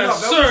about that Yeah, enough.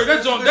 sir.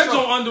 That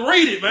joint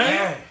underrated, man.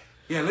 Yeah.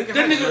 Yeah, Lincoln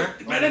That Heights,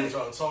 nigga, man. man,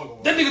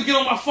 that nigga get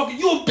on my fucking.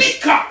 You a beat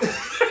cop,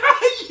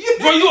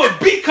 bro. You a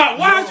beat cop.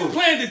 Why aren't you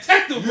playing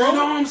detective, bro? You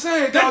know what I'm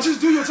saying? That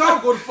just do your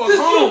job. Go the fuck This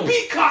home. you a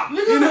beat cop,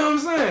 nigga. You know what I'm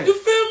saying? You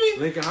feel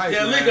me? Lincoln Heights.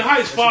 Yeah, man. Lincoln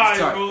Heights That fire,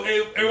 shit's tight. bro.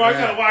 Hey, I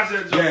gotta watch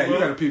that joint, Yeah, bro. you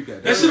gotta peep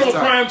that. That shit on shit's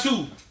tight. Prime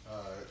too.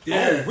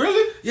 Yeah. Oh,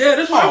 really? Yeah,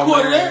 that's why I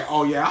recorded man. that.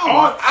 Oh, yeah.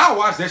 I'll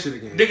watch that shit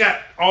again. They got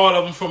all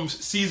of them from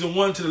season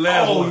 1 to the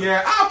last one. Oh,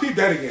 yeah. I'll peep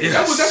that again. Yes,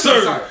 That was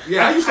sir. tight.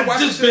 Yeah, I used to watch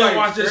just that shit been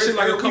watch that shit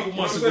like a every couple week,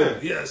 months you know what ago.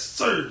 I'm saying? Yes,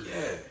 sir.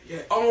 Yeah.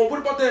 What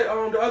about that,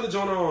 the other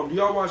joint, do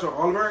y'all watch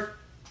All American?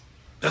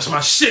 That's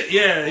my shit.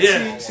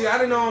 Yeah. See, I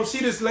didn't see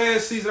this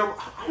last season.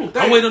 I don't think.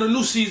 I'm waiting on the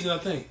new season, I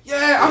think.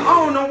 Yeah, I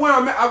don't know where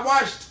I'm at. I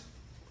watched.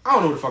 I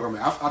don't know where the fuck I'm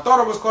at. I thought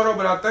I was caught up,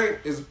 but I think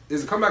is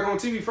it come back on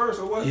TV first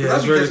or what? Yeah, 'Cause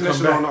it's I be ready catching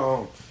to that come shit back.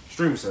 on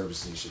streaming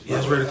service and shit. Yeah,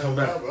 it's ready to come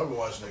back. I've been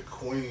watching that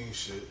Queen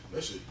shit.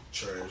 That shit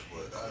trash,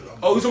 but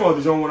Oh, you talking about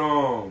the joint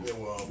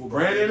with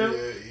Brandon? in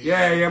it?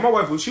 Yeah. My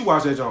wife, she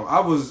watched that joint. I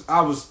was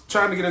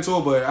trying to get into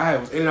it, but I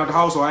was in and out the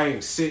house, so I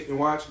ain't sit and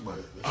watch. But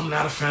I'm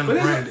not a fan But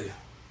of is it- Brandy.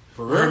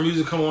 for Her real,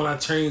 music come on, I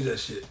change that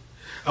shit.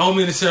 I don't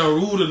mean to sound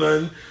rude or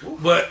nothing,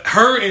 but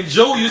her and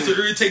Joe used to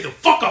irritate the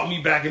fuck out of me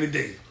back in the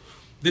day.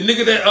 The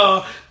nigga that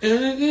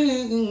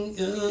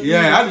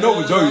Yeah, I know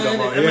what Joe you talking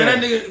about, Man, yeah.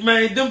 that nigga,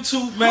 man, them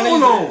two, man,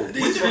 Hold on. they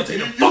used to irritate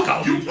the fuck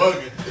out of You me.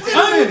 bugging.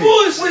 I ain't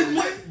bullshit,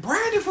 man.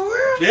 Brandon for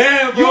real?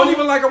 Yeah, bro. You don't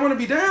even like I Want to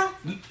Be Down?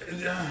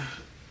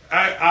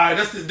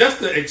 That's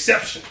the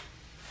exception.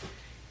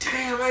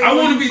 Damn, I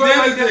Want to Be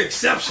Down is the I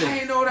exception.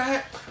 ain't know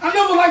that. I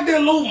never liked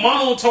that low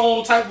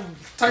monotone type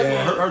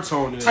Yeah, of her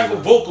tone is type of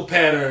vocal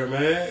pattern,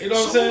 man. You know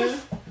what I'm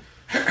saying?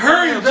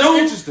 Her and that's Joe,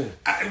 interesting.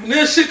 When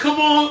that shit come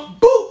on,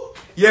 boop.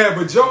 Yeah,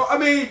 but Joe, I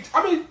mean,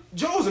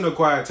 Joe's an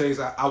acquired taste,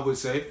 I would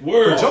say.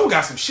 Word. But Joe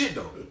got some shit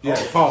though. Yeah,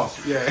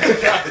 pause. Yeah.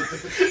 If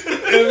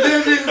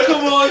that nigga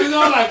come on, you know,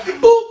 like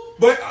boop.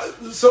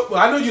 But so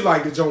I know you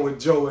like the joint with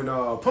Joe and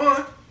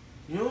Pun.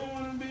 You don't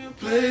want to be a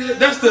player.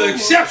 That's the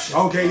exception.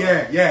 Okay,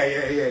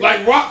 yeah.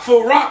 Like rock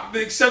for rock,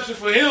 the exception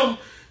for him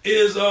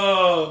is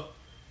Nas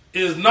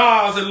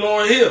and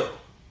Lauryn Hill.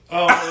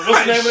 What's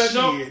the name of that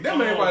joint? Shit, that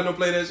man probably don't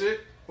play that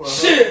shit.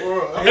 Shit.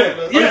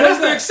 Yeah, that's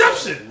the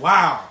exception.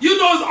 Wow. You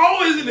know, it's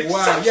always an Wow.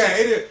 exception. Yeah,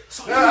 it is.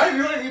 So, I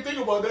didn't even think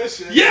about that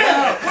shit.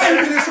 Yeah. wait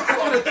a minute. So I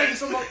could have taken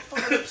some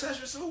fucking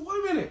obsession. So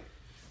wait a minute.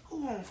 Who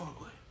won't fuck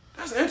with?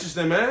 That's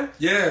interesting, man.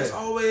 Yeah. It's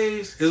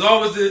always.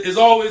 It's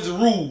always the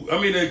rule. I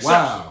mean, the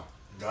exception. Wow.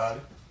 Got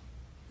it.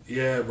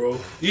 Yeah, bro.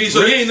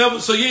 So you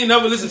ain't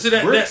never listened to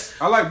that. Bricks.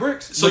 I like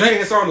Bricks. So So they you- ain't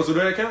his song, so do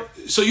that count?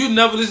 So you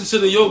never listened to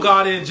the Yo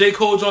Gotti and J.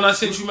 Cole joint I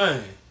sent you,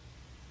 man?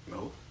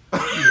 No.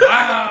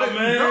 Wow,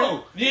 man.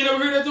 No. You ain't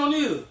never heard that joint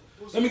either.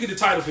 Let me get the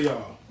title for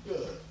y'all.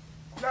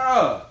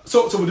 Nah.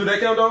 So we do that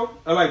count though?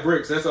 I like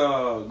Bricks. That's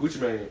Gucci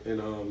Mane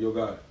and Yo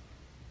Gotti.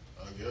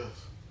 I guess.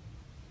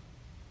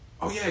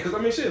 Oh yeah, because I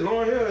mean shit,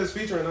 Lauryn Hill is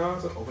featuring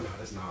Nas. Oh, but nah,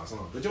 that's Nas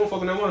song. But you don't fuck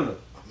with that one though.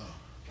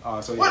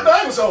 No. So yeah. What?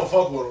 I ain't saying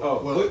fuck with him.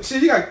 Oh, Well, but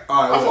shit, you got.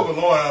 All I right, fuck with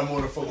Lauren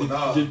more than fuck with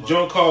Nas. The bro.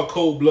 joint called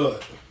Cold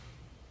Blood.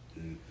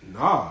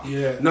 Nah.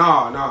 Yeah.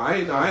 Nah. I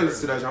ain't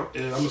listen to that jump.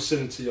 Yeah, I'm gonna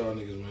send it to y'all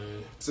niggas,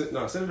 man. Send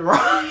it to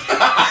Ron.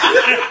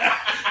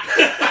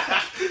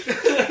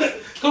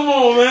 Come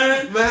on,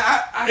 man. Man,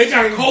 I It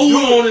got can't Cole do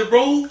it. on it,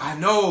 bro. I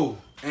know,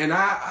 and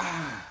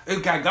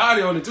it got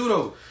Gotti on it too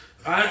though.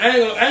 I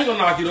ain't gonna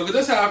knock you though, cause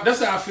that's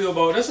how I feel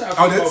about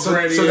Oh,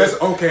 Brandy. so that's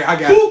okay. I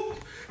got it. Boop.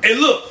 Hey,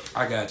 look,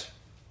 I got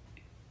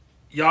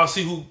y'all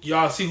see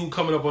who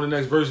coming up on the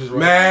next verses, you. right?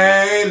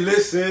 Man,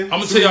 listen. I'm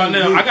gonna tell y'all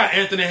now. I got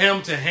Anthony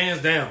Hamilton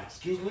hands down.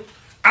 Excuse me?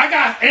 I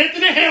got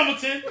Anthony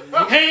Hamilton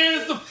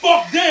hands the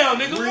fuck down,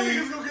 nigga.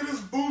 Niggas gonna get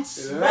his boots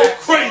Yeah. smacked,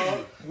 Crazy.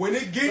 dog. When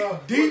it get No,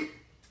 deep,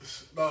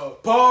 No.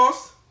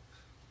 pause.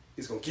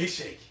 It's gonna get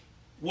shaky.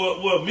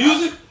 What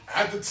music?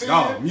 After 10,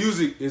 No,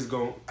 music is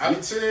going.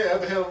 after 10,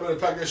 after him, I'm gonna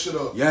pack that shit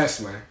up. Yes,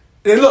 man.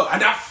 And look,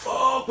 and I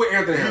fuck with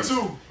Anthony Me Hamilton.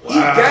 too. He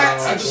got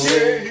After some 10,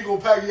 shit. he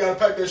gonna pack. You gotta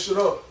pack that shit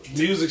up,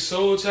 Music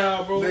Soul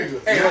Child, bro.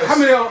 nigga. Hey, Yes. how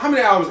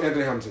many albums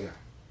Anthony Hamilton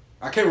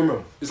got? I can't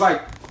remember. It's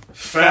like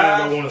 5,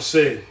 I want to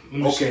say.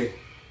 Let me see. okay.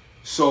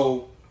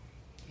 So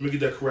Let me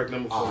get that correct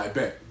number for I you.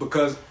 bet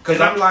because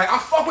And I'm like I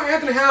fuck with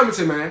Anthony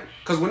Hamilton, man.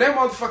 Because when that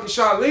motherfucking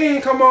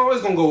Charlene come on,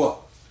 it's gonna go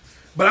up.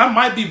 But I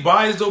might be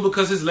biased though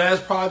because his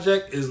last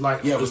project is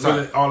like Yeah, it is was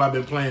really all I've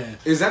been playing.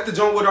 Is that the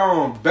joint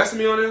with Best of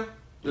Me on there?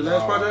 The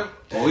last project?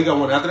 Oh, he got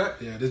one after that.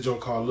 Yeah, this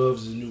joint called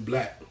Love's the New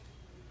Black.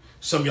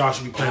 Some of y'all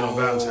should be playing on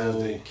Valentine's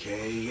Day.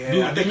 Okay, yeah.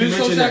 Do I the think you Music mentioned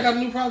Soul Child that. got a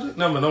new project?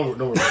 No, man, don't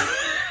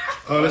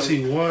worry. Let's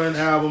see, 1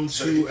 album,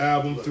 2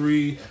 album,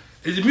 3.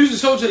 Is the Music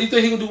Soul Child? You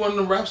think he gonna do one of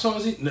them rap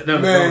songs? Man,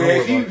 don't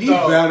worry he about it.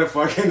 No. better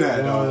fucking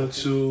that, 1, dog.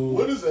 2.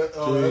 What is that?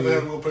 Oh, Three, after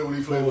him gonna play when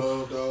he play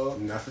Love,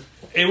 dog. Nothing.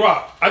 Hey,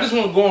 Rock, I just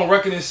want to go on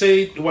record and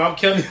say, while I'm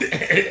counting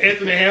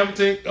Anthony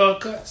Hamilton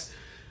cuts,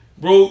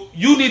 bro,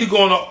 you need to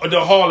go on the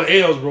Hall of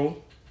L's, bro.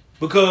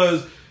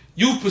 because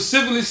you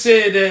specifically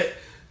said that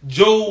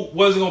Joe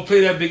wasn't gonna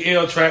play that Big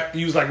L track.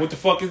 You was like, "What the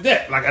fuck is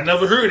that?" Like, I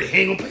never heard it.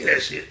 He ain't gonna play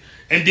that shit.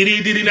 And did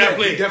he not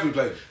play He it? definitely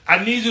played it.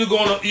 I need you to go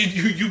on.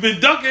 You've been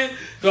ducking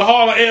the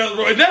Hall of L's,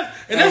 bro, and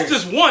that's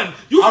just one.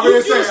 I've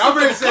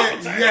been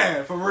saying,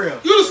 yeah, for real.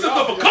 you done slipped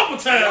up a couple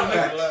times,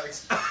 nigga.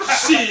 Relax.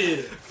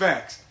 Shit.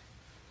 Facts.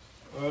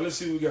 Let's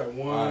see. We got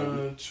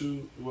 1,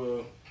 2.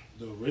 Well,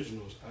 the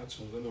originals.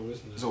 iTunes. I know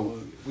this one. So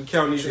we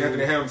counting these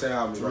Anthony Hamilton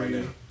albums right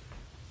now.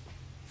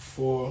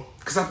 4.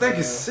 Because I think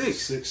it's 6.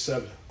 6,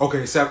 7.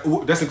 Okay, 7.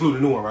 Ooh, that's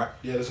including the new one, right?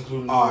 Yeah, that's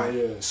including the All one. right.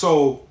 Yeah.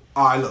 So,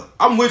 all right, look.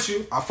 I'm with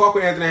you. I fuck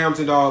with Anthony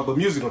Hamilton, dog, but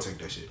music gonna take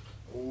that shit.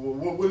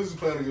 What is he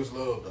playing against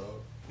Love, dog?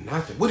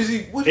 Nothing. What is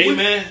he? What, Hey, what,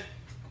 man.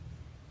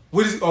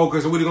 What is he? Oh,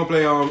 okay, so what he gonna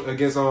play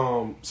against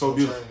So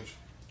Beautiful? Change.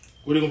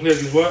 What are you gonna play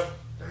against what?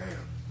 Damn.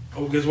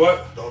 Oh, guess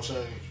what? Don't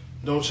change.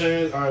 Don't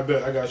change? All right,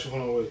 bet. I got you.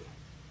 Hold on, wait.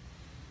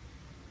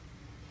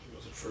 That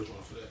was the first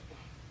one for that.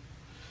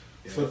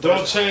 Yeah, For the Don't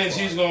first one Change, was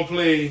he's going to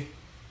play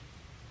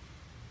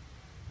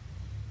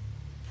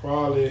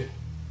probably...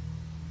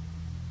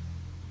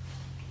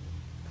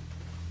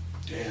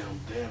 Damn,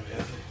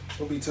 Anthony. It's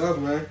gonna be tough,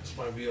 man. This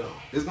might be a...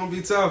 It's gonna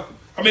be tough.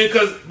 I mean,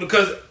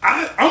 because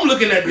I'm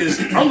looking at this.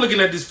 I'm looking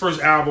at this first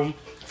album.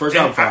 First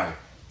and album fire.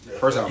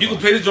 First album. You can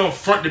fire. play this joint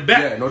front to back.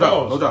 Yeah, no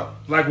doubt, no doubt.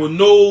 Like with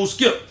no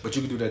skip. But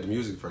you can do that to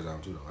music first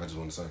album too, though. I just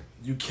want to say.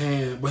 You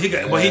can, but he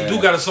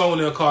do got a song in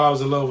there called "I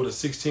Was in Love with a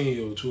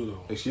 16-year-old" too,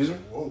 though. Excuse me.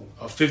 Whoa.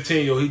 A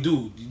 15-year-old, he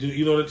do.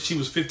 You know that she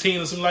was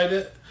 15 or something like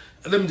that.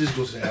 Let me just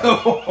go to the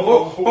album.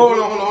 Hold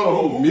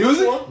on.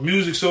 Music.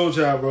 Music Soul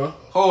Child, bro.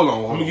 Hold on.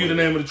 I'm gonna give you the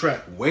name of the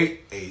track.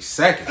 Wait a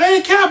second. I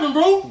ain't capping,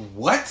 bro.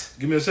 What?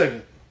 Give me a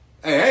second.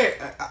 Hey,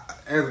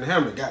 Anthony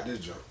Hamilton got this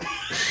jump.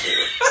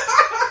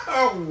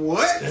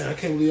 What? Damn, I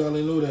can't believe y'all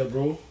didn't know that,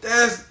 bro.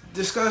 That's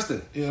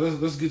disgusting. Yeah,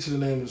 let's get to the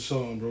name of the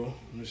song, bro.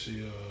 Let me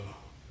see.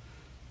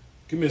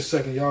 Give me a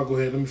second, y'all. Go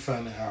ahead. Let me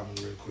find the album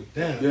real quick.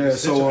 Damn. Yeah, such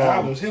so,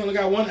 albums. He only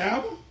got one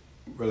album.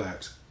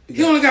 Relax.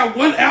 He only got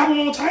one album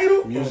on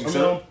title. Music, on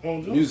Soul.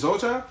 Music Soul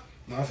Child.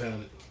 No, I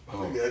found it.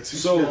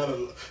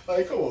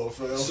 Like, come on,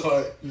 fam.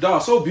 Like,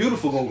 Dog, So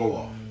Beautiful gonna go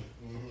off.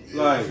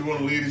 if you want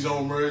to lead his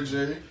own Mary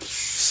J,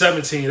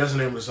 17. That's the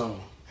name of the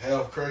song.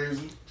 Half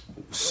Crazy.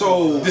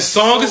 So The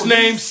song is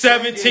named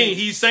 17.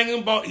 He's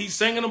singing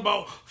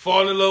about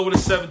falling in love with a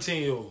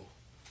 17-year-old.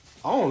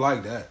 I don't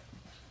like that.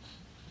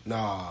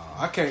 Nah,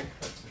 I can't.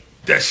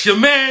 That's your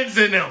man's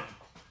in them.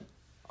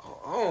 I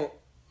don't.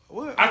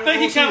 What? I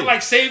think he kind of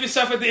like saved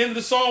himself at the end of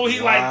the song where he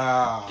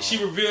Wow. like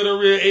she revealed her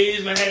real age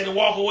and I had to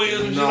walk away or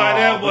some shit like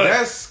that. But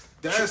that's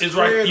it's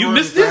right. You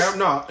missed this?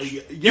 No,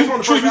 you on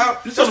the first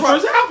album. This on the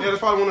first album? Yeah, that's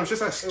probably one of them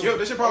shits I skipped.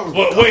 That shit probably.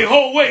 But wait!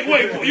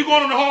 You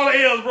going on the Hall of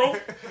L's, bro?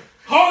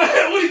 Hall of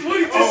L's? What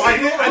he just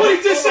say? What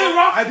he just said,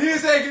 Rock? I did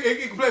say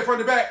it can play front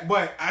to back,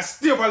 but I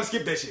still probably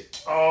skipped that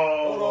shit.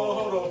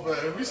 Hold on,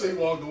 man. If we say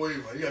walked away,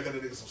 man, you gotta get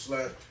that nigga some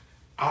slack.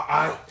 We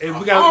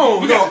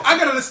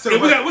gotta listen to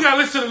the we gotta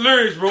listen to the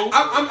lyrics, bro.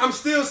 I'm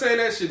still saying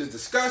that shit is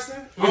disgusting.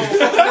 I don't fuck with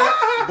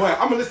that, but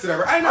I'm gonna listen to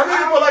that. I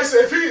But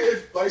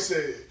like I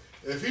said,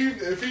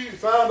 if he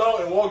found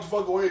out and walked the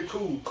fuck away,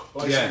 cool.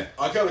 Like I said,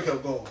 I kinda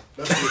kept going.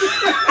 That's it.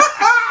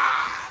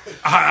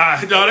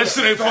 No, that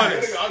shit ain't funny.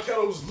 I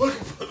kinda was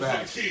looking for the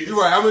kids. You're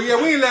right. I mean, yeah,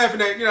 we ain't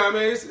laughing at. You know what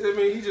I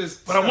mean? He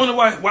just. But I wonder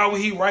why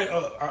would he write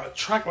a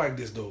track like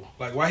this though?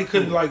 Like why he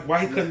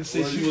couldn't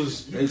say she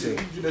was. You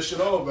do that shit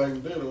all back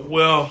then, though.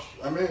 Well,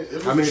 I mean,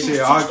 it's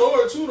shit, true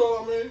story too,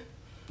 though. I mean,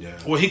 Yeah.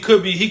 Well, he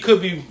could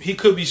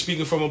be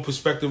speaking from a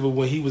perspective of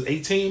when he was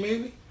 18,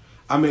 maybe.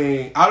 I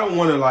mean, I don't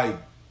want to like.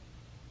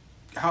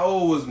 How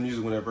old was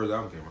music when that first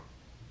album came out?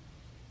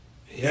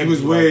 He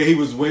was way He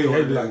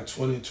had to be like. like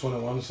 20,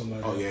 21 or something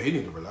like that. Oh yeah, he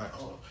need to relax.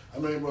 I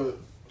mean, but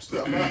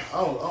still, I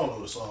don't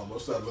know the song,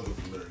 but still looking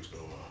for lyrics though.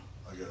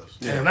 I guess.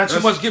 Damn, not too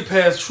much get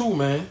past True,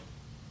 man.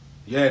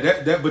 Yeah,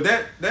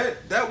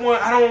 that one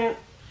I don't.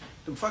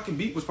 The fucking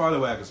beat was probably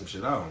whack or some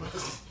shit. I don't know.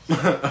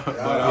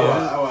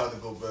 I would have to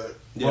go back.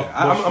 Yeah,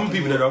 I'm gonna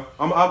peep it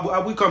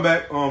though. We come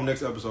back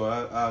next episode.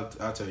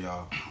 I'll tell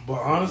y'all.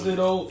 But honestly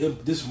though,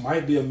 this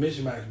might be a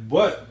mismatch.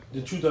 But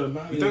the truth of the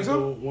matter You think is,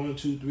 so? 1,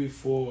 2, 3,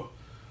 4,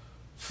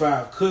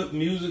 5. Could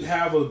music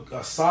have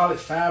a solid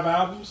 5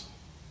 albums?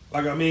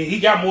 Like I mean, he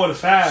got more than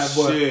 5,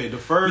 but shit, the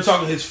first. we're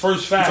talking his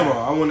first 5. You talking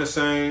about I Want to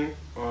Sing.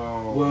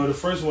 Well, the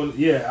first one,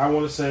 yeah, I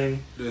Want to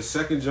Sing. The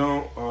second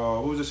jump,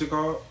 what was that shit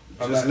called?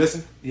 Just like-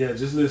 Listen. Yeah,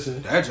 Just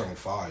Listen. That jump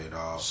fire,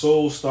 dog.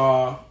 Soul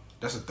Star.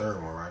 That's the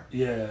third one, right?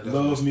 Yeah, That's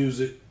Love what's-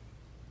 Music.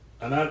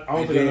 And I don't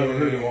And think I never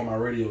heard it then- on my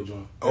radio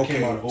joint. That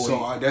came out Okay, in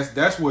so 08.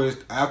 that's where it's,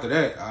 after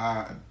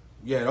that.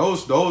 Yeah,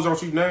 those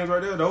don't you names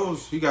right there.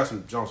 Those he got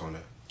some jumps on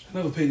there. I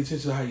never paid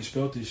attention to how you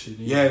spelled this shit.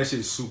 Yeah, that shit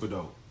is super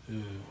dope.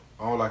 Yeah.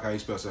 I don't like how you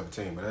spell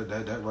 17, but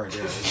that right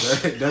there,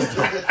 that's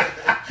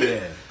dope.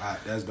 Yeah,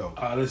 that's dope.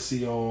 Let's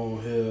see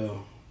on here.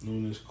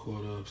 Nunes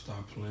caught up,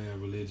 stop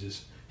playing,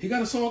 Religious. He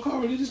got a song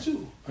called Religious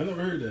too. I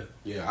never heard that.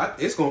 Yeah,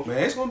 it's gonna be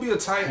a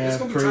tight. It's Half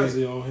gonna be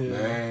Crazy tight. on here.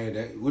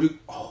 Man,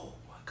 oh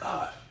my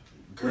god,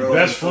 Girl,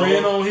 Best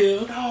Friend on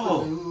here.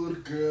 no, Dude,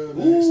 girl.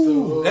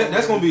 Ooh,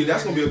 that's gonna be a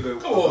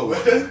good. Come on,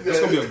 man. That's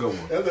gonna be a good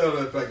one.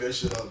 That back that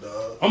shit up,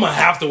 dog. I'm gonna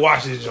have to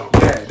watch this jump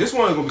Yeah, this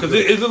one is gonna be because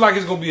good. it looks like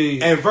it's gonna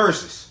be And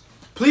versus.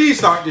 Please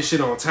start this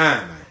shit on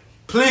time, man.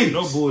 Please.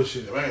 no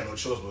bullshit. I ain't no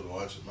choice but to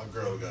watch it. My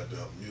girl got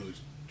that music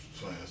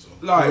playing, so.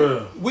 Like,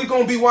 Yeah. we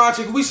gonna be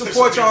watching. We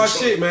support y'all It's a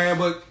shit, man.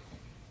 But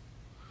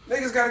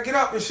niggas gotta get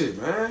up and shit,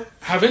 man.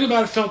 Have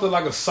anybody felt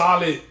like a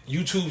solid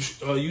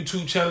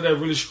YouTube channel that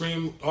really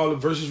scream all the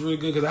verses really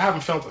good? Because I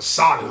haven't felt a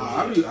solid one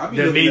I be that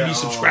looking made at, me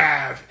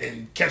subscribe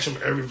and catch them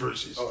every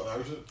verses. Oh, that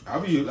was it? I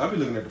be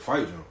looking at the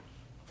fight, John.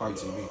 Fight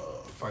TV.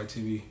 Fight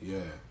TV. Yeah.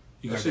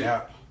 You That got shit. the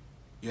app.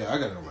 Yeah, I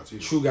got it on my TV.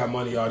 True got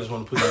money, y'all. I just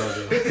want to put that out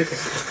there.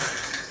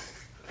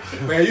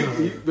 Man, you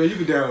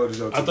can download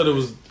this on TV. I thought it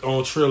was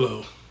on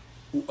Trillo.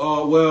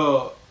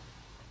 Well,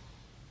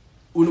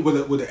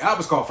 with the app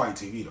is called Fight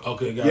TV though.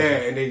 Okay, got Yeah,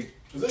 it. and they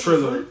Is that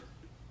Triller. free?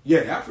 Yeah,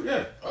 the app,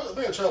 yeah. I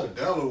think I tried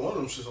to download one of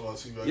them shits on my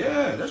TV.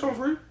 Yeah, that's on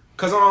free.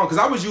 Cause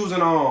I was using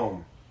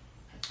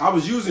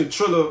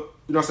Triller, you know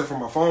what I'm saying, from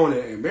my phone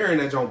and marrying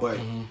that joint, but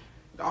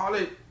all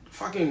that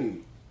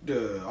fucking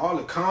all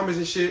the comments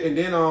and shit, and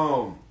then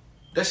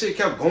that shit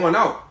kept going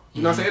out.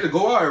 You know what I'm saying? It'll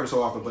go out every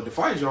so often, but the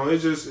fight joint,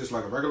 it's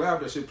like a regular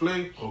app that shit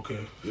play. Okay.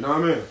 You know what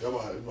I mean? I'm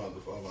about to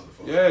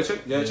phone. Yeah,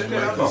 check that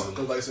app out.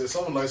 Because like I said,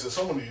 some of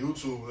the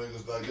YouTube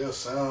niggas, like their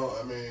sound,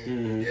 I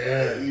mean,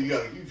 Yeah. you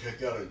gotta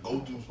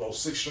go through about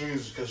 6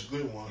 streams to catch a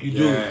good one. You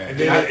do. Yeah. And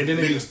then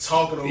they Niggas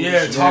talking over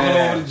Yeah, shit. talking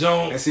over the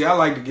joint. And see, I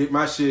like to get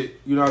my shit,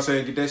 you know what I'm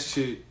saying, get that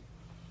shit.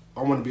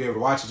 I want to be able to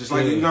watch it just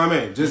like, Yeah. you know what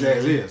I mean? Just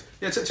as is.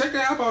 Yeah, check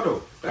that app out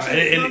though. That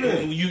shit, you know what I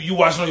mean? you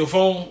watch it on your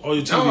phone or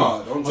your TV? No,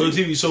 on your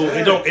TV. So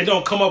Yeah. it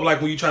don't come up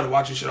like when you try to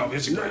watch your shit off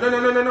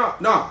Instagram.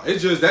 No.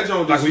 It's just that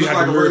joint Like just when you looks have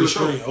like the a regular mirror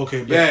show. screen.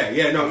 Okay,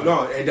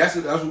 No. And that's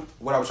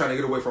what I was trying to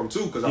get away from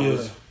too, because I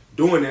was Yeah.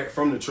 doing that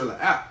from the Triller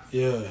app.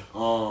 Yeah.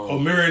 Or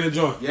mirroring the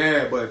joint.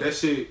 Yeah, but that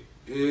shit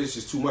is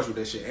just too much with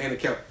that shit, and it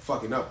kept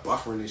fucking up,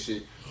 buffering and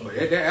shit. But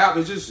that app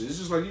is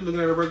just like you looking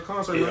at a regular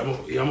concert. Yeah, man.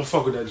 I'm gonna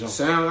fuck with that joint.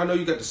 Sound, I know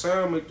you got the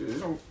sound,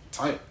 it's on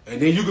tight, and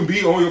then you can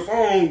be on your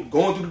phone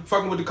going through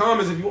fucking with the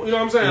comments if you know what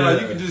I'm saying. Yeah.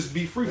 Like you can just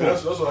be free. Yeah,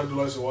 that's what I do.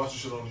 Like to watch the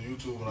shit on the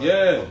YouTube and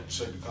I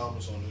check the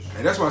comments on this shit.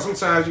 And that's why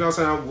sometimes, you know what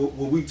I'm saying,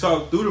 when we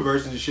talk through the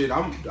versions and shit,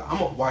 I'm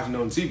watching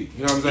on TV.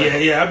 You know what I'm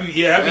saying? I be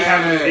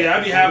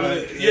having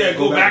it. Yeah,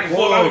 go back and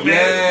forth. I be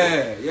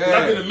mad. Yeah.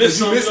 I've been to miss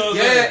some.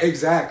 Yeah,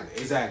 exactly.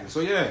 So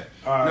yeah,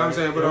 All right, you know what I'm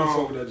saying. But I'm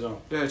fuck with that joint.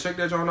 yeah, check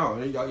that joint out.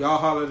 Y'all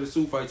holler at the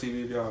Super Fight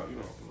TV if y'all,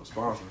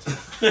 sponsor.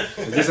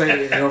 This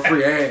ain't no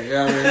free ad. You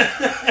know what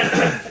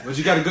I mean? But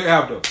you got a good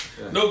app though.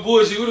 Yeah. No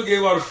bullshit. We would have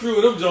gave out a few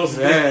of them joints.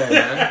 Yeah,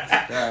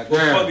 man. God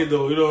Well, damn. fuck it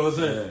though. You know what I'm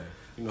saying? Yeah.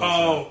 You know what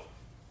I'm saying?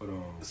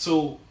 But,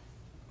 So,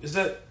 is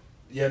that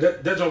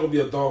that joint gonna be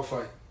a dog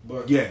fight?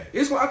 But yeah, I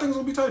think it's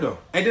gonna be tight though.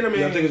 And then I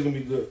mean, I think it's gonna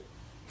be good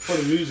for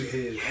the music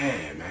heads.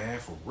 yeah, man,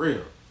 for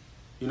real.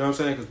 You know what I'm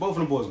saying? Because both of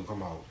them boys gonna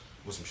come out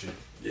with some shit.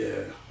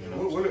 Yeah.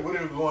 What are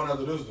we going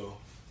after this though?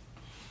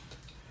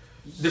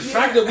 The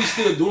fact that we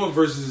still doing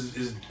verses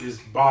is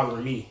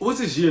bothering me. What's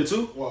this year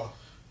too? Why?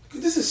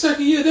 'Cause this is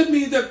second year. That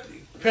means that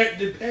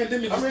the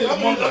pandemic is I mean, still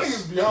among I think it's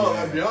us.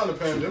 beyond the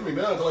pandemic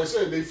now. Cause like I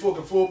said, they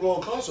fucking full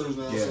blown concerts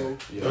now. Yeah. So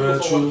Yeah.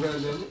 before True. the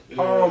pandemic.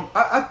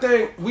 I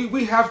think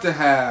we have to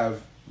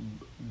have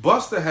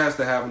Buster has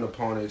to have an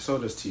opponent. So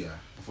does T.I.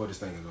 before this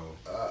thing is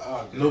over.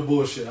 I agree. No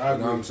bullshit. I You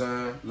know what I'm agree.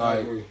 saying? I Like,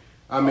 agree.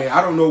 I mean,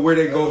 I don't know where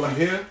they go from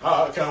here.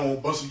 I kind of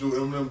want Busta to do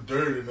Eminem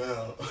dirty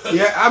now.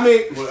 Yeah, I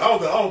mean, But I don't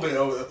think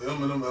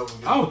Eminem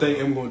ever. I don't think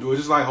I'm gonna do it.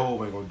 Just like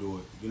Hov ain't gonna do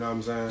it. You know what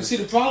I'm saying? You see,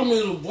 the problem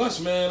is with Bus,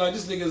 man. Like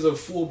this nigga is a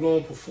full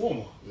blown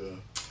performer. Yeah.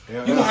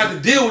 Yeah, You gonna have to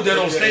deal with that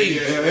on stage.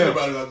 Yeah,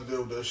 everybody got to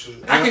deal with that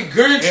shit. I can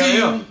guarantee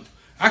Yeah. you.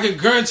 I can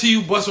guarantee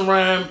you, Busta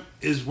Rhymes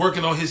is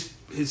working on his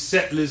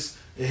set list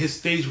and his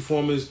stage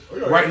performance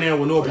right now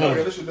with no I got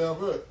opponent. this shit down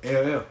pat.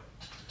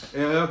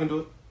 LL can do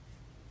it.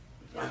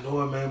 I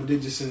know it, man, but they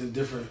just in a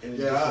different, I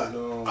different,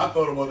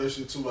 thought about that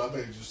shit too. But I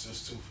think it's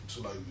just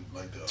two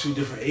like that. two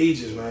different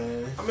ages,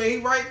 man. I mean, he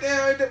right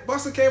there. That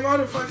Buster came out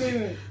and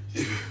fucking,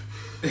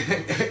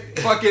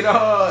 fucking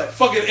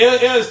Fucking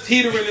LL is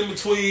teetering in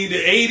between the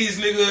 80s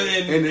nigga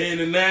and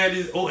the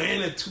 90s,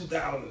 and the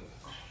 2000s.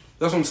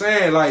 That's what I'm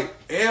saying. Like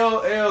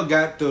LL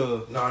got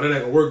the. Nah, that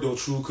ain't gonna work though,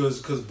 true,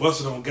 cause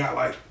Busta don't got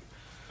like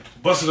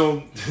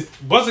Busta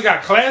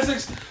got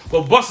classics,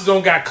 but Busta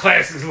don't got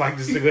classics like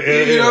this nigga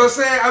LL. You know what I'm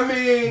saying? I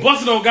mean,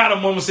 Busta don't got a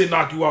moment say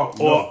knock you out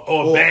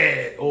or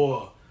bad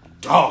or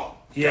dog.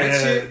 yeah,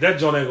 That shit. that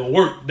joint ain't gonna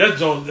work. That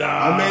joint.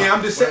 I mean,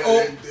 I'm just saying.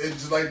 But it's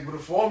just like with the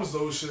performance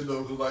though shit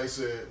though, cause like I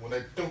said, when they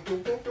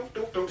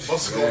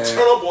Busta gonna turn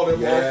up on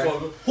that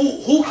motherfucker.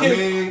 who can? I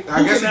mean, I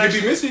who guess can it could be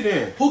actually- Missy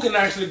then. Who can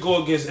actually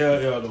go against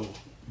LL though,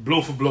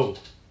 blow for blow?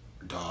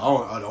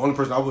 Dog, the only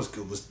person I was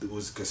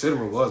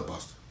considering was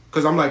Buster.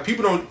 Cause I'm like,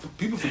 people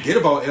forget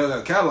about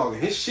LL catalog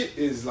and his shit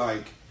is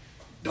like,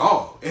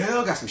 dog.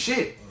 LL got some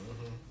shit.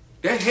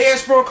 That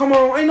Headsprung, come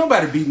on, ain't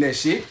nobody beating that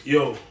shit.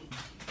 Yo,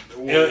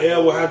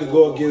 LL will have to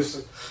go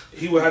against.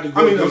 He would have to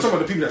go. I mean, I'm against, talking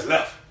about the people that's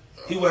left.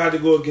 He would have to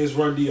go against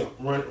Run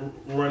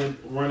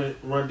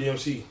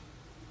DMC.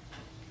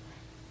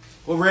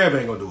 Well, Rev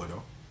ain't gonna do it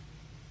though.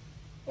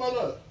 Why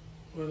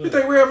not? You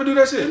think Rev would do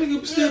that That shit?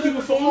 nigga steal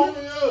people phone?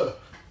 Yeah.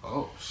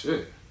 Oh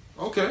shit.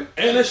 Okay.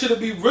 And that should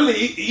be really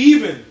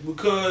even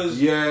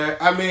because Yeah,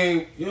 I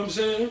mean, you know what I'm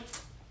saying.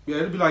 yeah,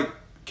 it'd be like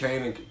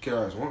Kane and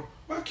KRS-One.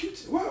 Why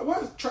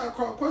Tribe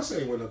Called Quest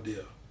ain't went up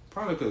there?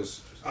 Probably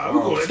because we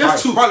going-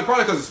 that's too- Probably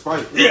because of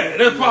Spike. Yeah,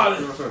 that's probably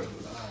You know what I'm saying?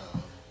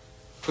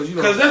 Because you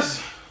know. because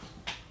that's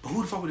But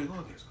who the fuck would they go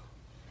against?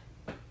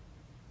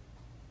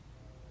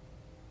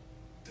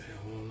 damn.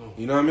 I don't know.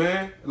 You know what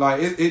I mean?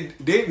 Like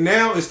they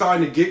now it's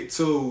starting to get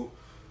to.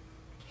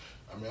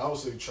 I mean, I would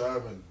say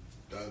Tribe and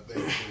I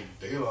think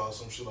De La or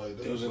some shit like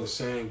that. They was in the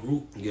same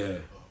group. Yeah.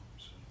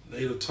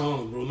 Native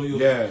tongues, bro. Know your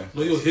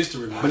know your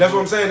history, man. But that's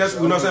what I'm saying. That's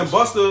you know what I'm saying.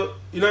 Buster,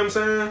 you know what I'm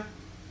saying?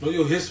 Know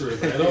your history,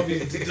 man. Don't be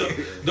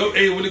don't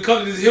hey, when it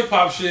comes to this hip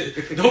hop shit,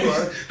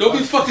 don't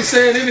be fucking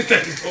saying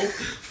anything, bro.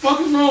 Fuck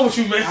is wrong with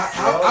you, man?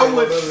 I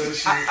would,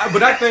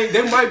 but I think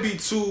they might be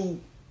too.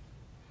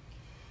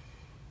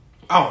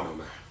 I don't know,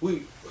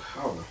 man.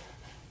 I don't know.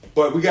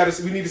 But we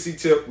need to see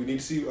Tip. We need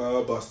to see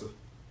Buster.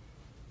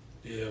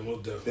 Yeah,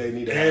 most definitely. They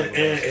need to have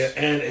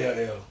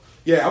and LL.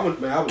 Yeah, I would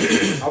love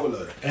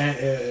that. And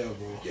LL,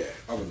 bro. Yeah,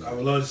 I would I love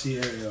would love to see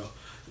LL.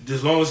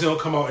 As long as he don't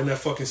come out in that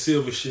fucking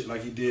silver shit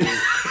like he did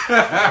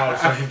Hall of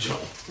Fame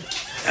Jones.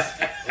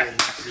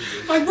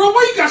 Like, bro,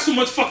 why you got so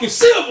much fucking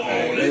silver on,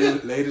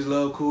 nigga? Ladies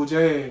love Cool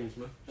James,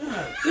 man.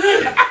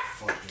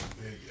 Fucking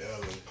Big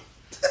L.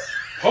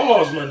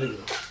 Pause, my nigga.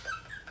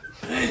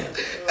 Hey,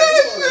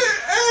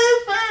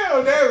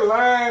 fam, that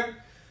line.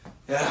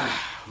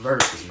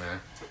 Versus, man.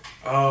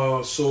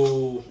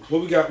 So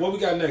what we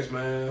got next,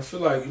 man? I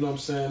feel like, you know what I'm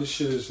saying, this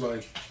shit is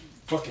like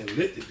fucking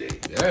lit today.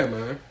 Yeah,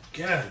 man.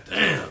 God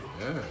damn.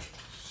 Yeah.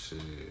 Shit.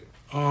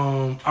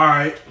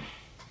 Alright.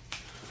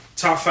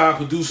 Top 5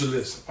 producer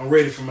list. I'm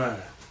ready for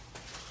mine.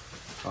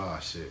 Oh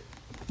shit.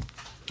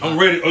 I'm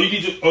ready.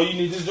 You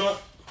need this joint?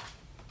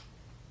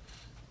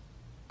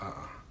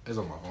 It's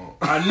on my phone.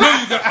 I know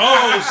you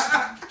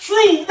got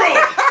true, bro.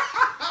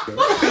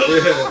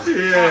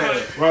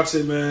 Yeah.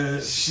 Roxy,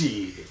 man.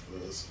 Shit.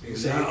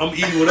 I'm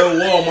eating whatever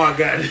Walmart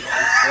got.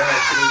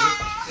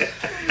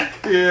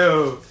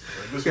 Yeah.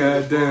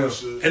 God damn.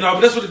 And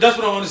but that's what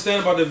I don't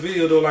understand about the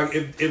video though. Like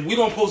if we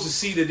don't supposed to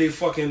see that they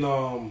fucking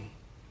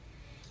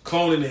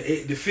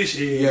cloning the fish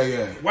eggs,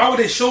 Yeah. why would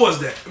they show us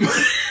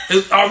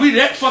that? Are we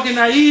that fucking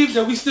naive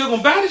that we still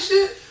gonna buy this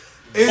shit?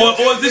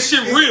 Or is this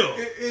shit real?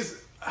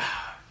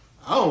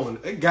 I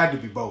don't. It got to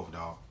be both,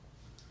 dog.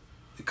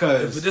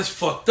 Because That's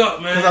fucked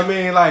up, man. I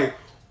mean, like,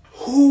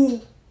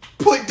 who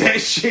put that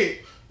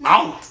shit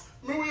out?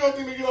 Man, where y'all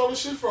think they get all this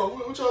shit from?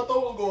 What y'all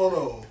thought was going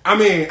on? I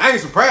mean, I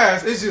ain't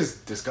surprised. It's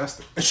just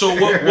disgusting. So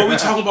what we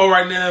talking about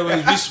right now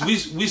is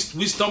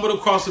we stumbled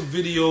across a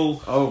video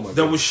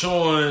that was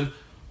showing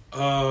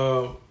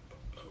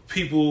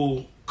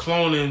people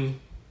cloning,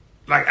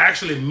 like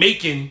actually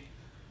making.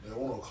 They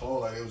want to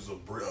clone like it was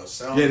a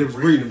salmon. Yeah, they was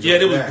breeding. Yeah,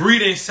 they was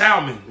breeding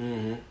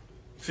salmon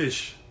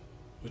fish,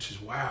 which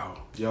is wild.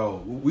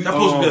 Yo, That's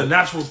supposed to be a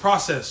natural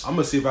process. I'm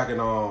gonna see if I can.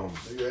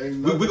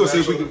 We gonna see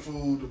if we can.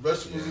 Food, the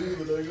vegetables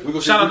either.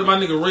 Nigga. Shout out to my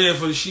nigga Red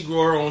for the she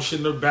grow her own shit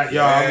in her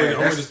backyard. I'm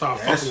ready to start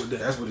fucking with that.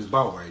 That's what it's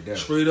about right there.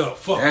 Straight up,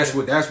 fuck. That's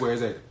that. where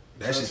it's at.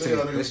 That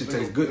shit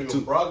tastes good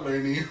too. Broccoli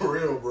ain't even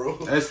real, bro.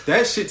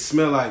 That shit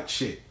smell like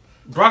shit.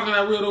 Broccoli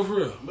not real though, for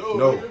real.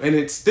 No, and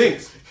it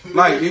stinks.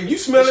 Like if you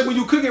smell it when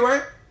you cook it,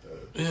 right?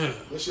 Yeah.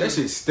 That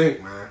shit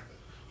stink, man.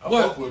 I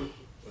What? fuck with it.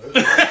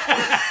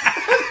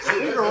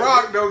 Nigga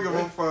Rock don't give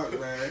a fuck,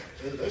 man.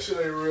 That shit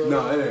ain't real.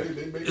 No, it ain't.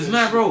 They make It's that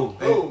not, shit. bro.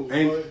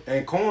 No,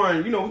 And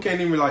corn, you know, we can't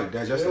even like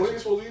digest Yeah, we that ain't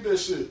shit. supposed to eat that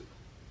shit.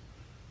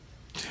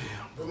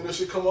 Damn. When that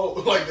shit come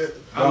out like that.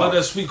 I love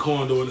that sweet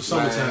corn though in the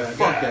summertime. Man,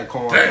 fuck that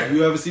corn. Damn.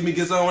 You ever see me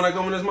get some when I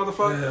go in this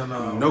motherfucker? Hell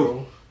no, No.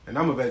 bro. And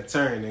I'm a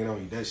vegetarian, they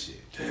don't eat that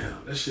shit.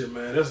 Damn, that shit,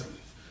 man. That's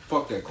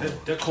Fuck that corn.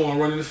 that corn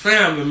running the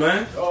family,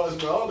 man. All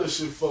this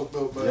shit fucked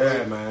up, man.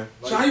 Yeah, man.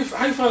 So how you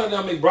find out they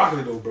don't make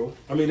broccoli though, bro?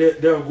 I mean, they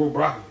don't grow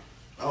broccoli.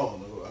 I don't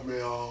know. I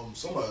mean,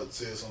 somebody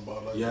said something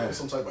about like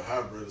some type of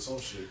hybrid or some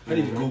shit. I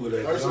need to Google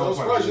that. I was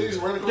surprised you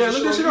just ran across Yeah, the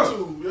look that shit shit on up.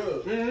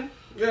 YouTube.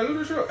 Yeah. Yeah, look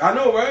that shit up. I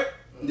know, right?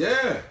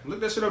 Yeah, look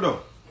that shit up though.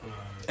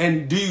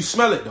 And do you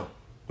smell it though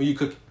when you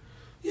cook it?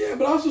 Yeah,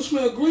 but I also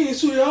smell green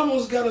too. They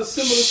almost got a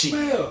similar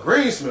smell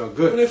Green smell when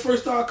good. they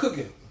first start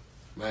cooking.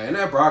 Man,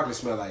 that broccoli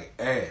smell like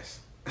ass.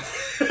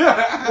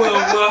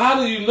 Well, how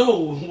do you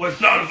know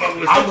what not fuck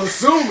with? I'm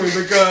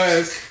assuming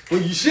because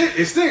when you shit,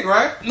 it stink,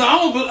 right? No,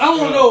 I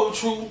don't know.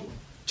 True.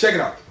 Check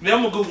it out. Yeah,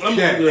 I'm gonna Google. I'm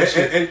Yeah, gonna Google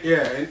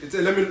that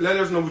shit. let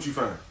us know what you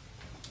find.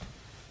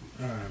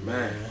 All right,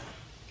 Man,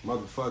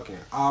 motherfucking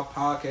our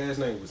podcast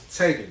name was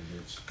taken,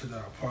 bitch. Cause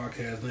our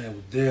podcast name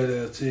was Dead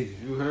Ass Ticket.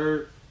 You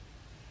heard?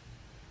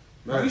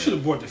 Man, you should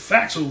have brought the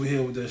facts over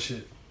here with that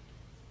shit.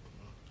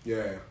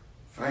 Yeah,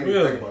 I ain't Really?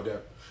 even think about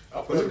that.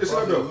 I But look this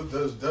up, though.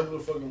 There's definitely a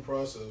fucking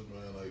process,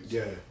 man. Like,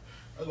 Yeah.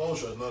 I don't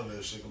trust none of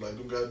that shit. Like,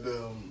 them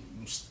goddamn,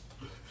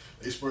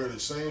 they spray the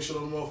same shit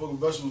on the motherfucking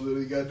vegetables that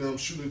they goddamn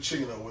shoot a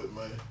chicken up with,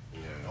 man.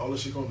 Yeah, All that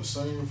shit on the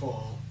same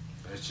farm.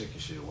 that chicken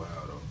shit wild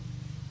though.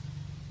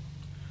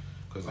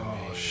 Because I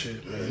mean, shit,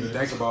 if man. you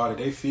think about it,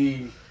 they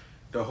feed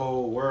the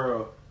whole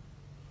world.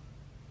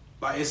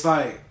 Like it's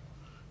like.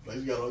 Like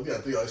you gotta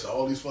think like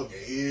all these fucking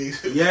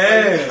eggs.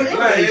 Yeah,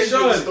 like eggs in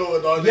the store,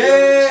 dog.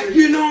 yeah,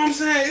 you know what I'm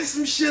saying? It's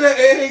some shit of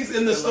eggs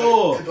in the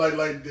store.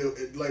 Like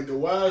the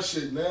wild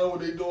shit now.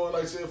 What they doing?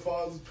 Like say,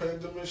 father's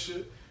pandemic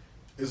shit.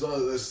 It's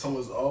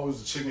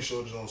always a chicken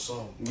shortage on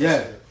something. Yeah.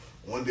 Like,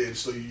 one day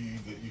so you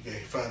can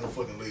find no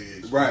fucking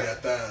legs. Right. You got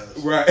thighs.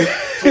 Right.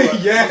 So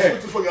like, Yeah.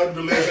 What the fuck y'all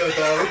do the legs and the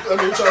thighs? I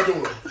mean, what y'all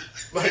doing?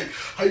 Like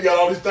how you got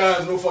all these thighs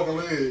and no fucking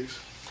legs?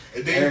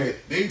 And then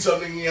you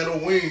tell nigga you ain't got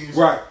no wings.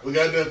 Right. We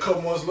got there a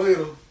couple months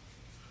later.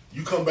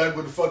 You come back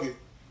with the fucking.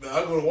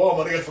 I go to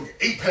Walmart. They got fucking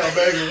 8-pound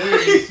bag of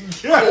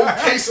wings.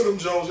 Whole case of them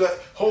Jones. Got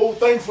whole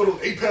thing for them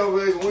 8-pound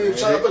bags of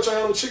wings. I bet y'all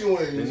had no chicken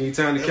wings. They need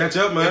time to catch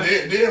up, man. And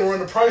they didn't run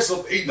the price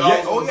up $8.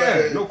 Yeah, oh yeah,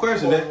 bag. no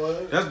question. Come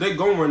on, They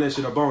gonna run that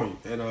shit up on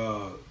you, and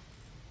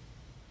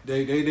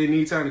they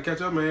need time to catch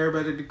up, man.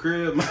 Everybody at the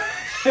crib, man.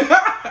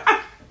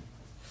 That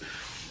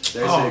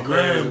shit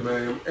crazy,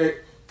 man. Hey,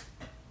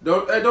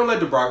 don't let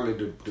the broccoli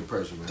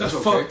depress you, man. That's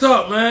okay. fucked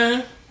up,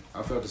 man.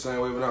 I felt the same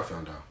way when I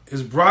found out.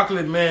 Is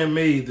broccoli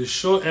man-made? The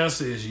short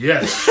answer is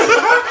yes.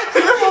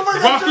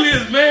 Broccoli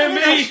is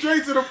man-made.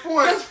 Straight to the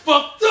point. That's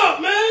fucked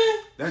up, man.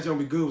 That's gonna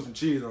be good with some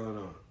cheese on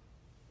it.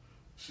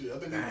 Shit, I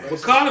think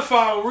But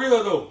cauliflower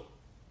real though.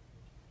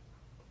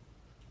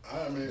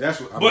 I mean, That's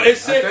what. But it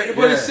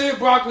said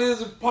broccoli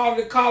is a part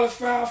of the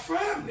cauliflower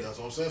family. that's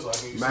what I'm saying. So I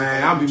can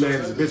Man, I'll be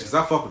mad as a bitch because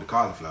I fuck with the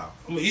cauliflower.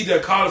 I'm gonna eat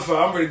that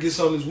cauliflower. I'm ready to get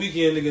something this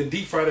weekend, nigga, and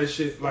deep fry that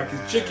shit like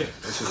it's chicken.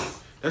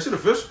 That shit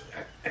official.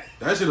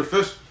 That shit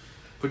official.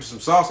 Put you some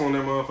sauce on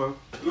that motherfucker.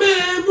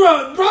 Man,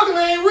 bro, broccoli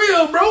ain't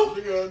real, bro.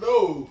 Nigga,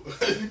 no.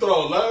 You thought I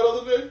was lying the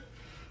other day?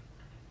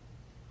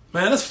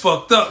 Man, that's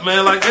fucked up,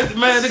 man. Like,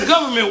 man, the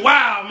government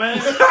wild, man.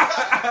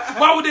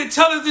 Why would they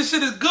tell us this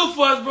shit is good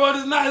for us, bro?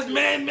 It's not. It's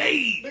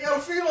man-made. They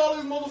gotta feed all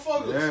these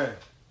motherfuckers. Yeah.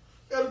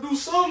 Gotta do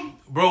something.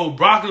 Bro,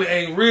 broccoli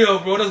ain't real,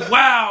 bro. That's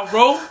wild,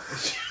 bro.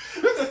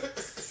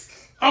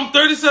 I'm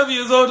 37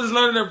 years old just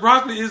learning that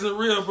broccoli isn't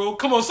real, bro.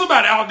 Come on,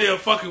 somebody out there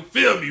fucking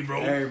feel me,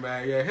 bro. Hey,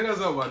 man, yeah, hit us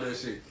up about that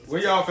shit.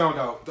 Where y'all found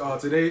out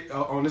today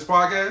on this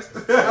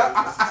podcast?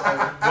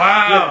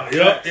 Wow.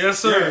 Yep. Yes,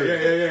 sir.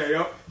 Yeah.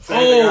 Yep.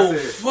 Oh,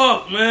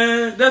 fuck,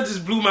 man. That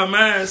just blew my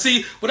mind.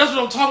 See, but that's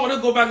what I'm talking about.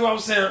 Let's go back to what I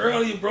was saying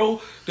earlier,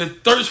 bro. The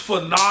thirst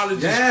for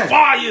knowledge is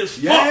fire as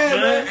fuck,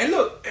 man. And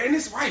look, and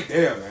it's right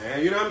there,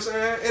 man. You know what I'm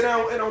saying? It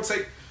don't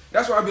take...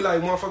 That's why I be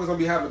like, motherfuckers don't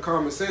be having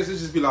common sense. It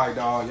just be like,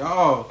 dog,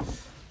 y'all...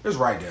 It's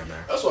right there,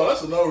 man. That's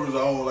another reason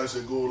I don't like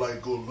to go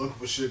looking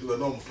for shit because I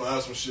know I'm gonna find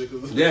some shit.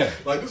 Cause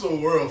like this whole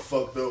world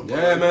fucked up. Yeah,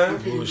 like, man.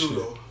 What can you do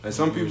though? And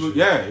some people,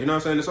 yeah, you know what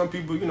I'm saying. And some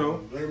people, you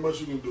know, there ain't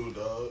much you can do,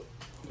 dog.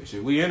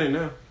 Shit, we in it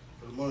now.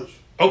 Pretty much.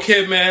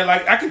 Okay, man.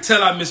 Like I can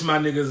tell I miss my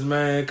niggas,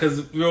 man,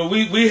 because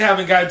we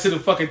haven't gotten to the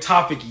fucking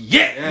topic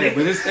yet. Yeah, nigga.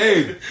 but it's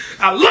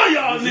I love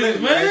y'all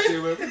niggas, man.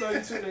 Shit, we love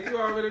you too, nigga. You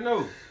already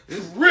know.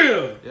 It's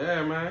real.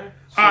 Yeah, man.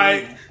 All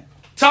right.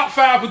 Top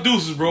 5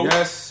 producers, bro.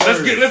 Yes,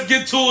 sir. Let's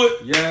get to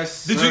it.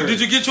 Yes. Did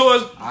you get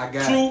yours? I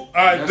got true? it. All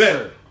right, Yes, bet.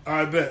 sir. All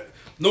right, bet.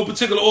 No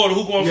particular order.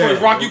 Who going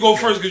first? Rock, you go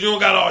first because you don't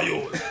got all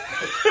yours.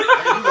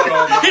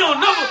 He don't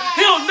never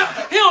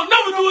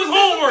do his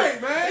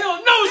homework, man. He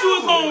don't never do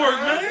his homework,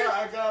 man.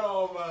 I got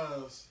all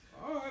mine.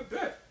 Oh, I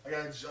bet. I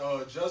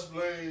got Just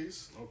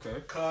Blaze.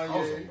 Okay.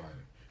 Kanye.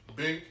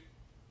 Bink.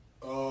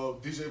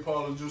 DJ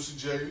Paul and Juicy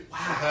J. Wow.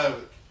 Have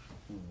it.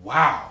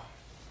 Wow.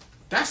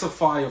 That's a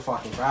fire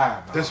fucking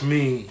vibe, man. That's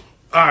mean.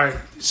 All right,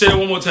 say it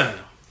one more time.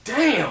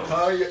 Damn.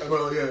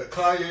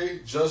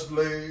 Kanye, Just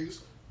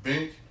Blaze,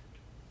 Bink,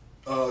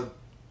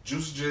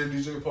 Juicy J,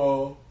 DJ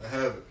Paul, and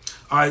Have It.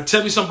 All right,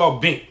 tell me something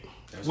about Bink.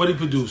 What he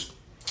produced?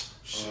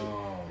 Shit.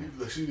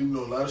 He did a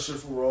lot of shit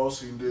for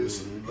Ross. He did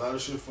a lot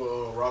of shit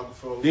for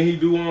Rockefeller. Didn't he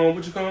do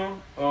what you call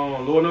him?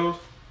 Lord knows.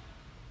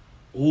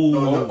 Ooh.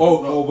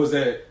 No, was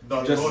that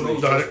no, Justice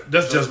League? No,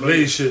 that's just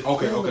Blaze shit.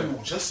 Okay. Ooh,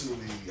 Justice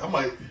League. I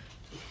might.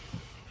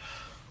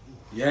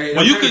 Yeah,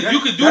 well, you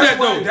could do that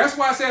though. That's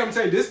why I say I'm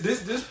saying this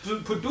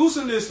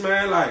producing this,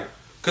 man, like,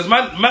 cause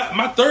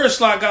my third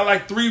slot got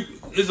like 3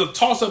 is a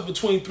toss up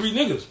between 3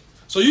 niggas,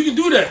 so you can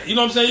do that. You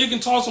know what I'm saying? You can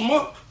toss them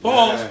up,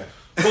 pause. Yeah.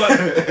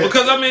 But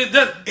because I mean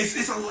that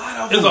it's a lot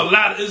of it's them. a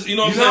lot. You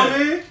know what I'm saying?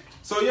 What I mean?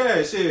 So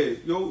yeah,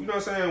 shit. Yo, you know what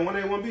I'm saying?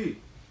 1A, 1B.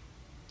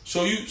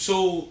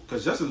 So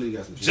Cause Justice League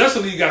got some shit.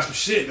 Justice League got some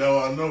shit. No,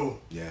 I know.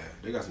 Yeah,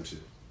 they got some shit.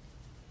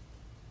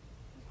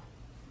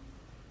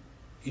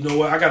 You know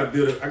what? I gotta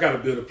build a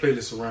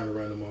playlist around the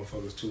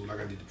motherfuckers too, like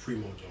I did the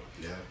Primo joint.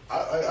 Yeah,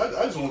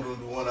 I just want them to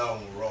do one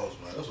album with Ross,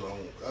 man. That's what I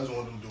want. I just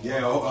want them to do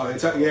one album.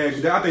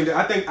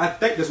 I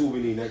think that's what we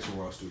need next from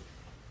Ross too.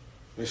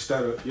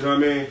 Instead of, you know what I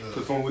mean?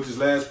 Because from with his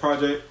last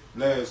project,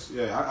 I think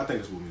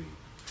that's what we need.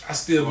 I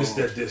still miss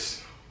that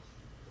disc.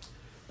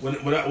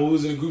 When we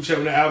was in the group chat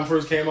when the album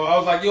first came out, I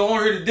was like, yo, I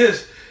want to hear the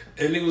disc.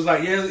 And it was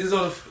like, yeah, it's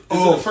on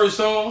the first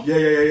song. Yeah.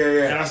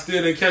 And I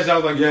still didn't catch it. I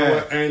was like, you know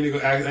what? I ain't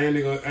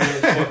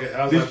fuck it.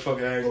 I was like, fuck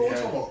it. I ain't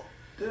What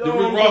The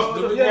Rick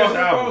Ross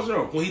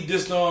album. When he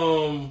dissed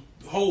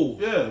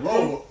Hove. Yeah,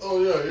 bro.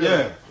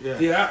 Yeah.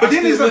 Yeah, But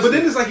then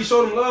it's like he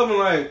showed him love in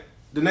like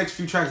the next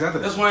few tracks after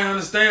that. That's why I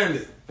understand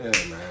it. Yeah,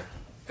 man.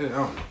 Yeah, I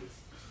don't know.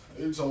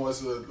 Every time I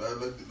said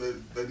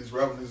let these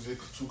rappers get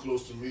too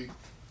close to me.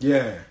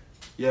 Yeah.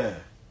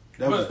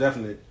 That was But-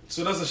 definitely.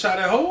 So that's a shot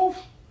at Hove?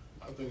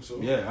 I think so.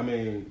 Yeah, I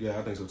mean, yeah,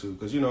 I think so too.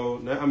 Because, you know,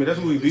 I mean, that's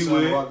what we They beat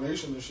signed with. Rock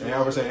Nation and shit. And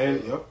I was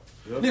saying, yep.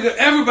 Nigga,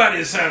 everybody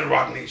is signed to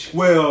Rock Nation.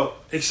 Well,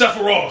 Except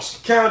for Ross.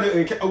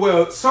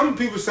 some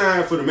people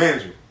signed for the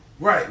manager.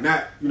 Right.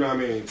 Not, you know what I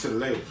mean, to the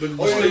label. But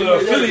Oh, yeah, still yeah,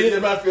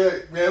 affiliate. matter of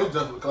fact, man, it was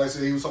definitely, cause like I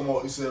said, he was talking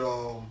about, he said,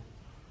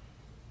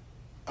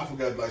 I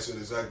forgot, like I said,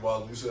 exact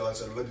bars, but he said, like I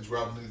said, let these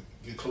rappers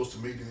get close to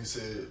me, then he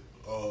said,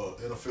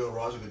 NFL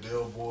Roger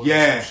Goodell boys.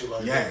 Yeah, some shit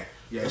like yeah. that.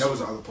 Yeah, that was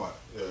the other part.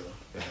 Yeah.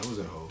 Yeah, that was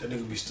a whole. That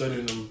nigga be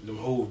studying them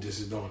Hove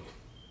disses, don't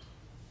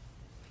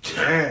he?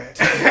 Yeah.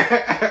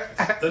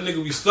 That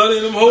nigga be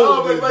studying them No,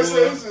 Hove but like I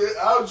disses, said,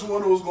 boy. I just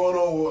wonder what's going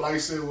on with, like I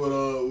said,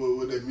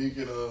 with that Meek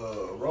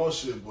and Raw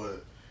shit,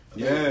 but I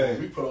think Yeah.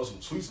 we put out some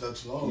tweets not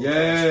too long ago.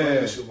 Yeah. Explain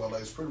that shit about,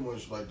 like, it's pretty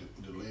much like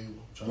the label.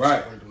 Trying to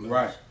Right, separate the labels.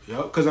 right.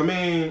 Yep, because I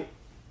mean,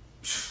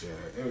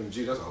 yeah,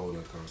 MG, that's a whole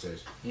nother conversation.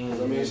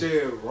 'Cause I mean,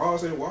 shit,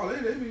 Ross and Wale,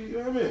 they be, you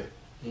know what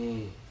I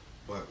mean?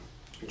 But,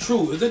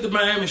 True. Is that the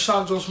Miami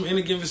Shock Jones from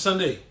Any Given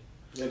Sunday?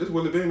 yeah, this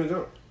Willie Beam and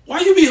jump. Why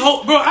you be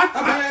bro? I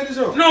had this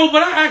joke. No,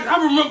 but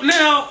I remember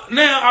now.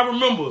 I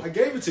remember. I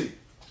gave it to you.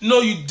 No,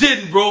 you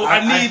didn't, bro. I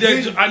need that.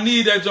 didn't. I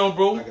need that jump,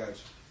 bro. I got you.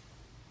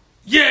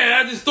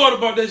 Yeah, I just thought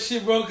about that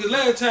shit, bro. Cause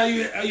last time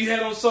you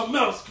had on something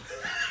else,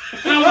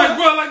 and I'm like,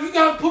 bro, like you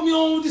gotta put me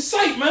on with the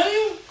site,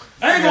 man.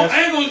 I ain't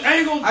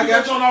gonna put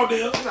that joint out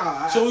there.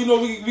 Nah, So you know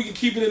we can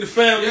keep it in the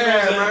family. you know Yeah,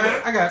 what I'm saying?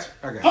 man. I got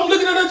you. I'm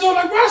looking at that joint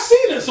like, bro, I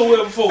seen that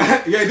somewhere before.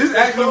 Yeah, this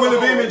actually Willie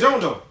Beam and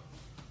Joan though.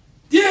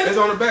 Yeah. It's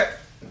on the back.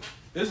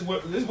 This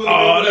Willie Beam.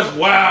 Oh, that's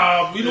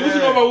wild. You know what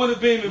you Yeah. know about Willie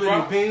Beeman,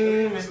 bro?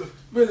 Willie Beam.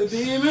 Willie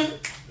Beeman.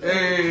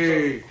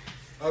 Hey.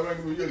 I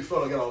remember we really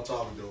felt like I got on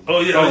top of them. Oh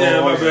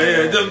yeah, my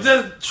bad. Yeah,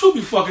 that True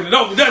be fucking it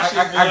up with that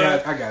shit, boy.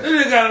 I got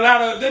it. They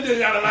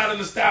got a lot of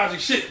nostalgic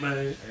shit, man.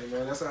 Hey,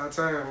 man, that's our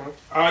time, man.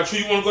 All right, True,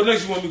 you want to go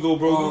next? You want me to go,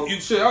 bro?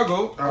 Shit, I'll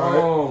go.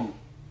 All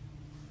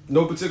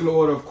No particular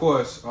order, of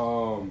course.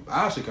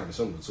 I actually kind of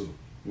similar too.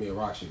 Me and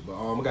Rock shit. But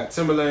we got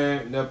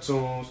Timberland,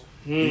 Neptunes,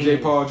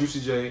 DJ Paul, Juicy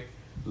J,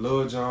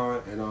 Lil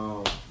Jon, and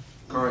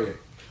Kanye.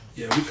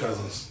 Yeah, we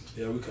cousins.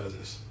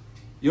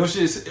 Your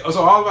shit.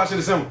 So all of our shit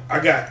is similar. I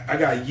got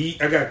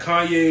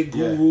Kanye,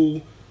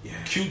 Guru, Yeah.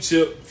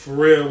 Q-Tip,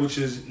 Pharrell, which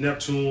is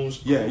Neptunes.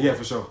 Yeah,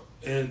 for sure.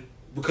 And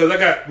because I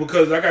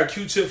got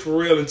Q-Tip,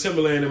 Pharrell, and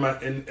Timberland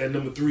in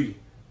number 3.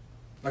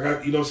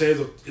 Like you know what I'm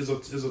saying?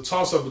 It's a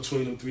toss up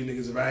between them 3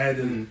 niggas. If I had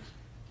to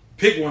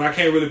pick one, I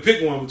can't really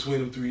pick one between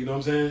them 3. You know what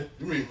I'm saying?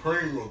 You mean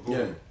Cream or Guru?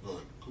 Yeah.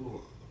 Guru.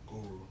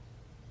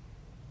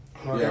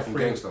 I Yeah, got from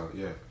Pharrell. Gangstar.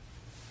 Yeah.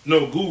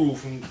 No, Guru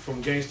from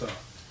Gangstar.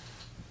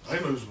 I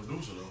didn't know he was a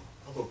producer though.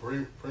 I thought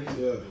Cream Yeah.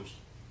 produced.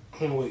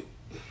 Hold on, wait.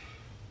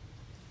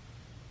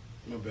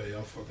 My bad,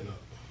 y'all fucking up.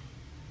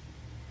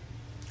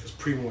 Cause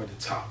Primo at the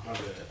top, my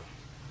bad.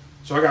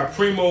 So I got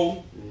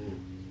Primo,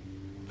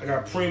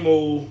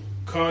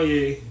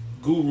 Kanye,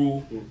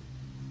 Guru,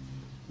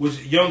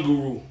 which Young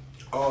Guru,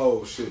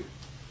 Oh shit.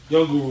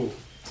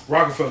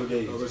 Rockefeller I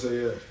days. was gonna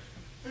say yeah.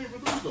 He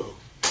produced though.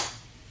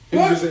 He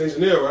was just an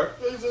engineer, right?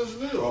 Yeah, he's an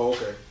engineer. Oh,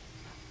 okay.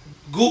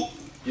 Guru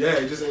Yeah,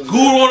 he just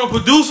engineer. on a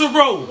producer,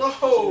 bro. No,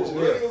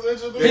 Yeah. he was an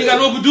engineer. He ain't got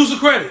no producer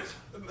credits.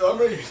 I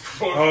mean,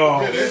 Oh,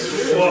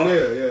 engineer.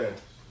 Engineer, yeah.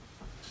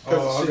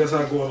 Oh, I guess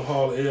I go in the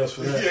Hall of Airs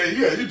for that. Yeah,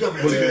 you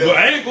definitely But, did but that.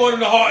 I ain't going in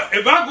the Hall.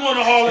 If I go in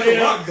the Hall of I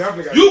Airs,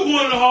 definitely got you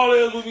going in the Hall of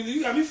Airs with me?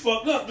 You got me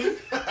fucked up, dude.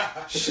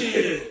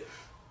 Shit.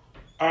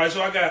 All right,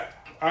 so I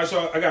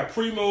got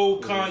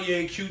Primo,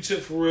 Kanye, Q-Tip,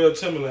 Pharrell,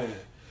 Timberland,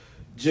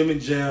 Jim and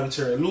Jam,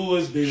 Terry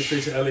Lewis,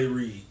 Babyface, and L.A.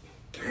 Reid.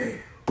 Damn.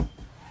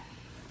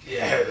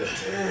 Yeah,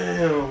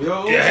 Damn,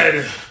 yo. I had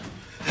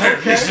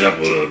to mix it up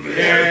a little bit.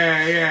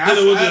 Yeah. Hit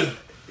it with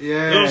the-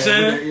 Yeah. You know what I'm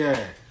saying?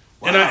 Yeah.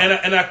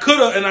 And I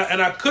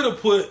could have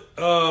put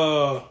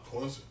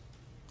Quincy.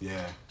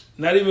 Yeah.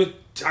 not even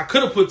I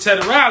could have put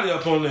Teddy Riley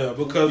up on there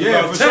because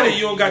without for Teddy sure.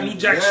 you don't got New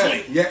Jack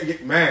Swing. Yeah,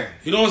 man.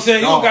 You know what I'm saying?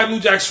 You No. don't got New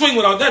Jack Swing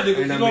without that nigga.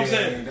 You And know I what I'm mean,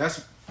 saying?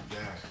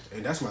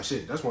 and that's my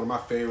shit. That's one of my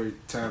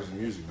favorite times in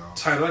music, dog.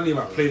 Title, I need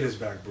my playlist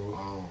back,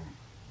 bro.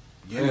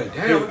 Yeah, I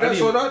damn. need-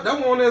 So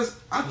that one is.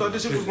 I thought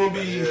this shit was gonna be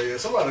Yeah.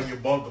 Somebody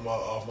get bumped him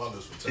off my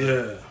list for Teddy.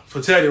 Yeah,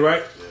 for Teddy,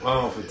 right?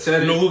 for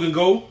Teddy. You know who can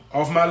go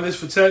off my list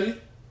for Teddy?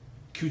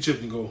 Q-Tip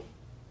can go.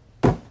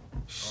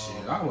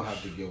 Shit, I would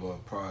have to give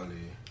up probably.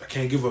 I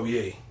can't give up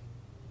Ye.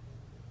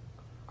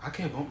 I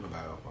can't bump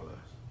nobody off my list.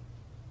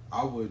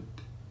 I would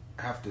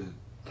have to.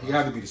 He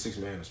had to be the 6th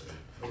man or something.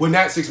 Well,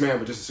 not 6 man,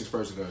 but just a 6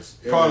 person guys.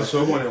 Probably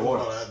so. One in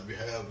order. Probably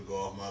have to go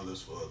off my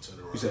list for Teddy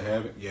Riley. You said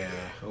have it? Yeah.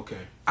 Okay.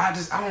 I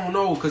don't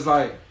know, cause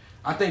like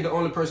I think the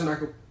only person I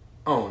could.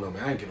 I don't know,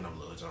 man. I ain't giving up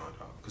Lil Jon,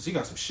 dog, cause he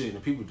got some shit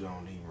and people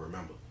don't even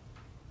remember.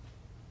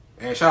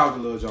 And shout out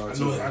to Lil Jon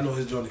too. I know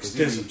his joint 'cause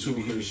extensive too.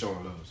 He be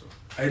showing love. So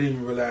I didn't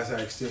even realize how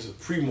extensive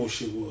Primo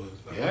shit was.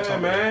 Like, Yeah, I'm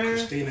talking man. about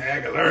Christina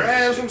Aguilera. Yeah,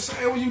 that's what I'm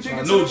saying. When you dig I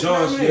into know the-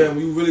 John's, you know what I yeah, mean?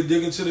 when you really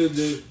dig into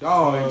the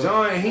Dog, and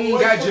John, he ain't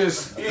got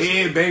just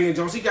head banging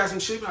Jones. He got some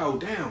shit. Oh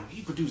damn,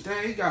 he produced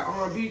that. He got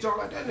R&B, John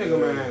like that nigga,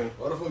 man.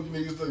 Why the fuck you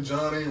niggas think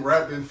John ain't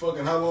rapped in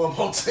fucking how long?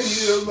 About 10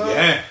 years now?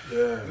 Yeah,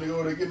 Nigga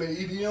wanna get the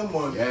EDM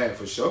money. yeah,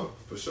 for sure.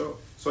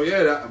 So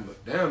yeah,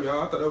 damn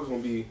y'all, I thought that was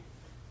gonna be.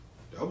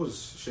 That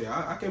was shit.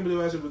 I can't believe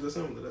I actually was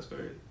December. That's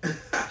crazy.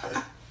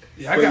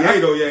 yeah, But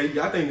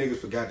I think niggas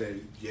forgot that.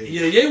 yeah,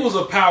 Ye was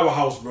a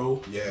powerhouse,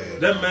 bro. Yeah.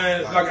 That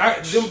man,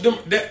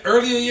 that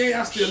earlier Ye,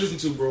 I still listen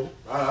to, bro.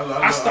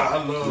 I stopped.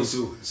 I love Me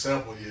too.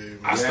 sample, yeah.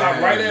 I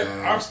stopped right at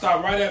man. I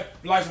stopped right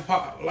at Life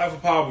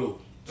of Pablo.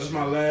 That's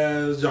my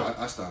last jump.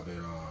 I stopped at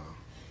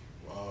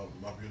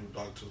My Beautiful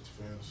Dark Twisted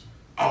Fans.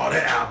 Oh,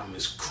 that album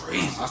is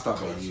crazy. I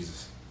stopped at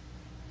Jesus.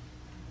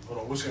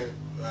 Hold on, which game?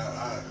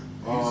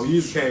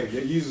 Yeezus came.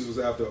 Yeah, Yeezus was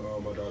after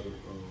my daughter,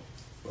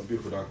 my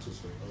beautiful doctor.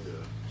 Oh, yeah.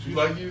 So you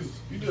like Yeezus?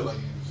 You did like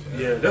Yeezus.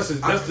 Yeah, that's the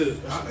that's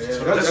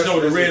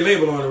the red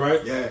label on it,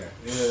 right? Yeah,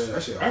 Yeah,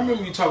 that shit. I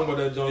remember you talking about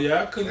that, John.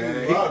 Yeah, I couldn't.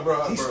 Man, even,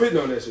 Bro, he spitting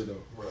on that shit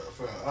though. Bro,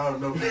 fam, I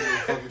don't know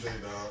fucking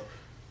thing, dog.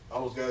 I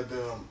was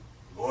goddamn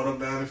going up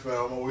down the fam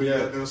on my way to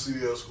goddamn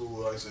CDL school.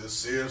 Like I said,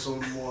 6 on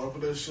the morning, I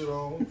put that shit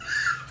on.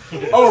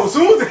 Oh, as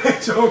soon as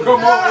that show come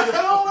on,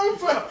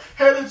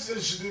 Had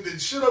the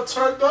shit up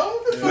turned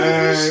on. The fuck is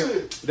man, this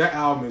shit? that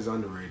album is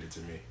underrated to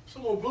me.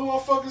 Someone blew my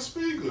fucking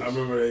speakers. I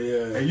remember that.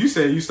 Yeah, And you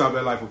said you stopped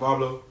at Life of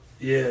Pablo.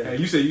 yeah. And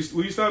you said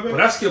where you stopped at?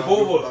 But I skip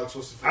over.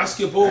 I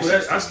skip over That that.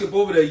 shit's I skip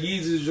over that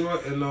Yeezus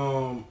joint and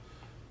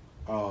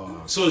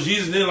So it's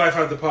Yeezus then Life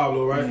After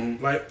Pablo, right?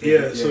 Mhm. Like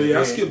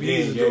I skip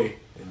Yeezus though.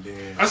 And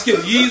then I skip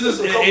Yeezus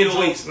and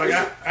 808s. Like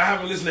I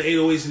haven't listened to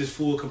 808s in its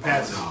full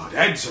capacity. oh,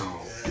 that song.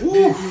 I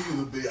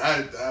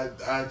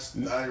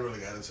ain't really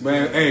got into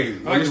Man, that. hey,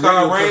 like when it the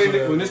started radio raining,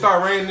 customer. when it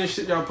started raining and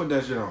shit, y'all put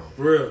that shit on.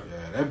 For real.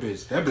 Yeah, that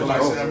bitch Like I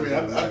go. said, I mean,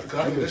 I That think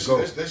bitch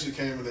go. that shit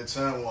came in a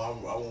time where I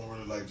won't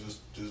really like just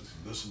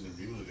listen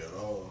to music at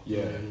all.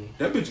 Yeah,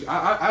 that bitch.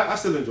 I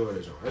still enjoy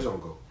that song. That song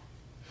go.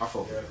 I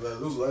fuck Yeah, with it.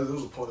 there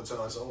was a point in time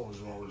like someone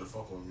just don't really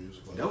fuck with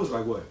music. Like That was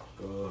like what?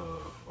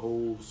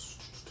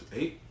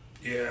 08?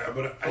 Yeah,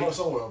 but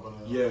somewhere up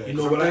in Yeah. You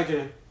know 'cause what I'm I-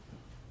 thinking?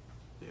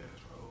 Yeah,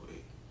 it's probably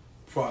 08.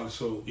 probably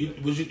so.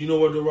 You know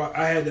what?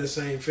 I had that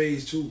same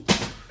phase too.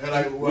 And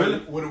like Really? I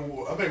think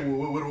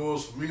what it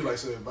was for me, like I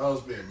said, if I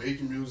was being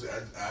making music, I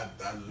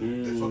that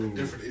fucking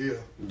different ear.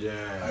 I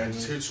Yeah,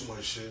 just hear too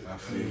much shit. I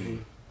feel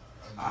you.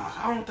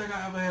 I don't think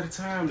I ever had a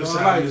time. That's though.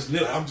 how Like, this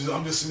nip. I'm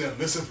just sitting there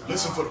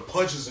listen for the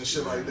punches and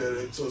shit like that.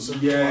 Until a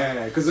certain yeah,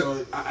 point. cause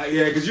So,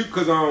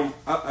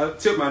 I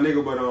tip my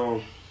nigga,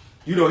 but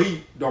you know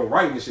he don't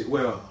write and shit.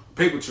 Well,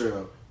 Paper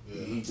Trail,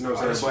 you know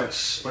what I'm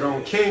saying. But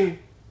on King,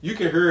 you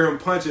can hear him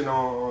punching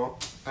on.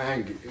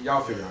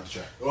 Y'all figure out the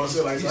track. well, I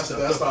said like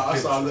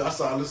I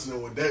started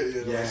listening with that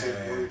ear.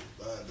 Yeah.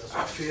 That's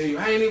I feel you.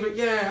 I ain't even.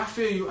 Yeah, I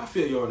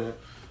feel you on that.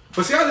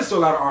 But see, I listen to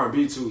a lot of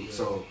R&B too.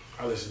 So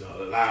I listen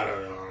to a lot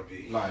of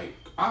R&B. like,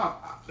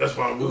 That's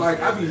why I'm moving.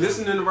 like I be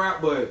listening to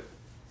rap, but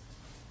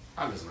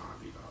I listen to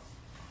R&B, dog.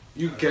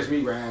 You can catch me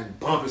riding,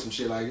 bumping some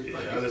shit like. Yeah,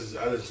 like I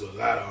listen to a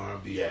lot of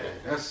R&B. Yeah,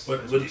 bro. that's.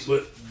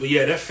 But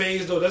yeah, that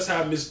phase though, that's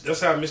how I missed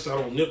out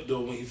on Nip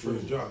though when he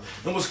first dropped.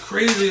 And what's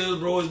crazy is,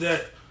 bro, is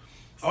that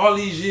all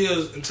these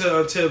years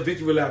until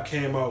Victory Lap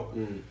came out,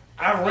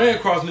 I ran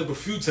across Nip a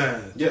few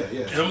times. Yeah.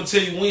 And I'm gonna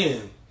tell you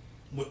when.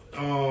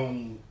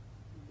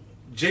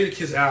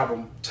 Jadakiss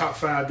album, Top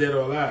 5 Dead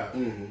or Alive,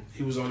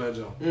 he was on that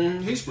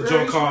joint. He's The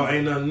joint called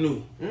Ain't Nothing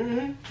New.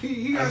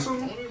 He got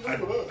some. I I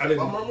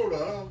remember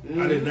that.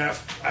 I did not.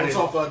 I I'm didn't.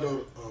 talking about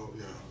though. Oh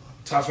yeah.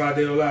 Top 5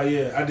 Dead or Alive,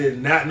 yeah. I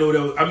did not know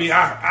that. I mean,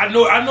 I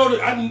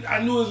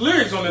knew his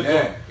lyrics on that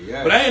joint,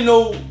 Yeah. but I didn't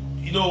know.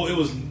 It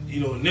was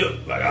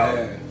Nip. Like I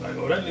was like,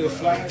 oh, that nigga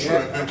fly.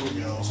 Trey put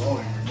me on, so I don't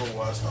even remember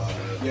why I started.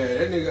 Yeah,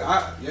 that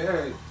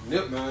nigga.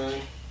 Nip,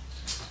 man.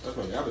 That's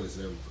my guy. I've been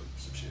listening to him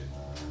for some shit.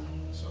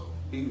 So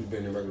he's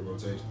been in regular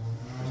rotation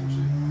for some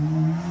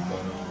shit.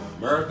 But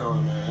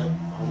Marathon,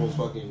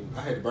 man,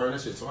 I had to burn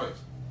that shit twice.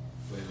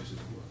 Play that shit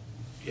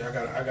twice. Yeah,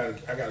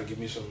 I gotta give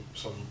me some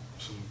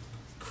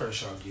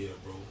Crenshaw gear,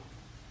 bro.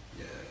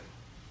 Yeah.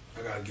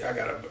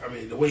 I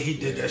mean, the way he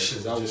did that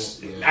shit was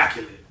just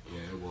immaculate. Yeah,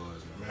 it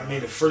was, man. I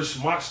mean, the first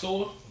Smart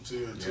Store.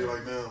 Until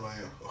like now,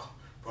 man,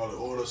 probably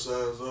order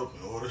size up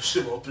and order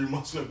shit about 3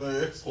 months in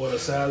advance. Or the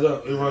size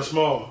up, it run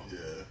small. Yeah.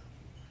 Yeah,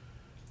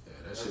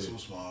 that That's shit. too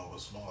small,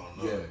 but small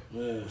enough.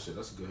 Yeah. Shit,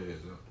 that's a good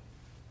heads up.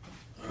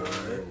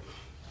 Alright.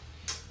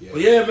 Yeah.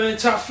 But yeah, man,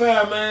 top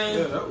 5, man.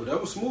 Yeah, that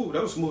was smooth.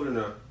 That was smoother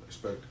than I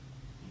expected.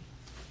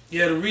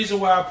 Yeah, the reason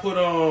why I put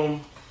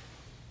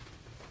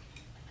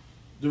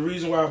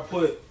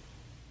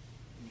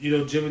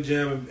Jimmy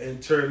Jam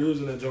and Terry Lewis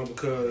in that joint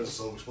That's because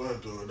so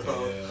explanatory, dog.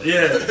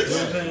 yeah, you know what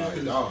I'm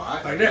saying?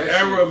 Like that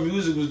era of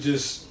music was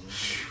just,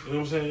 you know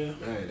what I'm saying?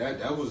 Man,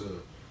 that was a.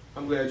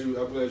 I'm glad you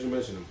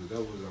mentioned it because that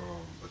was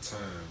a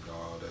time,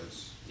 dog.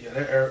 That's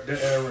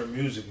That era of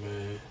music,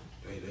 man.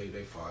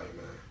 they fire,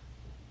 man.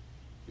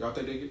 Y'all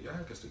think they get? Yeah,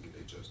 I guess they get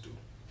their just due.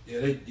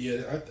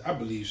 I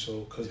believe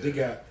so because they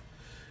got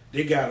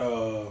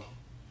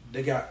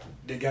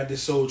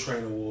this Soul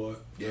Train award.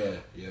 Yeah.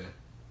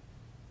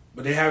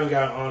 But they haven't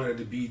got honored at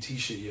the BET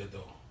shit yet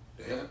though.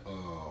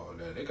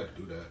 They got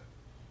to do that.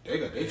 They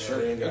got They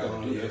to got do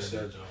honored that at shit.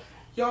 that joint.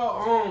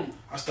 Y'all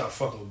I stopped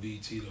fucking with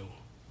BET though.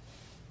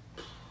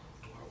 do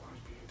I watch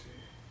BET?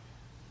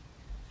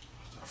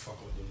 I stopped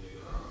fucking with them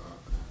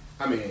niggas.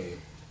 I mean,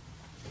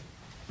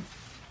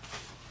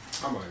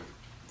 I might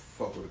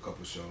fuck with a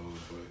couple shows,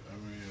 but I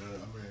mean,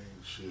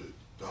 shit.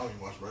 I don't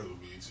even watch regular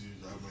BET.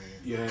 I mean,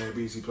 yeah,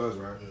 BET Plus,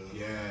 right?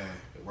 Yeah. Yeah,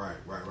 right.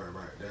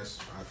 That's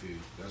I feel.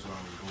 That's what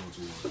I was going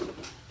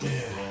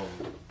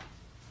towards.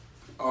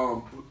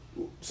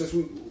 Since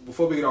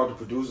before we get off the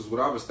producers,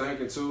 what I was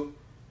thinking too,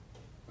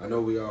 I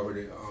know we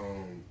already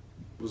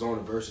was on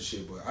the versus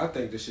shit, but I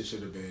think this shit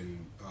should have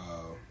been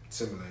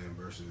Timbaland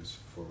versus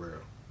Pharrell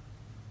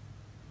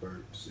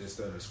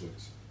instead of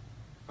Swiss.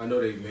 I know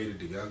they made it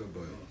together,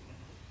 but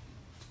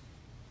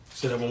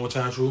Say that one more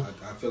time, True.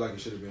 I feel like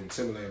it should have been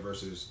Timbaland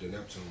versus the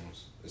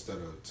Neptunes instead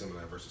of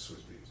Timbaland versus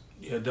Swiss Beats.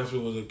 Yeah, it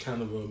definitely was a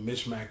kind of a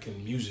mismatch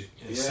in music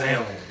and Yeah,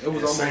 sound. it was And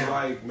almost sound.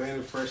 like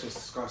Man Fresh and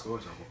Scott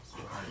Storch almost.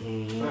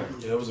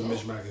 Like, Yeah, it was a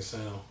mismatch in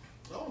sound.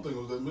 I don't think it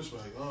was that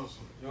mismatch,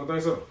 honestly. You don't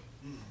think so?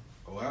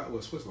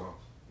 Well, Swiss lost.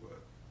 But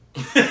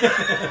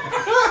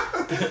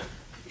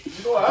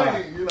You know,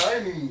 I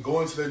ain't even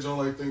going to that joint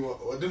like thing.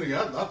 Well, then again,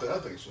 I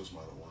think Swiss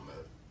might have won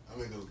that. I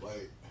think it was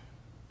like.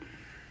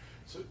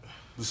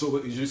 so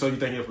you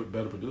think he's a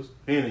better producer?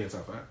 He ain't in your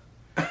top 5.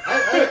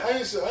 I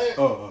ain't say. I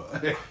Oh,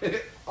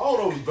 don't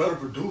know if it's better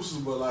producers,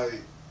 but like,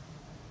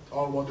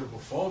 all about their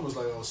performance.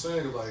 Like I was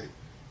saying, like,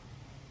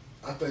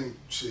 I think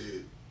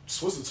shit,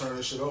 Swiss would turn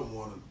that shit up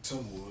more than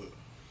Tim would.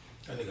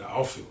 That nigga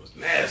outfit was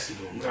nasty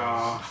though. Man.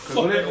 nah.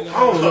 Fuck that nigga. I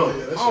don't know. Oh,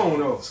 yeah, that I don't shit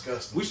know.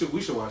 disgusting.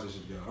 We should watch this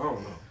shit together. I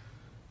don't know.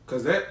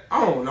 Cause I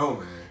don't know,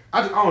 man.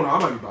 I don't know. I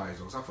might be biased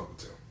though. 'Cause I fuck with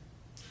Tim.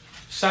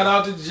 Shout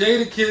out to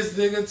Jadakiss,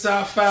 nigga,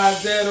 top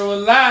 5 dead or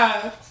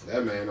alive.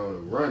 That man on the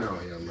run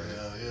out here, man.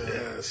 Yeah.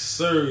 Yes,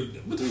 sir.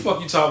 What the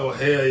fuck you talking about?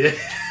 Hell yeah.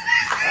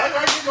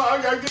 I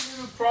gotta give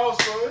you this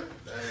props, son.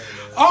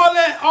 All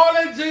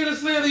that Jada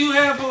slander you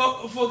had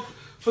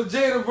for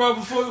Jada, bro,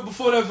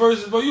 before that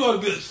verse, bro, you ought to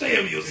be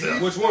ashamed of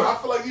yourself. Which one? I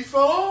feel like he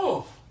fell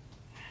off.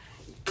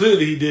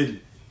 Clearly he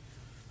didn't.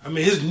 I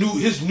mean his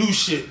new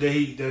shit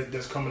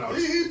that's coming out.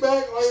 He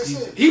back, like I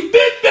said. He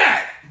been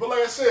back. But like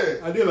I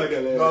said, I did like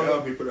that last No.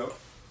 album he put out.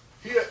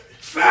 he had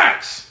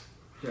Facts.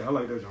 Yeah, I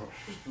like that joint.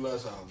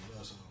 last album.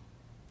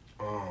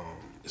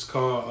 It's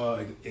called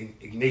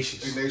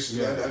Ignatius. Ignatius.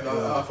 Yeah,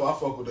 I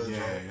fuck with that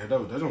Yeah,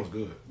 joint. that joint was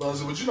good. But I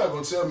said, but you're not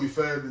gonna tell me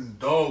Fab didn't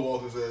dog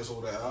walk his ass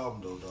over that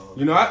album though, dog.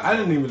 You know, I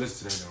didn't even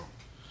listen to that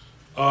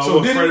joint.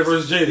 So did Freddie he-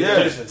 versus Jada.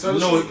 Yeah. Jason. Tell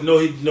the No,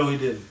 he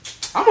didn't.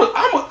 I'm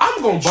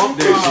gonna bump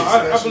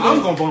that shit.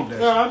 I'm gonna bump that.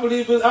 No, I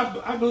believe it.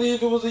 I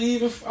believe it was an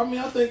even. I mean,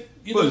 I think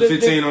you Put know,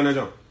 15 on that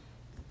joint.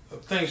 I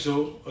think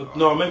so.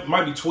 No, it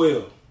might be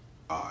 12.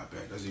 Oh, I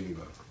bet that's even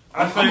better.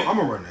 I'm I'm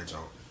gonna run that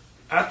joint.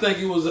 I think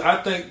it was.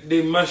 I think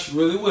they meshed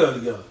really well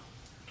together.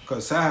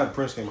 Cause Sahab and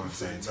Prince came out at the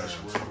same time. That's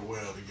real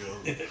well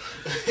together.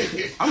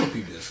 I'm gonna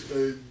peep that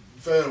shit.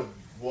 Fab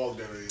walked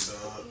that age,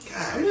 dog.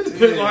 I mean, it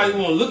depends on how you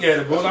want to look at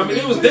it, bro. I mean,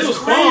 they was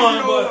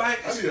fun, but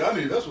I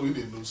need. That's what we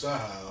need a new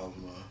Sahai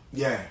album,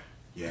 man.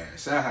 Yeah,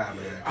 Sahab,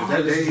 man. I Cause heard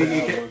that this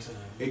day album one time.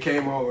 it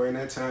came over in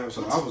that time,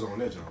 so I was on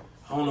that joint.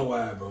 I don't know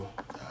why, bro.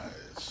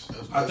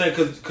 That's I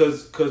think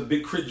cause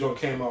Big Crit joint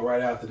came out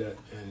right after that,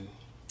 and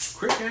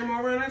Crit came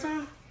over in that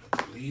time.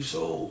 I believe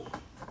so.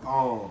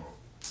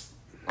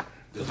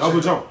 The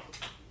double jump.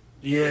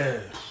 Yeah.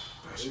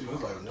 There's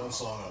like one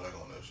song I like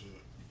on that shit.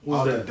 What's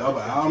Off that? the double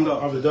album though.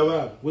 Off the double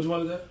album. Which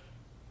one is that?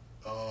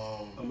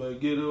 I'm gonna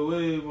get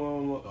away from.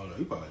 Oh no,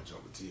 you probably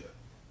jump with T.I.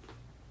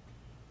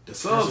 The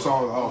sub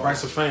song.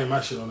 Price of Fame.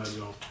 My shit on that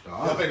joint.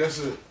 I think that's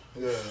it.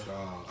 Yeah.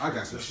 I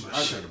got some shit. I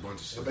got a bunch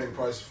of shit. I think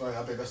Price of Fame.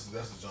 I think that's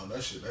the jump.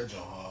 That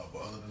jump hard.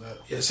 But other than that,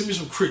 Yeah, send me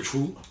some Crit,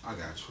 True. I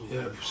got you.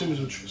 Yeah, send me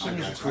some Crit. I Send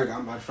me got some you.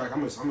 Crit. Matter of fact, I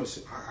got some shit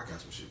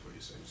for you.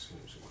 Send me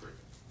some Crit.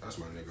 That's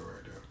my nigga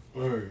right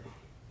there. Word.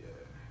 Yeah.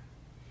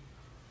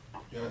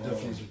 Yeah,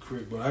 definitely some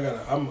Crit, but I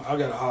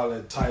gotta holler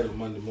at Title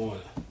Monday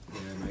morning.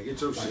 Yeah, man, get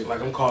your shit.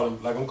 Like I'm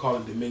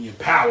calling Dominion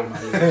Power,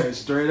 man.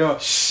 Straight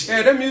up.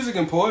 Yeah, that music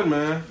important,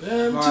 man.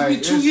 Yeah, it Like, took me 2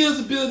 it's- years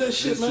to build that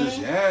shit, It's man. just,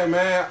 yeah,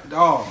 man.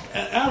 Dog.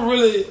 And I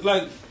really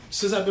like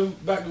since I've been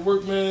back to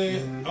work,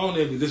 man. I don't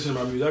even be listening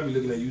to my music. I be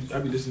looking at you. I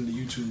be listening to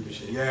YouTube and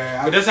shit.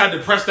 Yeah, but that's how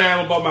depressed I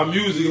am about my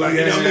music. Like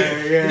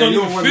it don't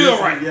you even wanna feel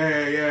listen. right.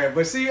 Yeah.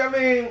 But see, I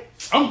mean,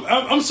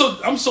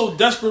 I'm so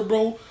desperate,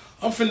 bro.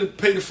 I'm finna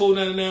pay the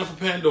 $4.99 for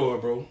Pandora,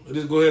 bro. I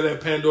just go ahead and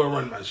let Pandora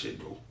run my shit,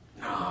 bro.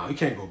 nah, you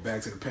can't go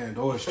back to the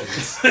Pandora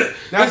streets.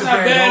 That's how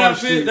bad I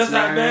feel. That's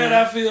how bad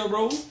I feel,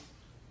 bro.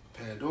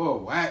 Pandora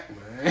whack,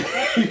 man.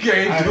 You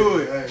can't do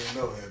it. I ain't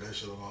never had that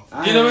shit on my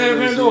phone. You never had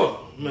Pandora,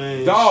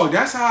 man. Dog,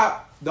 that's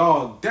how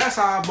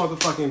I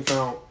motherfucking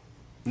found.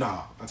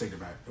 Nah, I take it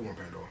back. It wasn't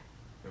Pandora.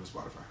 It was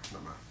Spotify.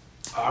 Not mine.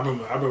 I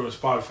remember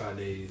Spotify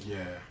days.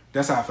 Yeah.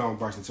 That's how I found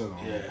Bryson Tiller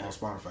on Yeah.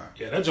 Spotify.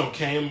 Yeah, that joint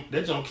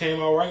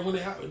came out right when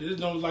it happened. This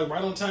joint was like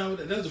right on time.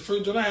 That's the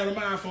first joint I had on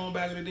my iPhone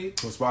back in the day.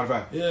 On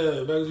Spotify.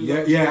 Yeah, back in the Yeah,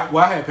 day. yeah.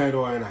 Well, I had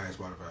Pandora and I had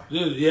Spotify.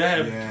 Yeah, I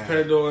had Yeah.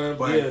 Pandora.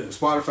 But Yeah,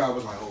 Spotify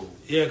was like, oh,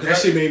 Yeah, 'cause that I-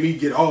 shit made me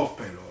get off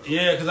Pandora.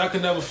 yeah, because I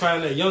could never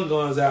find that Young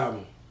Guns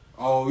album.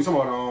 Oh, you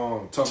talking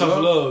about Tough Tough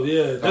Love? Love,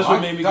 yeah. That's I-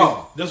 what made me dog.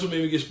 get. That's what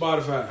made me get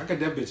Spotify. I got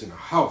that bitch in the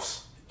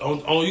house.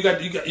 You got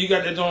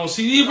that on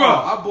CD, bro.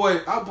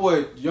 I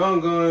bought Young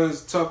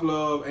Guns, Tough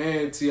Love,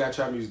 and T.I.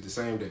 Trap Music the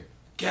same day.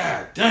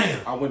 God damn.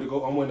 I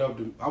went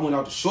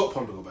out to Short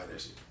Pump to go buy that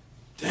shit.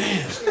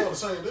 Damn. They on the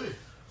same day.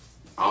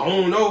 I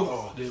don't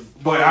know, Oh,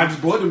 but I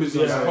just bought them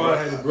bitches. Yeah, on Paul the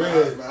had same the day.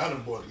 bread. Man, I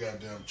done bought the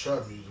goddamn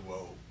trap music.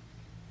 Well,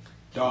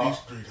 at Dog,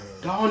 least 3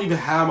 times. I don't even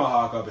have my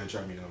hard copy of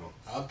Trap Music no more.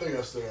 I think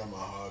I still got my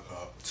hard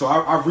copy. So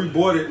I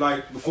rebought it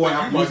like before I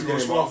Apple think you might Music go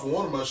came smart out. for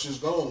one of my shit's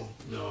gone.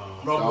 No.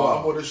 No,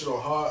 I bought this shit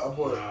on hard. I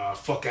bought it. Nah,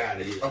 fuck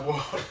out of here. I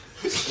bought.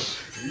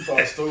 You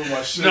probably stole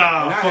my shit.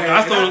 Nah, And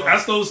I fuck, had- I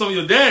stole some of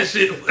your dad's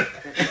shit. And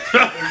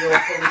your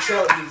fucking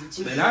trap music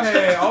too. And I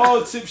had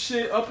all tip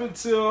shit up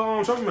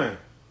until Trouble Man.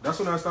 That's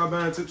when I started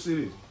buying tip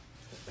CDs.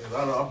 And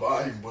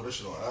I even bought this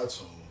shit on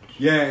iTunes.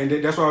 Yeah,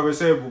 and that's what I already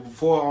said. But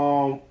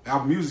before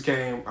Apple Music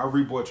came, I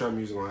rebought Trap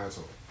Music on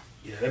iTunes.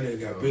 Yeah, that nigga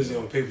got busy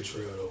on Paper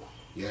Trail though.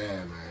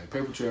 Yeah, man.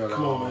 Paper Trail.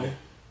 Come on, man.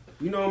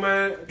 You know,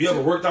 man. You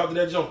ever worked out to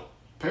that jump?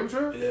 Paper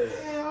Trail?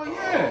 Yeah. Hell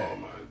yeah. Oh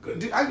my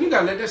goodness. You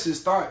gotta let that shit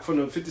start from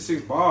the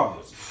 56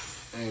 bars.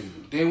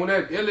 And then when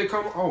that LA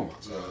come, oh my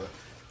god.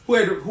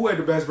 Who had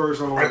the best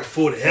verse on Right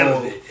before the hell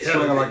of it.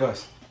 Swagger Like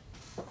Us?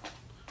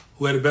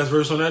 Who had the best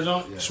verse on that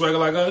joint? Yeah. Swagger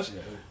Like Us?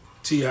 Yeah.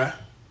 T.I.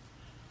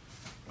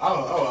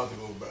 I'll have to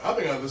go back. I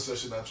think I listened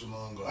to that shit not too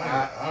long ago.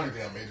 I don't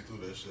think I made it through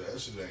that shit. That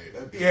shit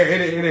ain't. That Yeah, it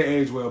didn't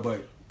age well,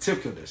 but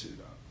Tip killed that shit,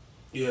 dog.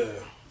 Yeah.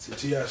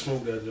 T.I.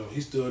 smoked that joint.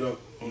 He stood up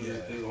on Yeah.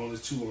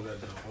 his two on that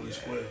joint, on his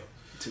square.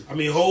 Tip. I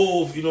mean,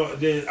 Hove, you know,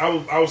 then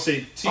I would say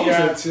I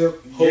T.I. would say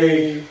Tip, Hove.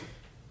 Ye.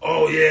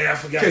 Oh, yeah, I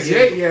forgot. Cause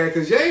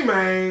Ye,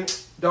 man,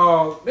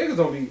 dog, niggas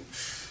don't be,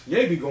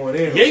 Ye be going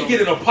in. Ye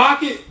get in a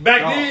pocket.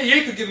 Back Dog. then,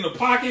 Ye could get in a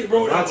pocket,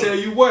 bro. I tell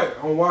you what,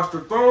 on Watch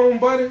the Throne,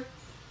 buddy.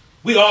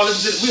 We all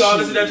listen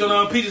to that joint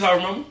on Peaches, I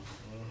remember.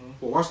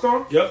 Well, Watch the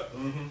Throne? Yep.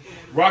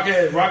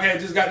 Rockhead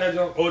just got that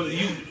joint. Or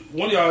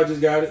one of y'all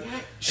just got it.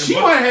 She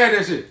might have had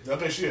that shit. I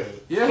think she had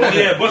it. Yeah. Oh,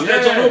 yeah, bust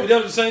that joint open.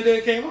 That was the same day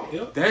it came out.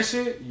 Yep. That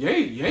shit,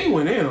 Ye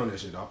went in on that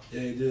shit, dog.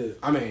 Yeah, he did.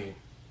 I mean,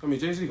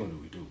 Jay-Z gonna do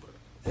what he do, but.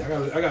 Yeah,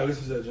 I gotta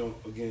listen to that joint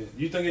again.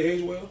 You think it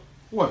aged well?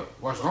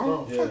 What? Watch the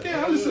Throne? Yeah. Fuck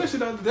yeah, I listened to that shit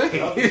the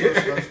other I listened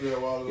to day. that shit a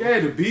while ago. Yeah,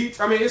 the beats.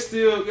 I mean, it's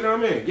still, you know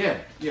what I mean? Yeah,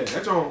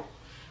 that joint.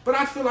 But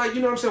I feel like,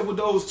 you know what I'm saying, with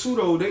those two,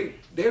 though, they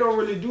don't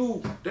really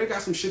do, they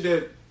got some shit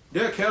that,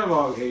 their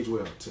catalog age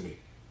well to me.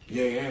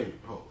 Yeah, and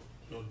Hov.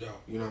 No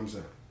doubt. You know what I'm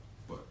saying?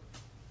 But,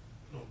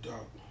 No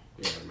doubt.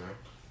 yeah, man.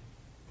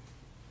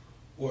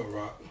 What,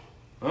 Rock?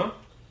 Huh?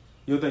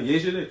 You don't think Ye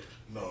shit did?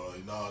 No,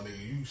 nigga,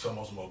 you talking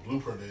about some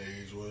blueprint that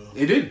age well.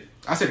 It didn't.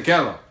 I said the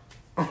catalog.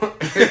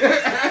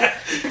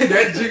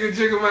 That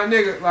jigger, my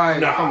nigga, like,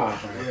 Nah. come on,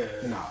 fam.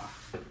 Yeah.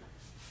 Nah.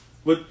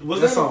 But was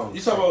That that song-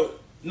 you talking about?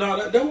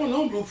 No, that wasn't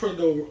on Blueprint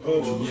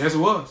though. Yes, it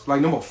was.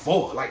 Like, number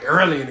 4, like,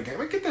 early in the game.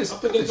 Like, get this. I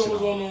think get that this joint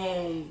shit was off.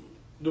 on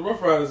the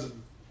Rough Riders.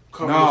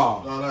 No,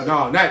 No,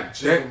 not that.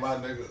 Jigga, my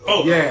nigga.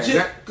 Oh Yeah,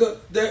 that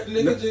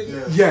nigga.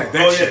 Yeah. Yeah,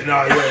 that Oh shit. yeah,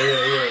 nah, yeah.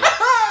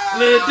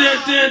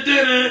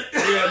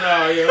 Yeah,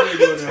 nah, yeah, we ain't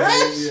doing that.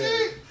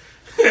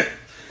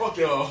 Whole, Fuck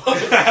y'all.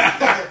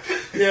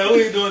 yeah,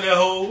 we ain't doing that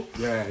whole.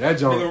 Yeah, that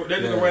joint. That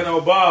nigga yeah. ran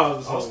out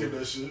bars. I'll skip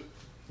that shit.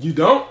 You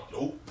don't?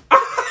 Nope.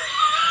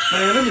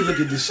 Man, let me look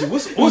at this shit.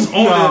 What's on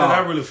there that I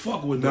really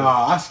fuck with? Though?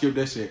 Nah, I skip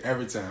that shit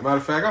every time. Matter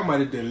of fact, I might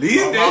have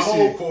deleted My that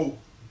whole shit. quote.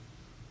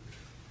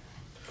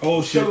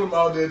 Oh shit. Killing them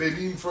out there, they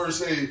didn't first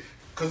say,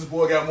 because the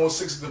boy got more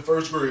sixes than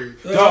first grade.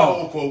 That's Dog. my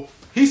whole quote.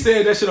 He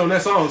said that shit on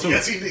that song too.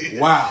 Yes, he did.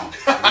 Wow.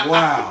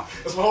 Wow.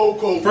 That's my whole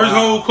quote. First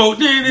whole quote.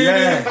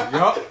 Yeah.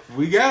 Yup.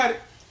 We got it.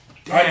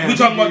 All right, we Damn,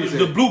 talking he about did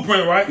the that.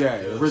 Blueprint, right? Yeah,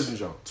 the original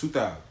joint.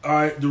 2000. All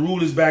right, the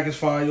rule is back is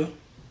fire.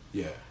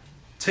 Yeah.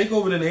 Take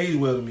over didn't age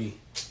well to me.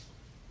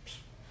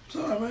 It's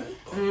all right,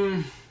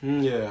 man.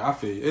 Yeah, I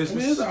feel you. I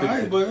mean, it's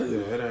alright, 50-50. but- Yeah,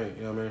 it ain't.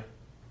 You know what I mean?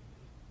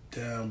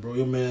 Damn, bro,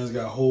 your man's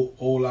got whole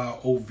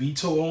old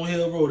Vito on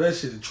here, bro. That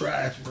shit is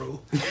trash, bro.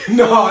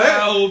 No,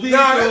 that old Vito.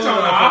 that joint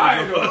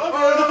alright,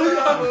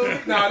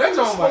 Oh, Nah, that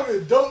joint like.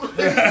 fucking dope.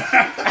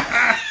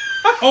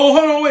 Oh,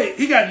 hold on, wait.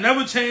 He got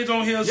Never Change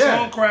on here. Yeah.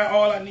 Song Cry,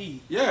 All I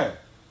Need. Yeah.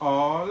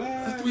 All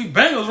That's that. 3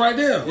 bangers right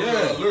there.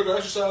 Yeah. Lyrical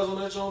exercise on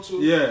that joint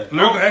too. Yeah.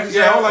 Lyrical exercise.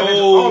 Yeah, I don't like that. I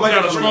Oh, don't like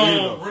got that a joint strong-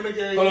 either.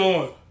 Renegade. Hold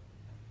on.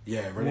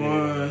 Yeah, Renegade.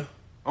 One.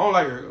 I don't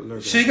like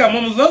her. She got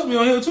Mama's Loves Me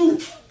on here, too.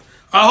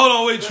 Hold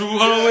on, wait, True.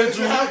 Hold on, wait,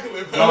 True.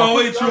 Exactly, Hold on,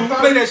 wait, True.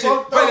 Play that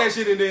shit. Play that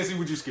shit and then see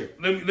what you skip.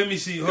 Let me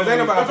see. Hold Cause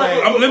ain't on. nobody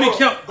playing. Let me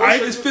count. Go, All right,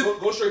 straight it's through,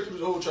 go straight through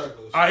the whole track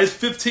list. All right, it's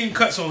 15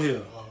 cuts on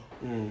here.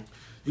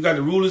 You got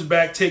the Rulers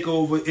Back,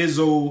 Takeover,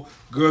 Izzo,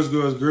 Girls,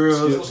 Slow down.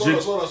 J-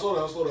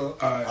 Slow down.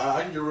 Alright.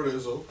 I can get rid of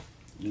Izzo.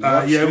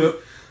 yeah.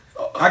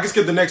 I can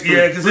skip the next three.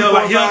 Yeah, because Three, he'll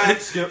four, like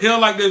five, skip. he'll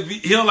like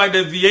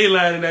that VA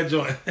line in that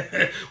joint.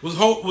 was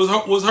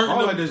hurting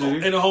All like them that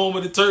shit. in the home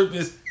of the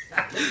Terrapins.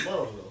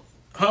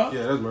 Huh?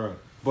 Yeah, that's Merle.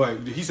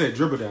 But he said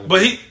dribble down.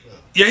 But he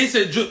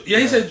said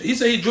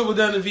he dribbled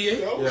down the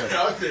VA.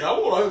 I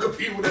want to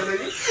compete with that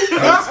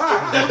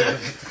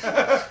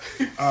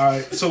nigga. All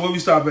right, so where we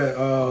stop at?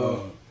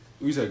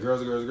 We said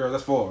girls.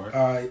 That's 4, right?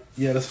 All right,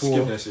 yeah, that's 4.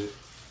 Skip that shit.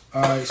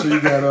 All right, so you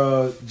got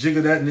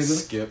Jigga That Nigga.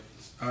 Skip.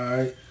 All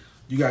right,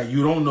 you got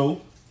You Don't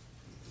Know.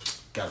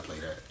 Gotta play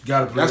that.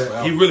 Gotta play That's that.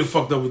 what He I- really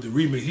fucked up with the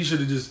remix. He should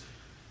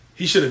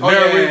have Oh,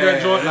 narrated yeah,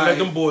 that joint and like- let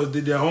them boys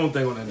did their own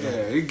thing on that joint.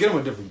 Yeah, get him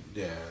a different.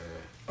 Yeah.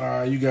 All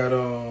right, you got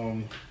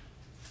Ola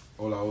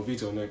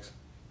Ovito next.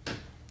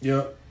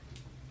 yep.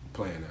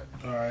 Playing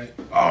that. All right.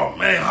 Oh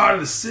man, harder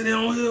to sit in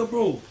on here,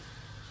 bro.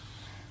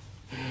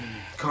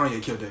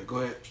 Kanye killed that. Go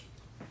ahead.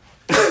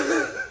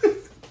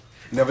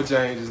 Never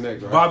change his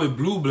next, right? Bobby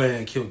Blue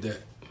Bland killed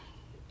that.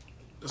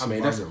 I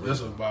mean, that's Bobby,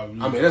 original. a Bobby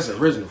Blue. I mean, that's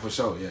original for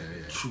sure. Yeah.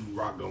 True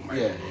rock don't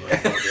matter.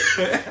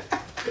 Yeah.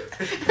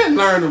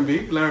 Learn them,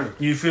 B. Learn them.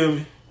 You feel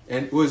me?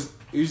 And it was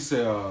you should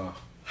say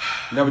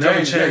Never Never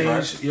Change. Change.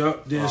 Right?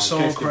 Yep. Then Song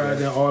Can't skip Cry. that.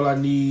 Then All I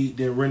Need.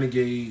 Then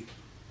Renegade.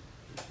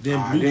 Then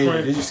Then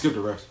Blueprint. you skip the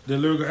rest.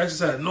 Then Lyrical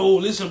Exercise. No,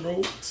 listen,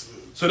 bro.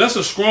 So that's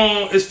a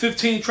strong. It's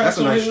 15 tracks That's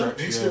a on nice here. track.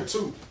 He Yeah. skipped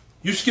 2.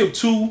 You skip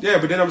 2. Yeah,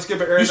 but then I'm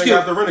skipping everything skip-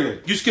 after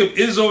Renegade. You skip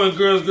Izzo and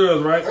Girls,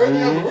 right?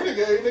 Everything out the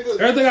Renegade, nigga.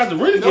 Everything out the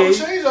Never Renegade.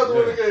 changed out the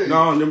Renegade.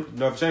 No,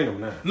 never change them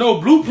now. No,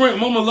 Blueprint.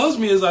 Mama Loves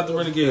Me is out the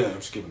Renegade. Yeah,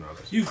 I'm skipping all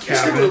that. You You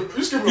capping.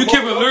 skipping You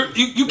keeping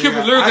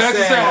lyrical I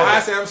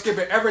exercise. said I'm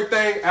skipping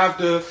everything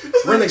after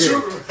Renegade.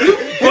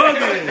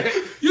 Bugging.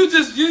 You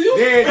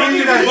Then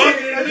you gotta-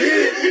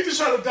 bugging. He just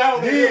trying to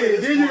down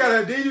Then you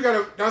gotta, you know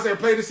what I'm saying,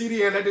 play the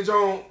CD and let the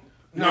joint.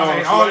 No,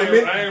 No, all I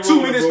the ain't 2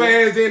 rolling, minutes bro.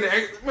 fans in.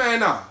 Man,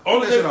 nah.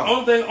 Only That shit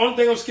off.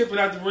 thing I'm skipping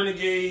out the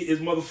Renegade is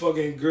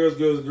motherfucking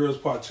Girls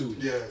Part 2.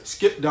 Yeah.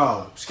 Skip it.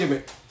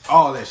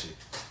 All that shit.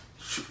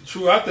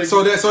 True, I think.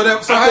 So I think you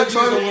just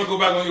how don't want to go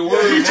back on your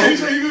word. He bro.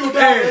 said you go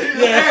down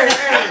the hill.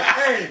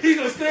 Hey. He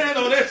gonna stand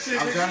on that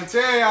shit. I'm trying to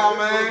tell y'all, Go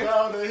man.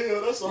 down the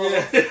hill. That's all.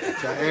 Yeah.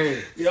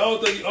 Hey. Yeah, I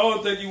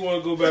don't think you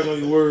want to go back on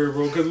your word,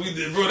 bro. Because we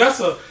did, bro.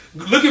 That's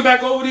looking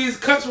back over these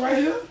cuts right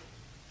here.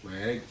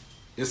 Man,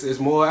 it's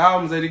more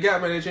albums that he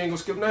got, man, that you ain't gonna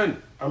skip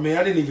nothing. I mean,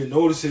 I didn't even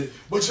notice it.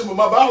 But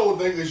my whole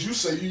thing is you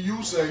say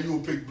you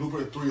would pick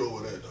Blueprint 3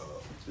 over that, dog.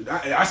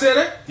 I said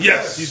that?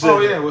 Yes, you said. Oh,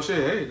 that. yeah, well, shit,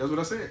 hey, that's what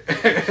I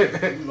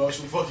said. You lost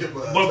your fucking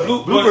mind. But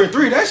Blueprint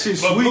 3, that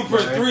shit's But sweet,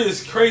 Blueprint man. 3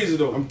 is crazy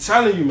though. I'm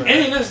telling you, man.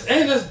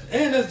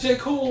 And that's J.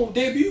 Cole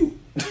debut.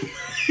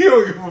 You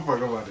don't give a fuck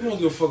about I that. don't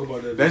give a fuck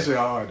about that. That shit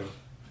hard, though.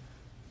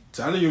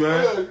 Telling you,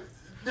 man.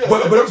 Yeah,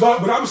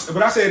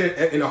 But I said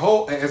it in a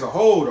whole, as a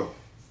whole, though,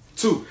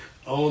 too.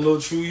 I don't know,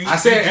 true. You, I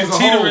said you as a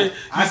teetering. whole.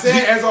 I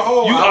said as a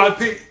whole. You I are would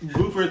pick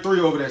Blueprint 3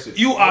 over that shit.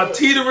 You are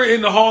teetering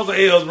in the halls of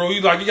L's, bro.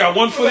 You got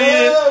 1 foot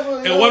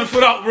in and 1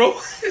 foot out, bro.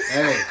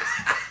 Hey,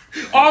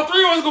 All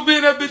 3 of us gonna be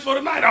in that bitch for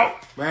the night out.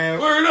 man.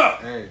 Word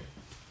up. Hey,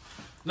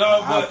 No,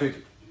 I'll but pick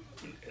it.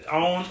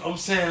 I'm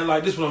saying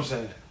like this. What I'm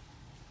saying.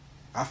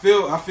 I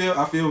feel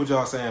what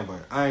y'all saying,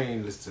 but I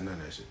ain't listen to none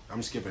of that shit.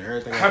 I'm skipping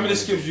everything. How many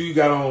skips you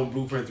got on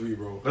Blueprint 3,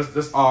 bro?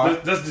 Let's All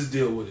right. let's just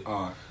deal with it.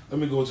 All right, Let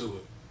me go to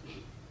it.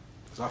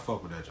 cause I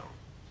fuck with that joint.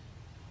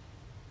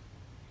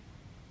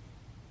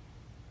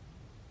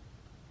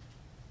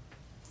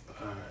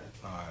 All right.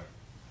 All right,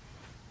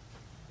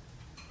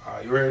 All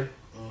right, you ready?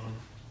 All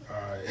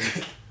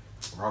right.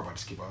 Rock about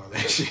to skip all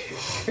that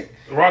shit.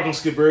 Rock gonna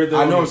skip everything.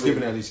 I know on I'm this skipping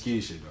video. that these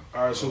kid shit though.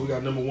 All right, so we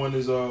got number 1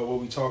 is what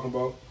we talking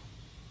about.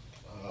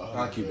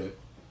 I'll keep that.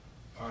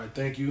 All right,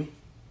 thank you.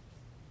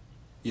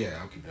 Yeah,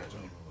 I'm keeping that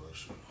joint.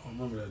 I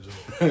remember that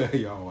joke.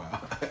 Y'all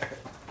wow.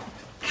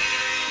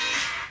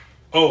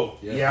 Oh,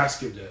 Yeah. yeah, I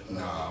skipped that.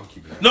 Nah, I'm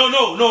keeping that.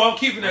 No, I'm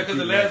keeping that because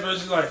the last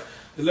verse is like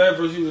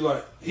he was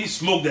like he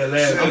smoked that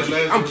last. Yeah,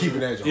 verse. I'm keeping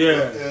that joint.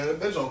 Yeah, Yeah,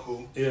 that's all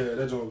cool. yeah,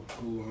 that joke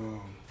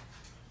cool.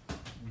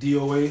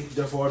 DOA,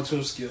 Death for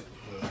Auto-Tune skip.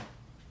 Yeah.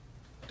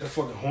 That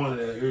fucking horn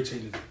that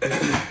irritated.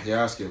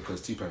 Yeah, I skip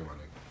because T-Pain my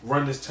nigga.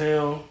 Run This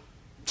Town.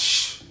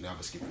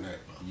 Never skipping that.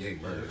 You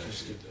ain't murder that shit.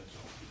 Skip that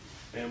joke.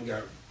 And we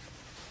got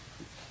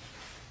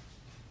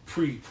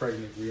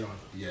pre-pregnant Rihanna.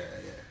 Yeah.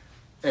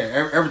 Hey,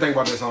 everything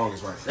about that song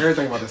is right.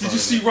 Everything about that song. Did you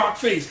is see Rock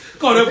face?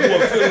 God, that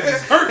boy feelings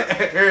is hurt.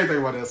 right. Everything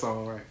about that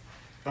song right.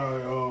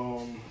 All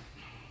right,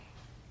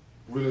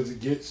 Real as It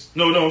Gets.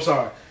 No, I'm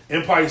sorry.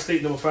 Empire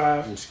State number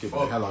 5. I'm skipping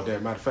the hell out there.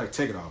 Matter of fact,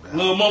 take it off, man.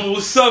 Little mama,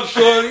 what's up,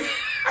 shorty?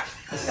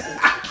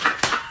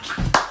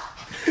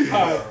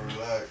 Alright,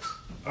 relax.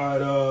 All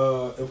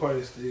right,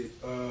 Empire State.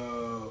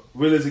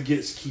 Real as It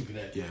Gets, keeping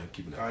that. Yeah, I'm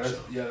keeping that. All right,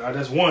 for sure.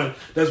 that's one.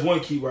 That's one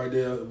keep right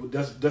there.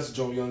 That's a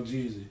Joe Young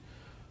Jeezy.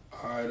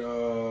 All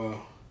right,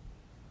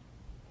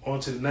 on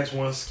to the next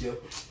one.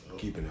 Skip.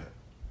 Keeping that.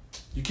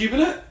 You keeping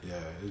that? Yeah,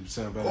 it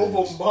sound better.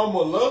 Over Mama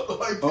Love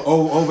like that.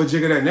 Over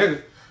Jigga that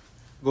nigga.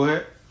 Go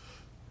ahead.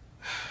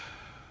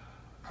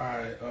 All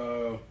right,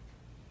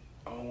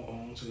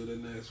 On to the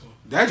next one.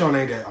 That joint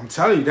ain't that. I'm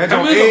telling you, that I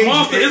joint mean, it's a age-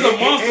 monster- it's a it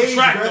monster aged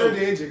track, better though.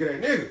 than Jigga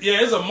That Nigga.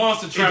 Yeah, it's a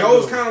monster track. It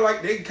goes though. kind of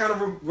like they kind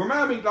of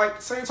remind me like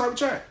the same type of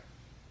track.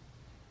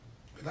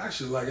 But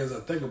actually, like as I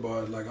think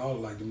about it, like all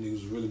like them niggas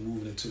was really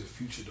moving into the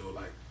future though.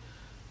 Like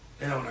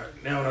now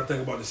when I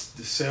think about the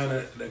sound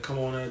that come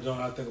on that joint,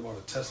 I think about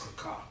a Tesla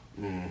car.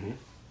 Mm-hmm.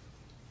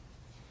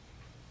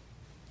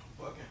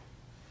 Fucking.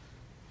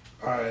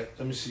 All right,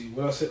 let me see.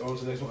 What I said on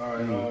to the next one. All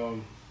right,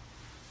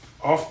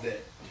 off that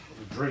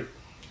with Drake.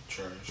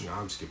 Trash. Nah,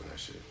 I'm skipping that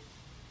shit.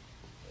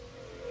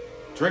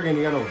 Drake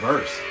ain't got no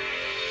verse.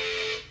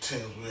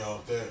 Tim's way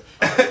out there.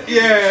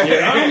 Yeah,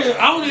 Yeah,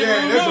 I don't even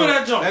remember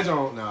that joint. That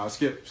joint, nah,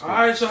 skip. All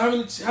right, so how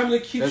many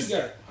keeps you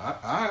got?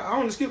 I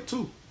only skip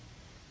 2.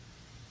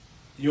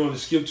 You on the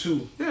skip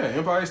 2? Yeah,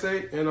 Empire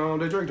State and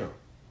that Drake joint.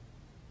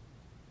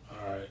 All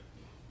right.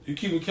 You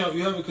keep it count.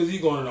 You have it because he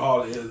going in the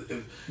hall. If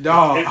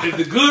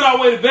the good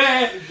outweigh the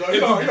bad, if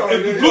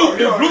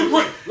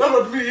blueprint,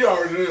 Let me be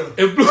already there.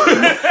 if blue,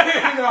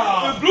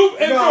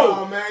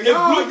 No, man,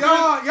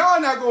 y'all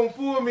not gonna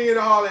fool me in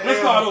the Hall of Let's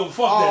L start over.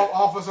 Fuck that.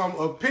 off of some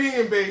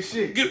opinion based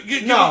shit. Give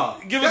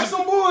That's us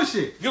some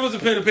bullshit. give us a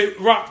pen and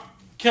paper. Rock,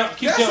 keep That's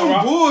counting. some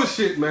Rock.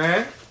 bullshit,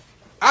 man.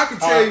 I can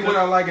tell All right, you what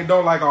I like and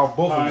don't like off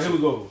both All of right, them. here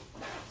we go.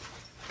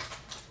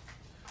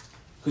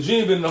 Cause you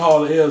ain't been in the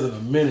Hall of L's in a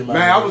minute, Man,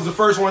 I was the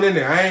first one in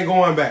there. I ain't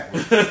going back.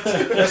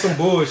 That's some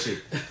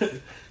bullshit.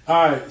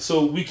 All right,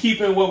 so we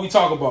keeping what we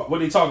talk about. What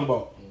they talking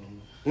about?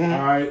 Mm-hmm.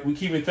 All right, we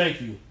keeping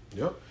thank you.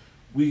 Yep.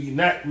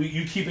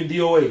 You keeping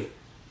DOA.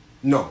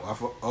 No,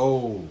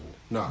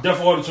 no.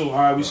 Deaf Auto Tune. All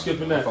right, we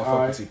skipping that. I fuck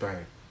All with right.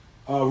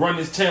 T-Pain. Run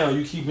This Town.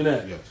 You keeping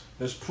that? Yes.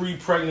 That's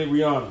pre-pregnant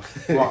Rihanna.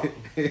 Rock.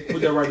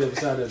 Put that right there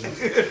beside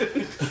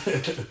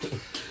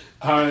that.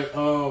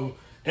 All right.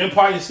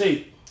 Empire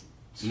State.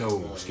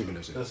 No, skipping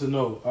that shit. That's a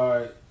no. All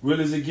right.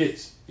 Real as it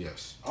gets.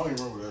 Yes. I don't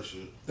even remember that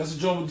shit. That's a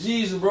joint with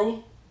Jesus,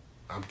 bro.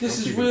 This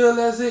I'm is keeping real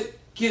as it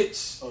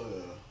gets. Oh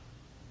yeah.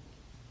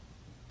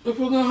 If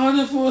we're gonna hunt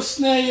it for a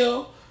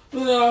snail,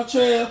 look at our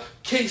trail.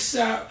 Case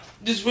out.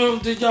 This room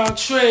did y'all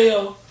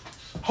trail.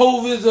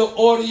 Hove is the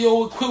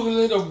audio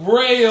equivalent of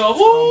Braille.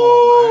 Come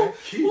on, man.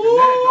 Keeping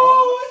that,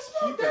 dog.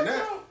 Keeping Keeping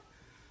that.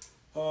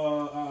 that.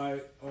 All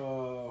right.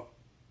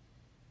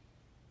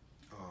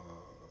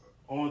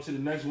 On to the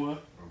next one.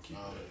 I'm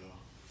keeping Oh, that. yeah.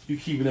 You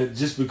keeping that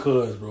just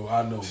because, bro.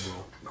 I know,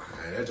 bro.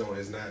 Man, that joint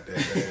is not that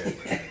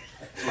bad, man.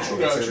 You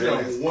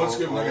got one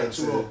skip and I got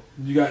 2 of.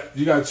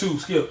 You got 2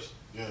 skips,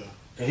 Yeah.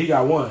 and he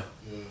got 1.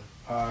 Yeah.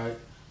 All right.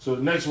 So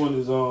the next one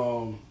is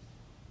off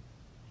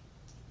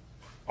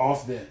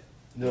that.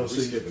 You know, We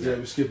skipping that.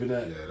 we're skipping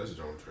that. Yeah, that's a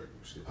joint track.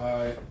 Shit. All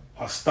right.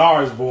 A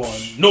Star Is Born.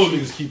 No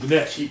niggas keeping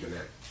that. Keeping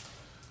that.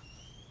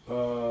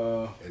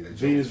 And the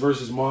Venus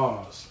versus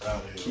Mars. Out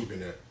of here. Keeping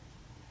that.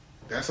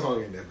 That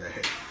song ain't that bad.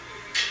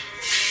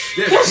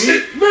 That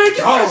shit, man, get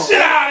that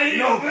shit out of here,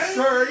 No, man.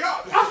 sir,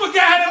 y'all. I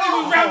forgot how that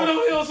nigga was rapping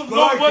over here on some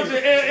low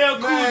budget LL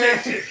Cool J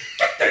Man. shit.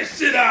 Get that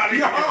shit out of here.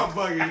 Y'all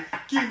bugging.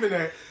 Keeping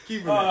that.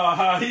 Keeping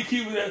that. He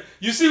keeping that.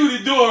 You see what he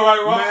doing,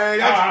 right, Rob? Man,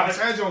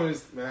 that joint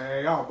is,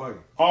 man, y'all bugging.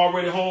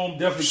 Already home,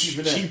 definitely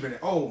keeping that. Keeping it.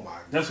 Oh my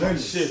That's my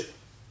goodness. shit.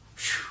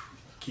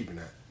 Keeping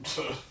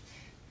that.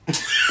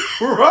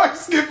 Rock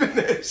skipping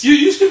that shit.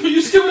 You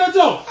skipping that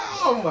joke.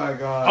 Oh my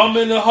god. I'm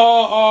in the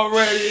hall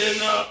already,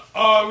 and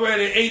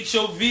already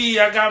HOV.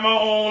 I got my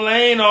own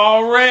lane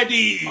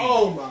already.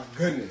 Oh my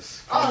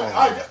goodness.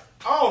 I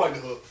don't like the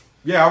hook.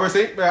 Yeah, I was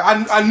saying.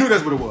 I knew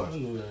that's what it was.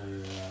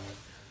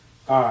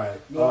 All right.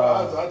 No,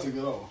 I take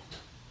it off.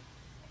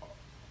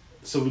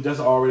 So that's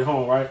already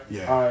home, right?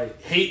 Yeah. All right.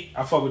 Hate.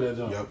 I fuck with that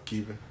jump. Yup,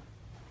 keeping.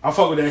 I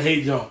fuck with that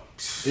hate jump.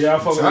 Yeah, I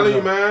fuck with that Telling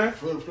you, jump. man.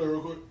 Play real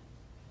quick.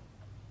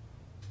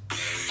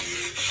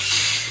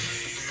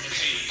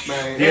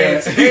 Man, Yeah.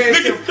 and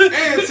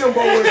Timbo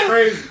was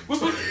crazy.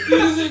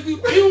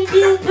 Pew,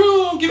 pew,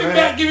 pew. Give me Man.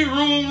 back. Give me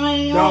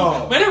room.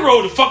 No. Man, they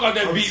rolled the fuck out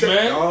that beat,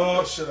 man.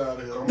 Oh, shit out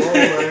of here. Come on,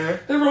 man.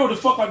 They rolled the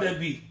fuck out that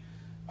beat.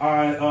 All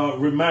right.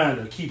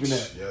 Reminder. Keeping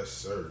that. Yes,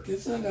 sir.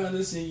 Guess I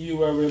gotta send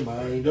you a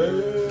reminder. I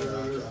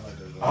like that.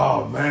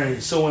 Oh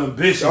man, so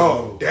ambitious.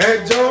 Oh, bro.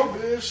 that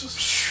jump.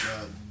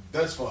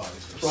 That's fine.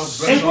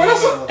 Hey,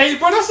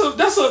 bro,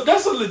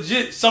 that's a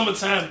legit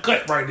summertime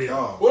cut right there.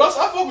 Oh, Well,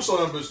 I focus on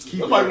that bitch.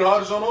 That might be the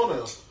hardest song on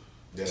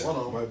there. yeah, One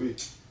of them. might be.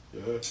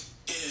 Yeah,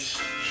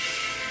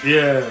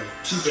 Yeah,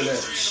 keeping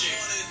that.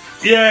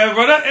 yeah,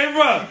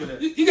 bro.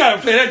 You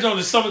gotta play that joint in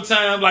the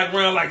summertime, like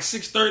around like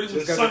 6:30 with the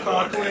Just sun got the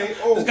car going down. clean.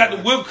 Oh, It's got the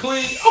my. whip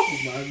clean. Oh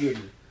my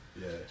goodness.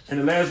 Yeah. And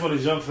the last one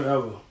is Young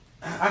Forever.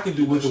 I can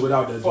do with or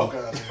without that Fuck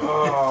jump. out of here.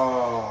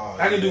 Oh,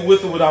 I can do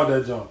with or without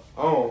that jump.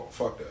 Oh,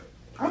 fuck that.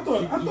 I You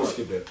thought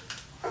skip that.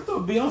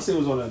 Beyonce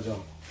was on that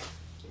jump.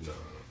 No.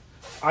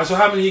 All right, so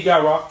how many he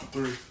got, Rock?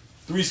 3.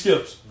 3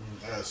 skips.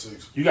 I had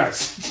 6. You got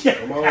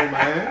Come on,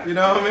 man. You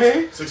know what I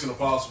mean? 6 in the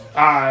possible.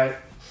 All right.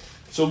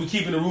 So we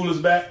keeping the rulers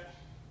back?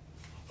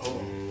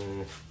 Oh.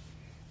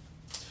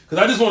 Because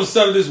I just want to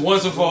settle this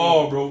once and for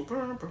all, bro.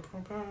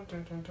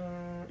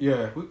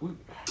 Yeah, yeah.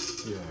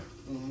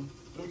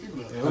 Keep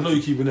that. I know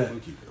you keeping that. We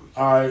keep that.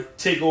 All right.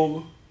 Take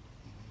over.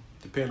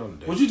 Depend on the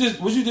day. Was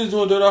you just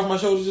doing dirt off my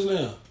shoulders just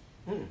now?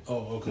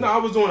 Oh, okay. No, I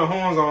was doing the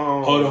horns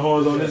on. Oh, the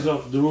horns on this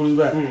jump. The rule is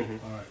back.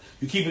 Mm-hmm. All right.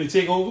 You keeping the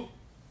takeover?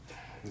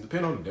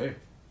 Depend on the day.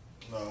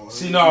 No.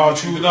 See, no,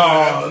 true,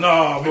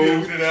 no, We bro.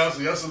 didn't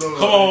answer yes or no.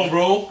 Come on,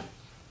 bro.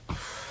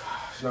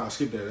 Nah,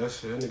 skip that. That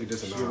nigga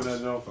just a Skipping nah.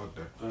 that jump? Fuck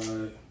that. All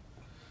right.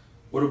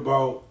 What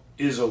about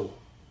Izzo?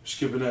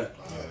 Skipping that.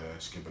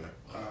 Skipping that.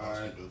 I'll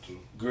skip that too.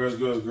 Girls,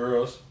 girls,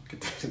 girls.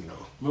 No.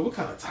 Man, what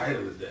kind of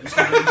title is that?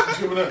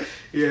 Skipping that.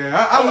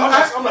 Yeah,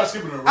 I'm not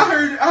skipping that.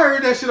 I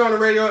heard that shit on the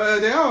radio the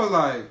other day. I was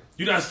like,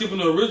 You're not skipping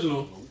the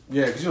original.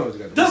 yeah, because you know what you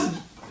got. That's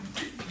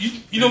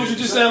you know what you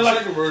just sounded like.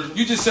 Second version.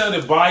 You just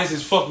sounded biased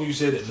as fuck when you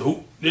said that.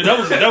 Nope. Yeah, that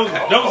was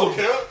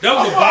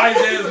a biased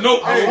ass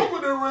nope, I bro. fuck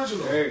with the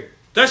original. Hey,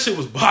 That shit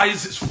was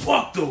biased as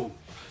fuck though.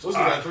 So it's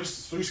got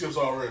three skips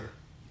already.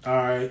 All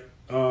right.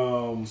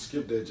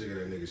 skip that jigger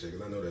that nigga shit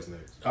because I know that's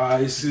next. All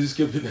right, so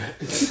skipping that.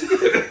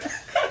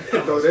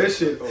 Throw that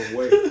shit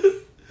away.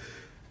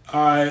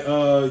 All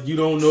right, you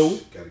don't know.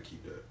 Gotta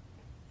keep that.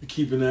 You're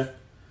keeping that.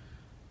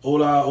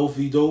 Ola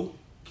Oviedo.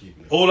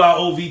 Keeping that. Ola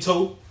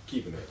Oviedo.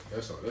 Keeping that.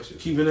 That's all. That shit.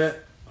 Keeping that.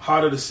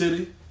 Heart of the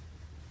City.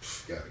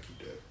 Gotta keep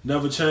that.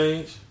 Never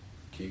Change.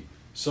 Keep.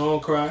 Song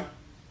Cry.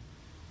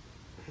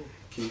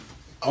 Keep.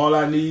 All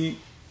I Need.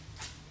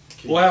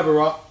 What happened,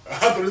 Rock? I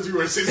thought you were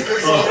going to say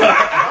this song.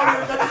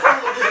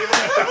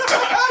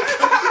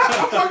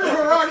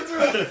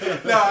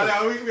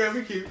 No,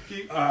 we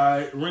keep. All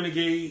right,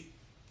 Renegade.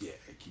 Yeah,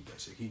 keep that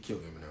shit. He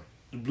killed Eminem.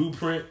 The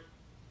Blueprint.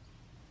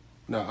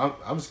 No,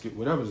 I'm skipping.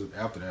 Whatever's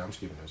after that, I'm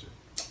skipping that shit.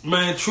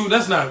 Man, true.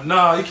 That's not.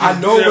 Nah, you can't.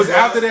 I know do it was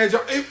that, bro. after that.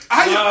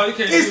 No, you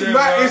can't It's do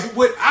that, bro. it's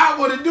what I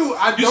want to do.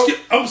 I You don't. skip.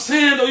 I'm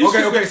saying though. You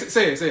Okay, skip,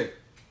 say it.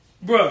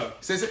 bruh.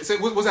 Say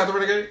what's after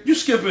Renegade? You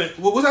skipping.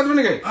 What's after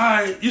Renegade? All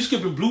right, you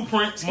skipping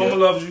Blueprint. Skip. Mama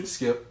Loves You.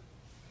 Skip.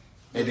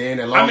 And then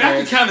that long I mean, I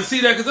can ass. kind of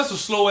see that because that's a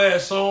slow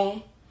ass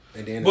song.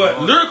 And then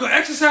But lyrical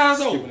exercise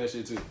skipping though. that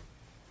shit too.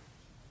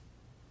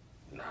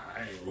 Nah,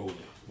 I ain't rolling.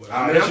 Well,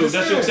 I mean, that's I'm your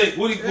just take. saying.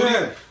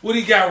 What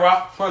he got,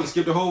 Rock? Probably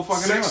skip the whole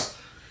fucking hour.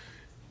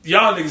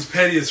 Y'all niggas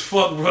petty as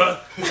fuck, bruh.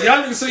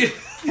 Y'all niggas say Wait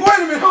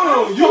a minute,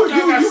 hold on. You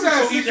y'all got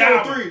got 6 on each 6 on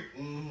album.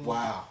 3.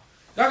 Wow.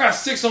 y'all got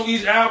 6 on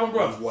each album,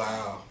 bruh.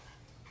 Wow.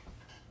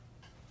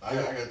 I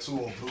got 2 on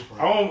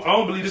Blueprint. I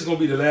don't believe this is gonna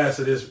be the last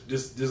of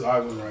this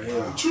argument right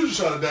here. True just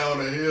trying to down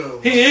that hill.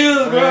 He is,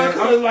 bruh.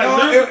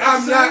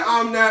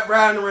 I'm not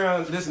riding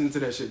around listening to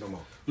that shit no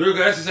more.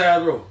 Lyrical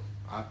exercise, bro.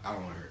 I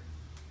don't want to hear it.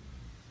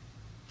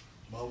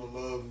 Mama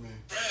love me.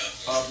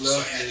 Pop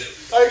left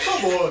me. Hey,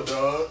 come on,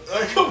 dog.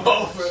 Hey, come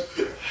on, man.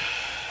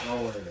 I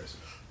don't want to hear that shit.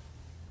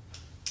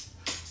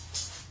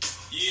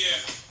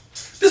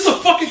 This a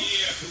fucking.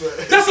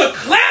 That's a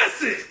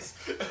classic.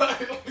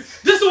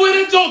 This the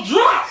way that don't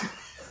drop.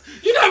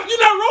 You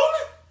not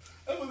rolling.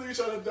 That was nigga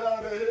trying to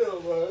down that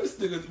hill, man.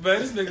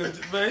 This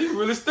nigga, man, he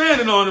really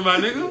standing on it, my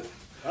nigga.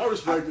 I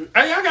respect it.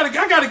 Hey, I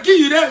gotta give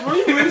you that, bro.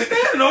 You really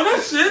standing on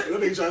that shit. That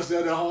nigga trying to stay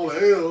at that Hall of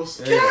Hills.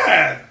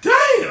 God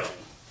damn.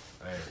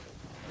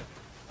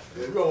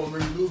 Yeah, you gonna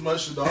make me lose my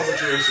shit, dog. I'm gonna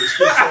skip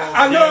song.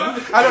 I know.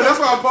 That's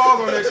why I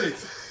paused on that shit.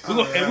 We're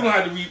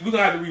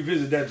gonna have to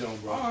revisit that, John,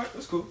 bro. All right,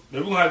 that's cool.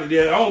 We're gonna have to.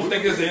 Yeah, I don't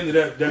think it's the end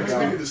of that.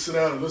 We need to sit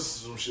down and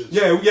listen to some shit.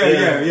 Yeah. We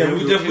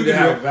definitely need to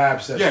have a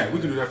vibe session. Yeah, we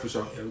man. can do that for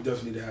sure. Yeah, we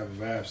definitely need to have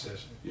a vibe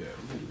session. Yeah,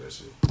 we can do that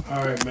shit.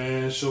 All right,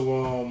 man.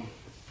 So,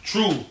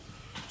 True.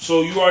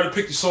 So you already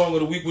picked the song of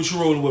the week. What you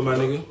rolling with, my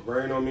nigga?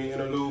 Rain on Me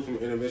Interlude from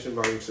Intervention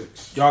Volume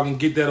 6. Y'all can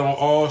get that on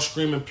all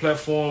streaming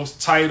platforms: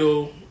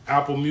 Tidal,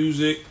 Apple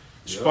Music,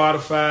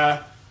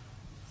 Spotify,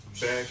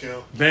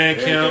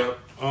 Bandcamp.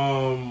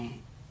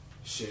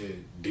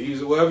 Shit,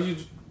 Diesel, wherever you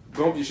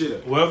bump your shit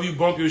at. Wherever you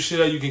bump your shit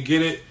at, you can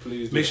get it.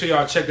 Please do. Make sure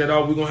y'all check that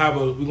out. We're gonna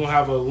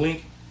have a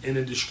link in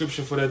the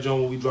description for that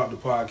joint when we drop the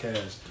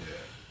podcast.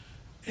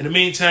 Yeah. In the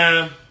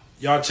meantime,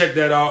 y'all check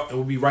that out, and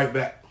we'll be right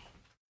back.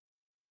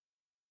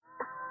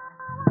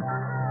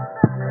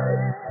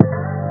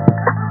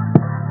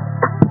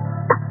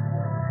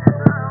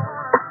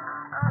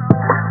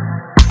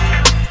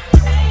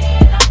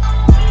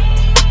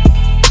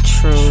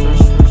 True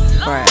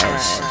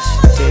Fresh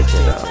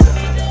Digital.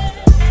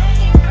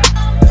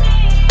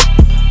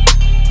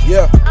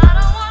 Yeah.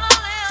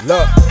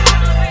 Look,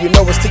 you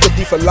know it's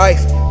TFD for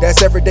life.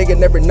 That's every day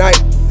and every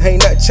night.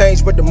 Ain't nothing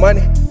changed but the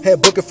money.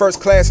 And booking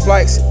first class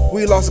flights.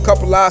 We lost a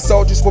couple live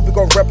soldiers, but we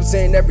gon'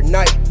 represent every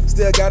night.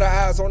 Still got our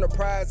eyes on the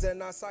prize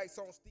and our sights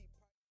on steep.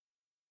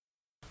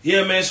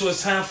 Yeah, man, so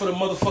it's time for the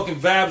motherfucking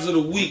vibes of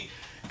the week.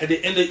 At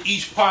the end of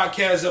each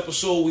podcast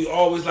episode, we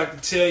always like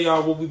to tell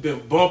y'all what we've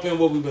been bumping,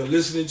 what we've been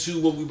listening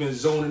to, what we've been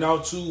zoning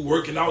out to,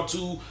 working out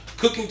to,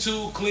 cooking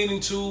to, cleaning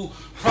to,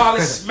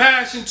 probably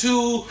smashing to,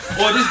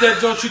 or this that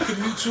junk you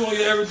commute to on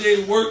your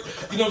everyday work.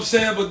 You know what I'm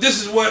saying? But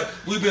this is what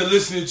we've been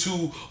listening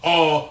to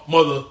all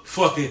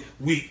motherfucking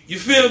week. You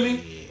feel me?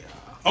 Yeah.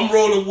 I'm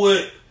rolling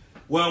with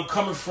Where I'm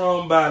Coming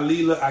From by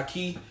Lila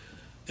Aki.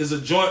 It's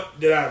a joint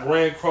that I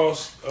ran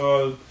across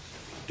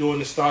during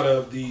the start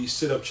of the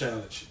sit-up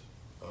challenge.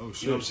 Oh,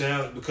 shit. You know what I'm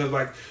saying? Because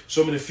like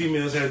so many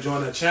females had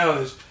joined that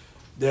challenge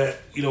that,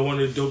 you know, one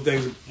of the dope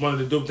things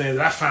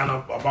that I found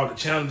out about the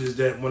challenge is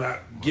that when I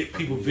get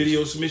people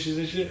video submissions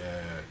and shit,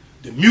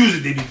 the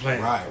music they be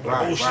playing. Right, I'm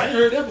like, oh shit, I ain't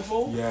heard that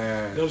before. You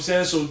know what I'm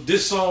saying? So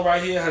this song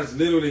right here has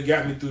literally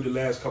got me through the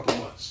last couple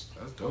months.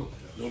 That's dope.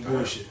 No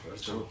bullshit.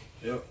 That's dope.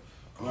 Yep.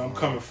 Where I'm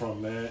coming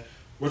from, man.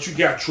 What you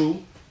got,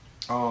 True?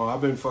 I've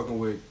been fucking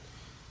with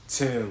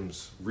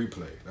Tim's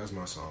Replay. That's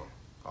my song.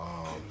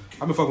 I've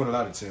been fucking with a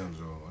lot of Tim's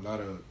though. A lot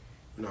of, you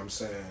know what I'm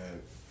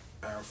saying,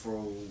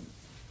 Afro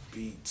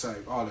beat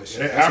type, all that shit.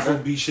 That Afro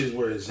beat shit is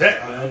where it's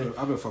at, man.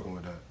 I've been fucking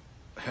with that.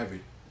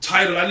 Heavy.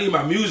 Title, I need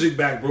my music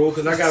back, bro,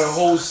 because I got a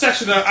whole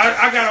section of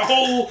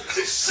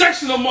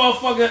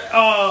motherfucking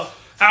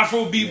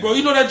Afro beat, bro.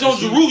 You know that John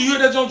Jerusalem? You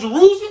heard that John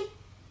Jerusalem?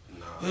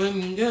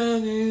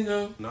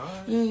 Nah.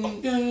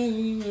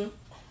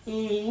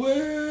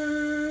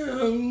 Where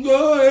I'm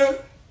going.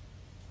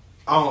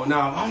 I don't know.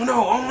 I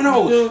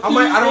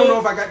don't know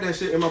if I got that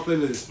shit in my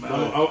playlist.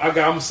 I'm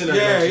gonna send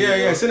that.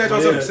 Yeah. Send that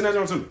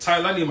on to me.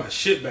 Title, I need my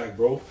shit back,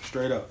 bro.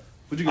 Straight up.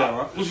 What you got,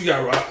 Rock? What you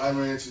got, Rock? I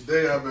mean,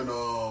 today I've been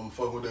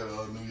fucking with that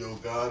New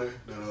York Gotti,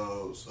 that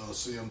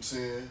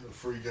CM10, a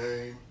free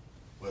game.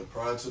 But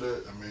prior to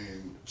that, I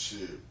mean,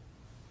 shit,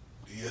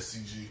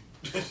 ESTG.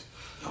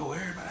 Oh,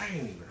 everybody, I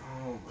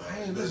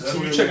ain't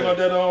So you checking out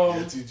that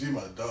ESTG,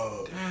 my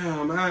dog.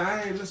 Damn, man,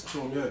 I ain't listened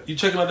to him yet. You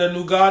checking out that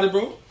new Gotti,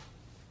 bro?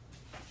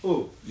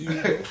 Ooh.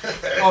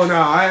 Oh no,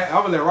 I'm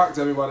gonna let Rock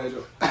tell me about that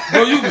joke.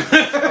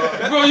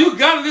 Bro, you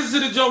gotta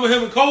listen to the joke with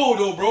him and Cole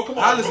though, bro. Come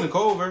on. I listen to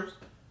Cole verse.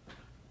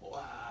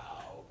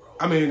 Wow, bro.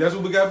 I mean, that's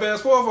what we got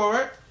fast forward for,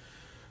 right?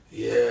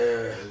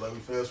 Yeah. Like we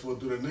fast forward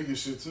through that nigga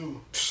shit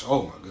too.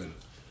 Oh my goodness.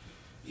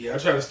 Yeah, I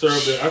try to stir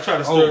up the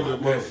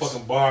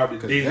motherfucking Barb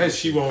today. That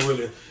She won't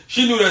really.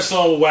 She knew that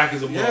song was whack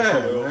as a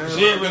motherfucker. Man.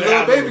 She ain't really.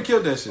 Little Baby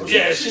killed that shit.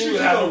 Yeah, she ain't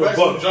really had no back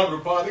from rebuttal. jumping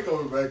the pod. They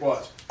coming back.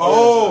 Watch.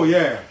 Oh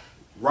yeah,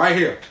 right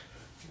here,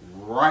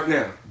 right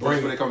now.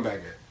 Bring when they come back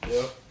at.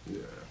 Yeah.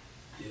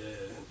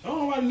 I don't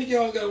know why the nigga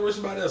always got to worry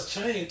somebody else's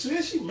chain too.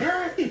 Is she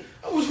married?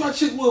 I wish my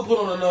chick would put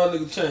on another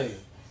nigga chain.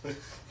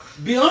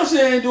 Beyonce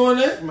ain't doing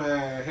that.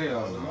 Man,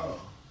 hell no.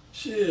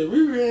 Shit,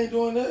 Riri ain't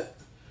doing that.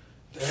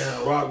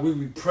 Damn, Rock, we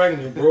be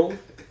pregnant, bro.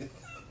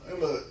 Hey,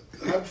 look,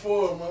 happy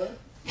for her, man.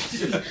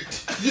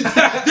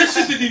 This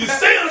shit didn't even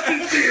sound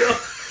sincere.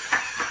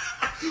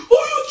 Who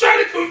you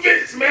trying to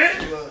convince, man?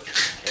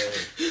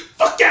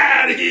 Fuck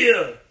out of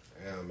here.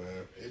 Yeah,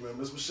 man. Hey, man,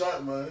 miss my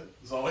shot, man.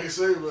 That's all I can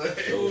say, man.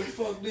 Yo,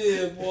 fuck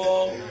this,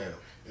 boy.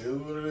 It is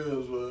what it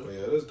is, man. But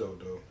yeah, that's dope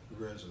though.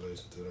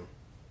 Congratulations to them.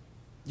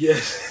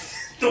 Yes.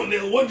 Don't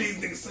know what these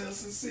niggas sound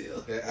sincere.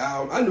 That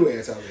album, I knew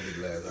Anti was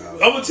the last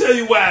album. I'm gonna tell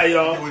you why,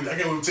 y'all. I can't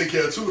even take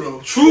care of two,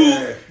 though.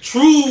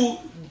 True.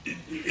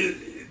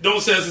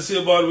 Don't sound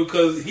sincere about it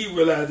because he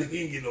realized that he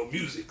didn't get no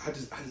music. I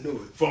knew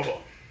it. From her.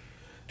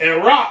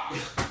 And Rock,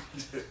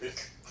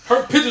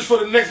 her pictures for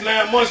the next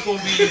 9 months gonna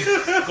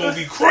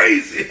be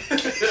crazy.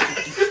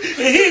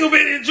 And he ain't gonna be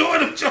able to enjoy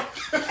them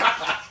jokes.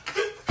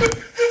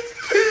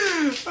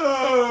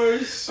 Oh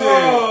shit.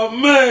 Oh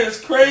man, it's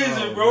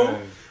crazy, bro.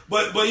 Man.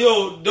 But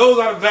yo, those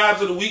are the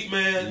vibes of the week,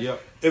 man.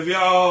 Yep. If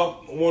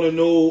y'all want to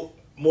know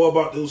more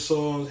about those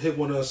songs, hit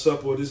one of us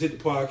up or just hit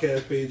the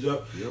podcast page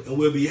up, and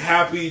we'll be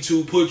happy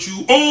to put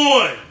you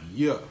on.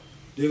 Yeah.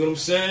 You know what I'm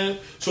saying?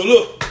 So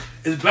look,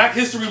 it's Black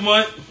History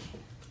Month,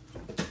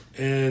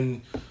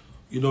 and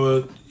you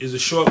know it's a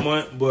short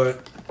month,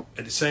 but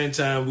at the same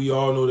time, we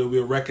all know that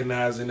we're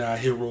recognizing our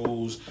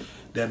heroes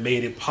that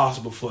made it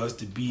possible for us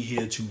to be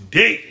here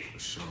today.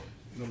 Sure.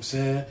 You know what I'm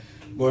saying?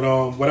 But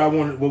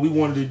what we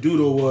wanted to do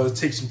though was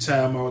take some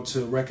time out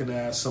to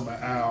recognize some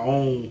of our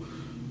own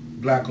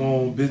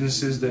black-owned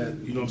businesses that,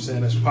 you know what I'm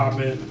saying, that's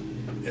popping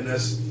and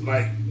that's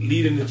like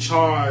leading the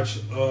charge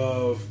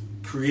of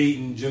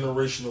creating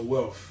generational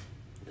wealth.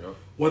 Yep.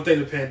 One thing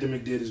the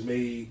pandemic did is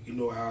made, you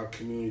know, our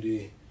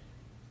community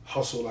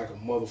hustle like a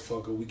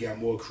motherfucker. We got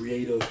more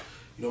creative,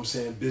 you know what I'm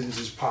saying,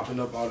 businesses popping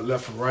up out of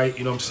left and right,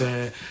 you know what I'm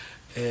saying?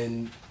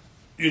 And,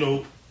 you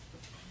know,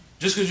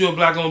 just because you're a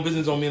black-owned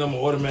business don't mean I'm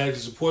going to automatically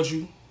support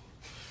you.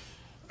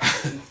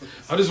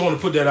 I just want to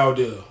put that out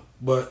there.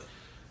 But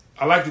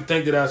I like to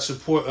think that I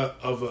support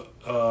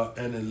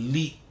an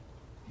elite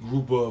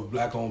group of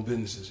black-owned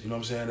businesses. You know what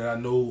I'm saying? That I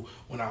know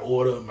when I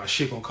order, my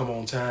shit going to come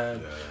on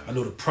time. Yeah. I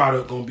know the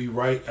product going to be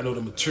right. I know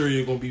the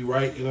material going to be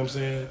right. You know what I'm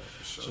saying?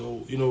 Sure.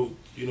 So, you know,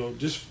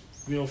 just,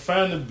 you know,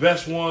 find the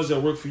best ones that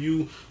work for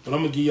you. But I'm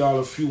going to give y'all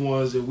a few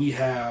ones that we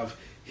have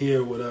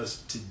here with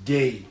us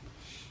today.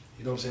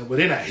 You know what I'm saying? But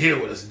they're not here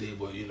with us today,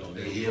 but, you know,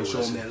 they're here with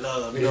us. Show them that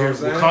love. You know what I'm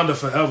saying? Wakanda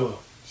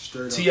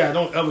forever. T.I.,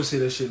 don't ever say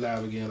that shit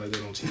live again like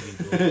that on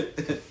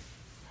TV, bro.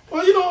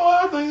 Well, you know,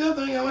 I think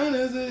Atlanta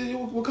is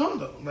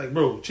Wakanda. I'm like,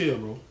 bro, chill,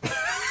 bro.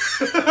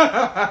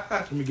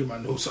 Let me get my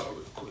notes out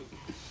real quick.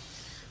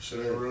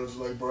 Shit ain't real just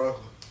like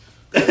broccoli.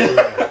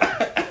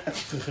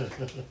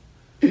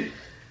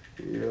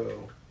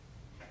 Yo.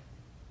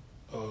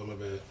 Oh, my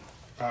bad.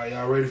 All right,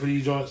 y'all ready for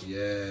these joints?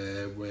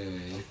 Yeah,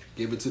 man.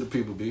 Give it to the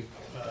people, B.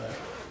 All right.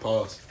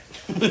 Pause.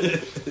 I had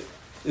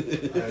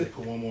to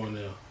put one more in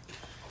there.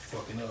 I'm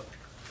fucking up.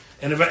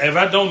 And if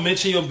I don't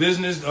mention your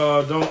business,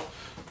 don't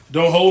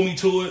hold me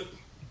to it.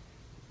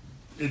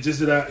 It's just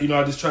that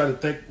I just try to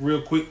think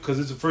real quick because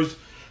this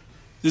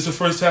is the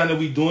first time that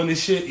we doing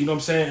this shit. You know what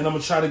I'm saying? And I'm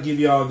gonna try to give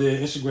y'all their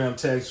Instagram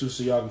tags too,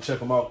 so y'all can check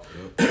them out.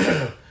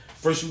 Yep.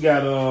 First, we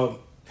got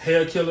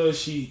Hair Killer.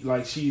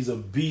 She's a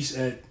beast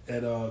at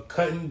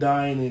cutting,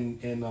 dyeing,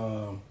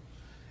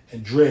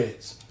 and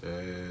dreads. Yeah.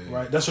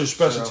 Right, that's her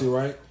specialty,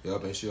 right?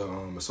 Yep, and she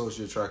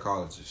associate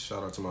trichologist.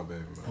 Shout out to my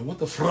baby, man. And what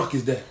the fuck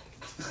is that?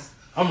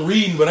 I'm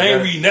reading, but I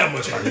ain't reading that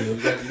much right here.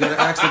 You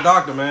gotta ask the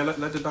doctor, man.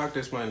 Let the doctor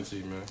explain it to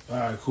you, man. All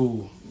right,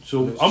 cool.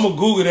 So I'm gonna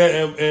Google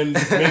that and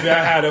maybe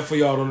I have that for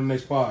y'all on the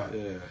next pod.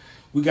 Yeah.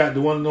 We got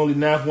the one and only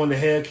Nath Wonder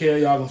Hair Care.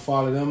 Y'all can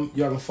follow them.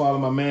 Y'all can follow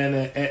my man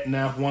at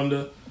Nath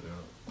Wonder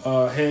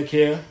Hair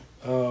Care,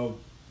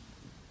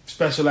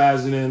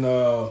 specializing in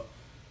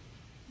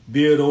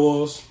beard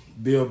oils,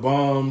 beard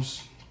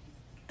balms,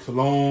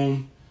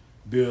 cologne,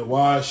 beard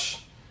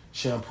wash,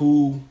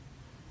 shampoo,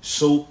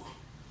 soap,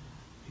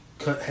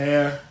 cut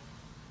hair,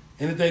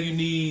 anything you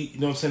need, you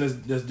know what I'm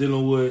saying, that's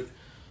dealing with,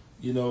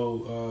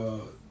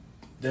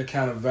 that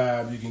kind of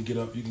vibe, you can get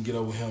up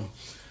with him.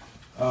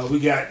 We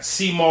got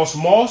C Moss,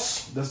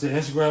 that's the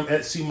Instagram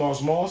at C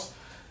Moss,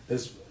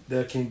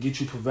 that can get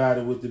you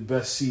provided with the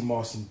best sea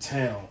moss in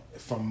town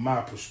from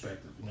my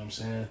perspective, you know what I'm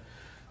saying?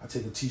 I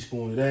take a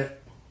teaspoon of that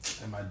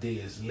and my day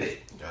is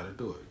lit. Gotta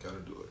do it.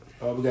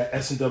 We got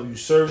S&W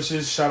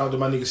Services. Shout out to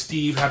my nigga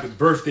Steve. Happy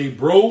birthday,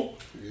 bro.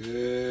 Yeah.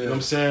 You know what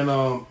I'm saying?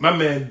 My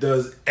man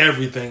does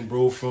everything,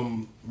 bro,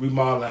 from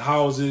remodeling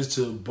houses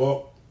to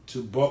bulk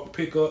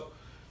pickup.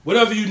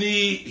 Whatever you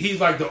need, he's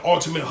like the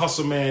ultimate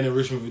hustle man in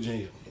Richmond,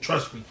 Virginia.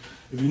 Trust me.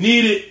 If you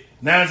need it,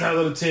 9 times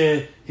out of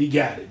 10, he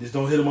got it. Just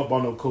don't hit him up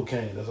on no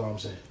cocaine. That's all I'm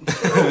saying.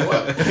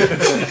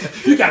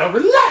 You gotta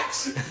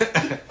relax.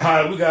 All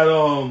right, we got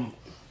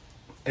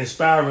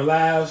Inspiring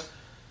Lives.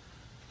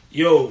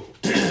 Yo,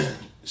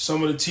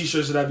 some of the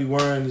t-shirts that I be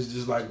wearing is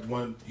just like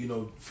one,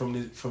 from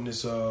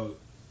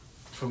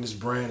this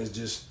brand is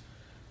just,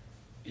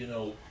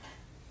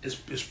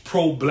 it's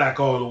pro black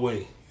all the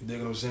way. You dig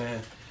what I'm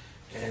saying?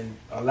 And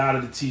a lot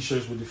of the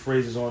t-shirts with the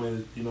phrases on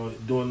it,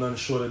 doing nothing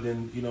shorter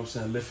than,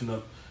 lifting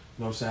up,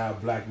 our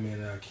black men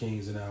and our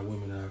kings and our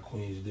women and our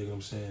queens. You dig what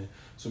I'm saying?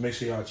 So make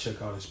sure y'all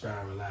check out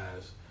Inspiring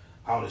Lives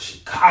out of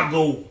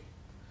Chicago.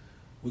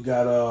 We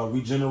got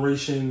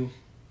Regeneration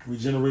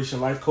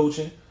Life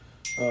Coaching.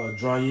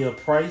 Drania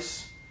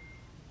Price.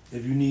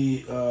 If you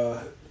need,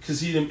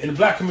 because in the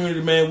black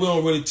community, man, we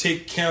don't really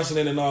take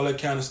counseling and all that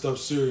kind of stuff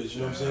serious.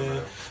 You know what I'm saying?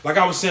 Right. Like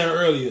I was saying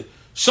earlier,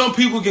 some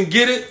people can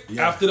get it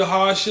after the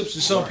hardships,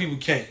 and some people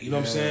can't. You know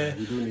what I'm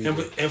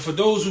saying? And for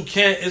those who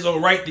can't, it's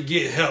all right to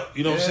get help.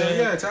 You know what I'm saying?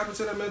 Yeah, tap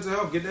into that mental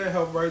health, get that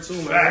help right too,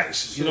 man.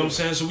 Facts. You know what I'm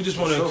saying? So we just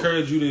want to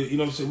encourage you to, you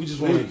know what I'm saying? We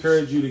just want to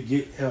encourage you to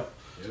get help.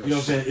 Yeah, you know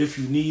what I'm saying? If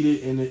you need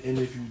it, and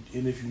if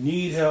you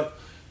need help,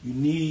 you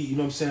need, you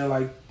know what I'm saying,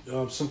 like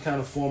some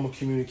kind of form of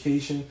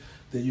communication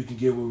that you can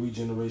get with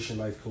Regeneration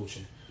Life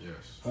Coaching.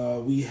 Yes.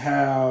 We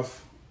have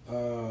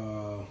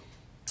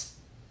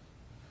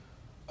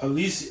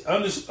Alicia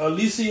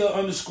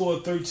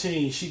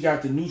 _13. She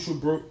got the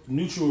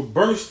Neutral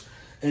Burst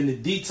and the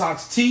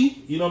Detox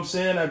Tea. You know what I'm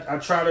saying? I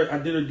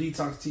did her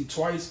Detox Tea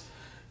twice,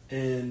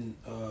 and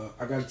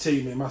I gotta tell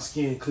you, man, my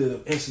skin cleared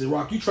up instantly.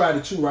 Rock, you tried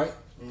it too, right?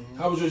 Mm-hmm.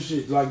 How was your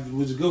shit? Like,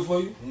 was it good for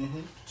you?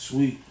 Mm-hmm.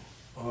 Sweet.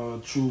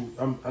 True.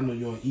 I know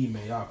you're on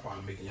email. Y'all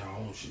probably making y'all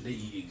own shit. They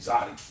eat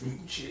exotic fruit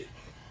and shit.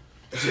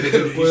 So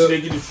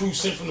they get the fruit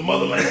sent from the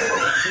motherland.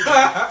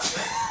 I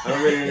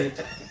mean.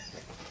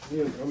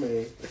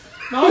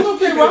 No, it's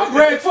okay, bro. I'll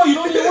brag for you.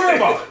 Don't even worry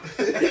about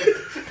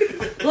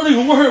it. Don't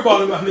even worry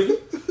about it, my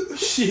nigga.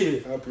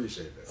 Shit. I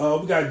appreciate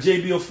that. We got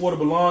JB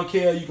Affordable Lawn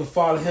Care. You can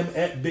follow him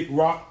at Big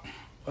Rock.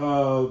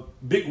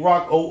 Big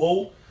Rock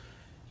 00.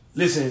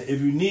 Listen, if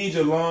you need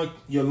your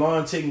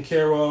lawn taken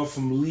care of,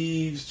 from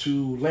leaves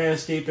to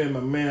landscaping,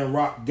 my man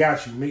Rock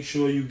got you. Make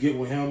sure you get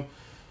with him.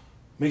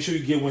 Make sure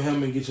you get with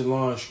him and get your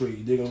lawn straight.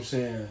 You dig what I'm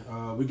saying?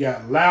 We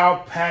got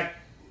Loud Pack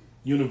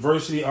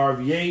University,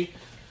 RVA.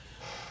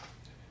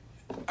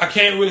 I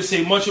can't really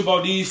say much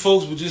about these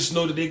folks, but just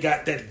know that they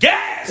got that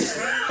gas.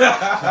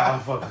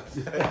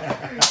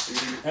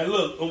 And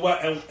look,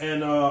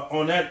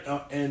 on that,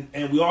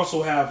 and we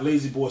also have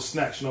Lazy Boy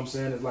Snacks. You know what I'm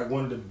saying? It's like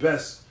one of the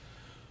best.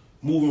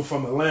 Moving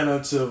from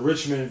Atlanta to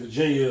Richmond,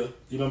 Virginia,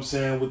 you know what I'm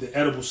saying, with the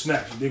edible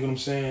snacks. You dig what I'm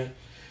saying?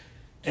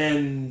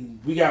 And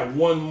we got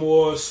one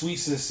more, Sweet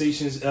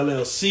Sensations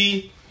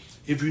LLC.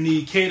 If you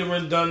need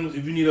catering done,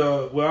 if you need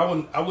I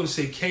wouldn't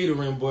say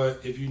catering, but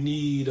if you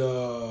need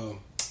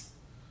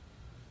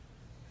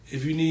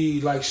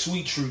like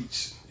sweet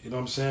treats, you know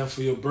what I'm saying,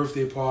 for your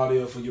birthday party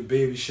or for your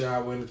baby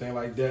shower or anything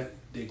like that,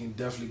 they can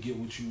definitely get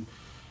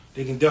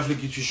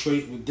you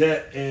straight with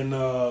that. And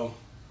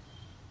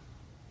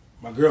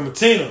my girl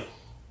Martina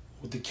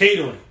with the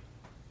catering.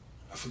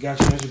 I forgot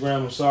your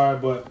Instagram, I'm sorry,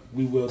 but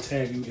we will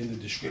tag you in the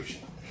description.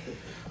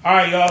 All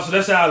right, y'all, so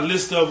that's our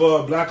list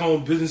of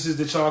black-owned businesses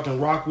that y'all can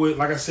rock with.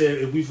 Like I said,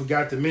 if we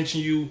forgot to mention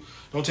you,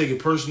 don't take it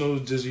personal.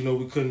 Just,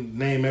 we couldn't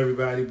name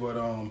everybody, but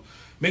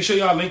make sure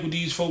y'all link with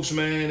these folks,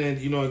 man, and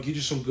get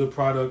you some good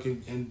product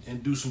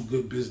and do some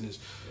good business.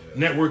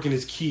 Yeah. Networking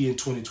is key in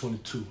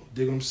 2022.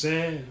 Dig what I'm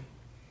saying?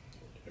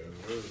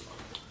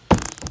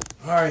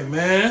 All right,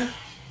 man.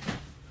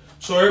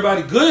 So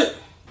everybody good?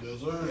 Yes,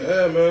 sir.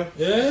 Yeah, man.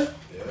 Yeah?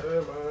 Yeah,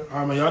 man. All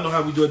right, man. Y'all know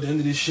how we do at the end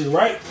of this shit,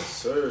 right? Yes,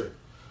 sir.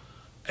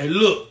 Hey,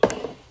 look.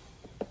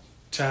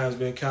 Time's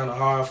been kind of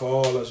hard for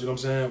all of us, you know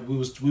what I'm saying? We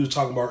was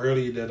talking about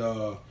earlier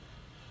that,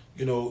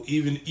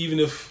 even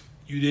if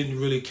you didn't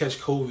really catch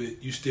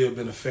COVID, you still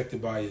been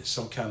affected by it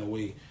some kind of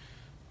way.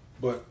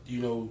 But,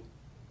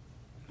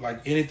 like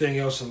anything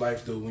else in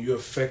life, though, when you're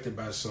affected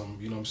by something,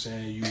 you know what I'm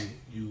saying,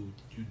 you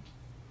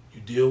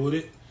deal with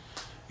it.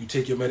 You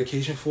take your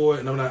medication for it,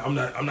 and I'm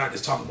not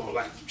just talking about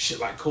like shit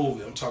like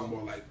COVID. I'm talking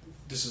about like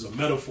this is a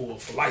metaphor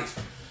for life.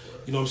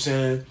 You know what I'm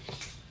saying?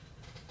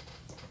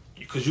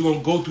 Because you're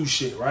gonna go through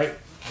shit, right?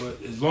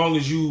 But as long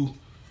as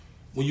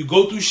when you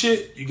go through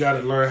shit, you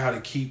gotta learn how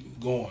to keep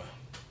going.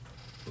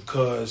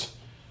 Because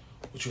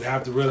what you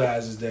have to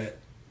realize is that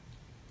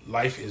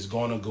life is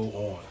gonna go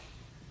on.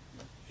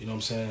 You know what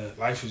I'm saying?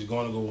 Life is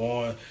gonna go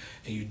on,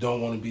 and you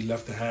don't want to be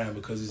left behind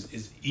because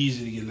it's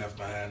easy to get left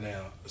behind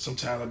now.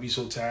 Sometimes I be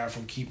so tired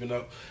from keeping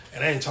up,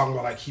 and I ain't talking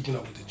about like keeping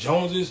up with the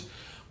Joneses,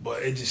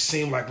 but it just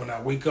seemed like when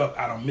I wake up,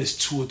 I done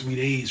missed 2 or 3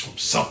 days from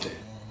something.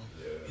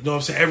 You know what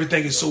I'm saying?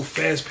 Everything is so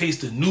fast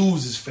paced. The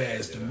news is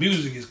fast. The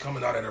music is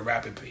coming out at a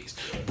rapid pace.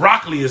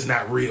 Broccoli is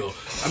not real.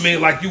 I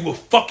mean, like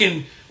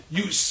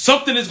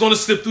something is gonna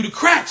slip through the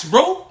cracks,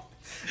 bro.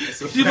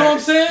 You know what I'm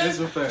saying? It's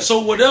a fact. So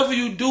whatever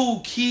you do,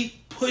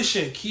 keep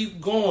pushing,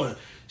 keep going.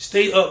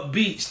 Stay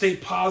upbeat, stay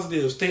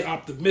positive, stay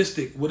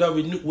optimistic. With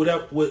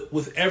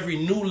every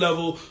new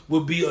level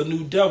will be a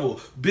new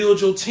devil.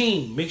 Build your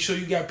team. Make sure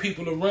you got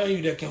people around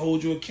you that can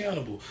hold you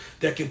accountable,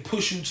 that can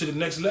push you to the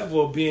next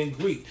level of being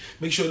great.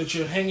 Make sure that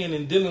you're hanging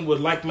and dealing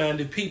with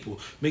like-minded people.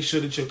 Make sure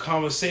that your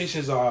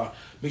conversations are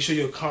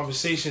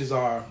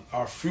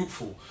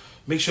fruitful.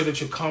 Make sure that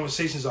your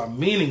conversations are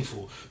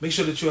meaningful. Make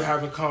sure that you're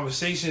having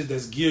conversations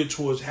that's geared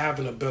towards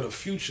having a better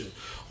future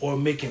or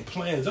making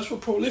plans. That's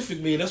what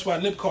prolific means. That's why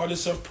Nip called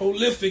himself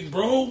prolific,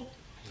 bro.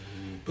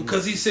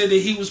 Because he said that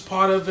he was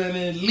part of an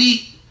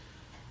elite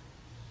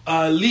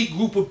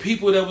group of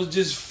people that was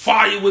just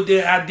fire with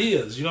their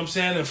ideas, you know what I'm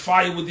saying? And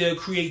fire with their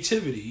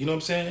creativity, you know what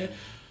I'm saying?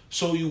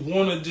 So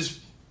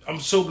I'm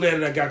so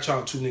glad that I got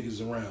y'all 2 niggas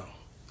around.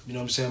 You know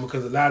what I'm saying?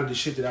 Because a lot of the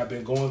shit that I've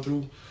been going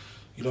through,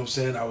 you know what I'm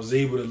saying, I was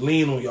able to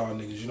lean on y'all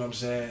niggas, you know what I'm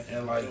saying?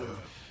 And like,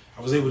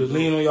 I was able to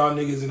lean on y'all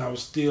niggas, and I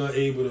was still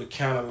able to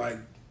kind of like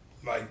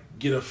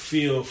get a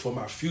feel for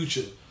my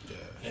future.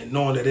 And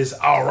knowing that it's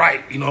all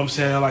right, you know what I'm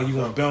saying? Like, you're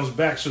going to bounce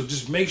back. So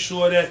just make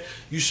sure that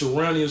you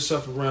surround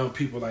yourself around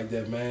people like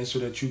that, man, so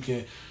that you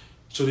can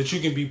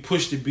be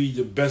pushed to be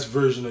the best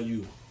version of you.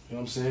 You know what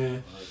I'm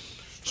saying?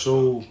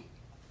 So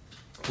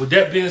with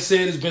that being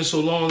said, it's been so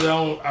long that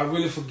I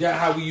really forgot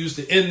how we used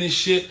to end this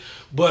shit.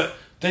 But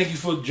thank you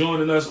for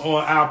joining us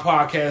on Our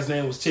Podcast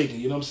Name Was Taken.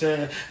 You know what I'm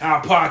saying?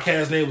 Our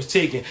podcast name was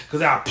taken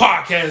because our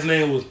podcast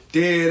name was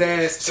Dead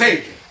Ass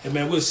Taken. And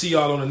man, we'll see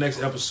y'all on the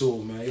next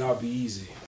episode, man. Y'all be easy.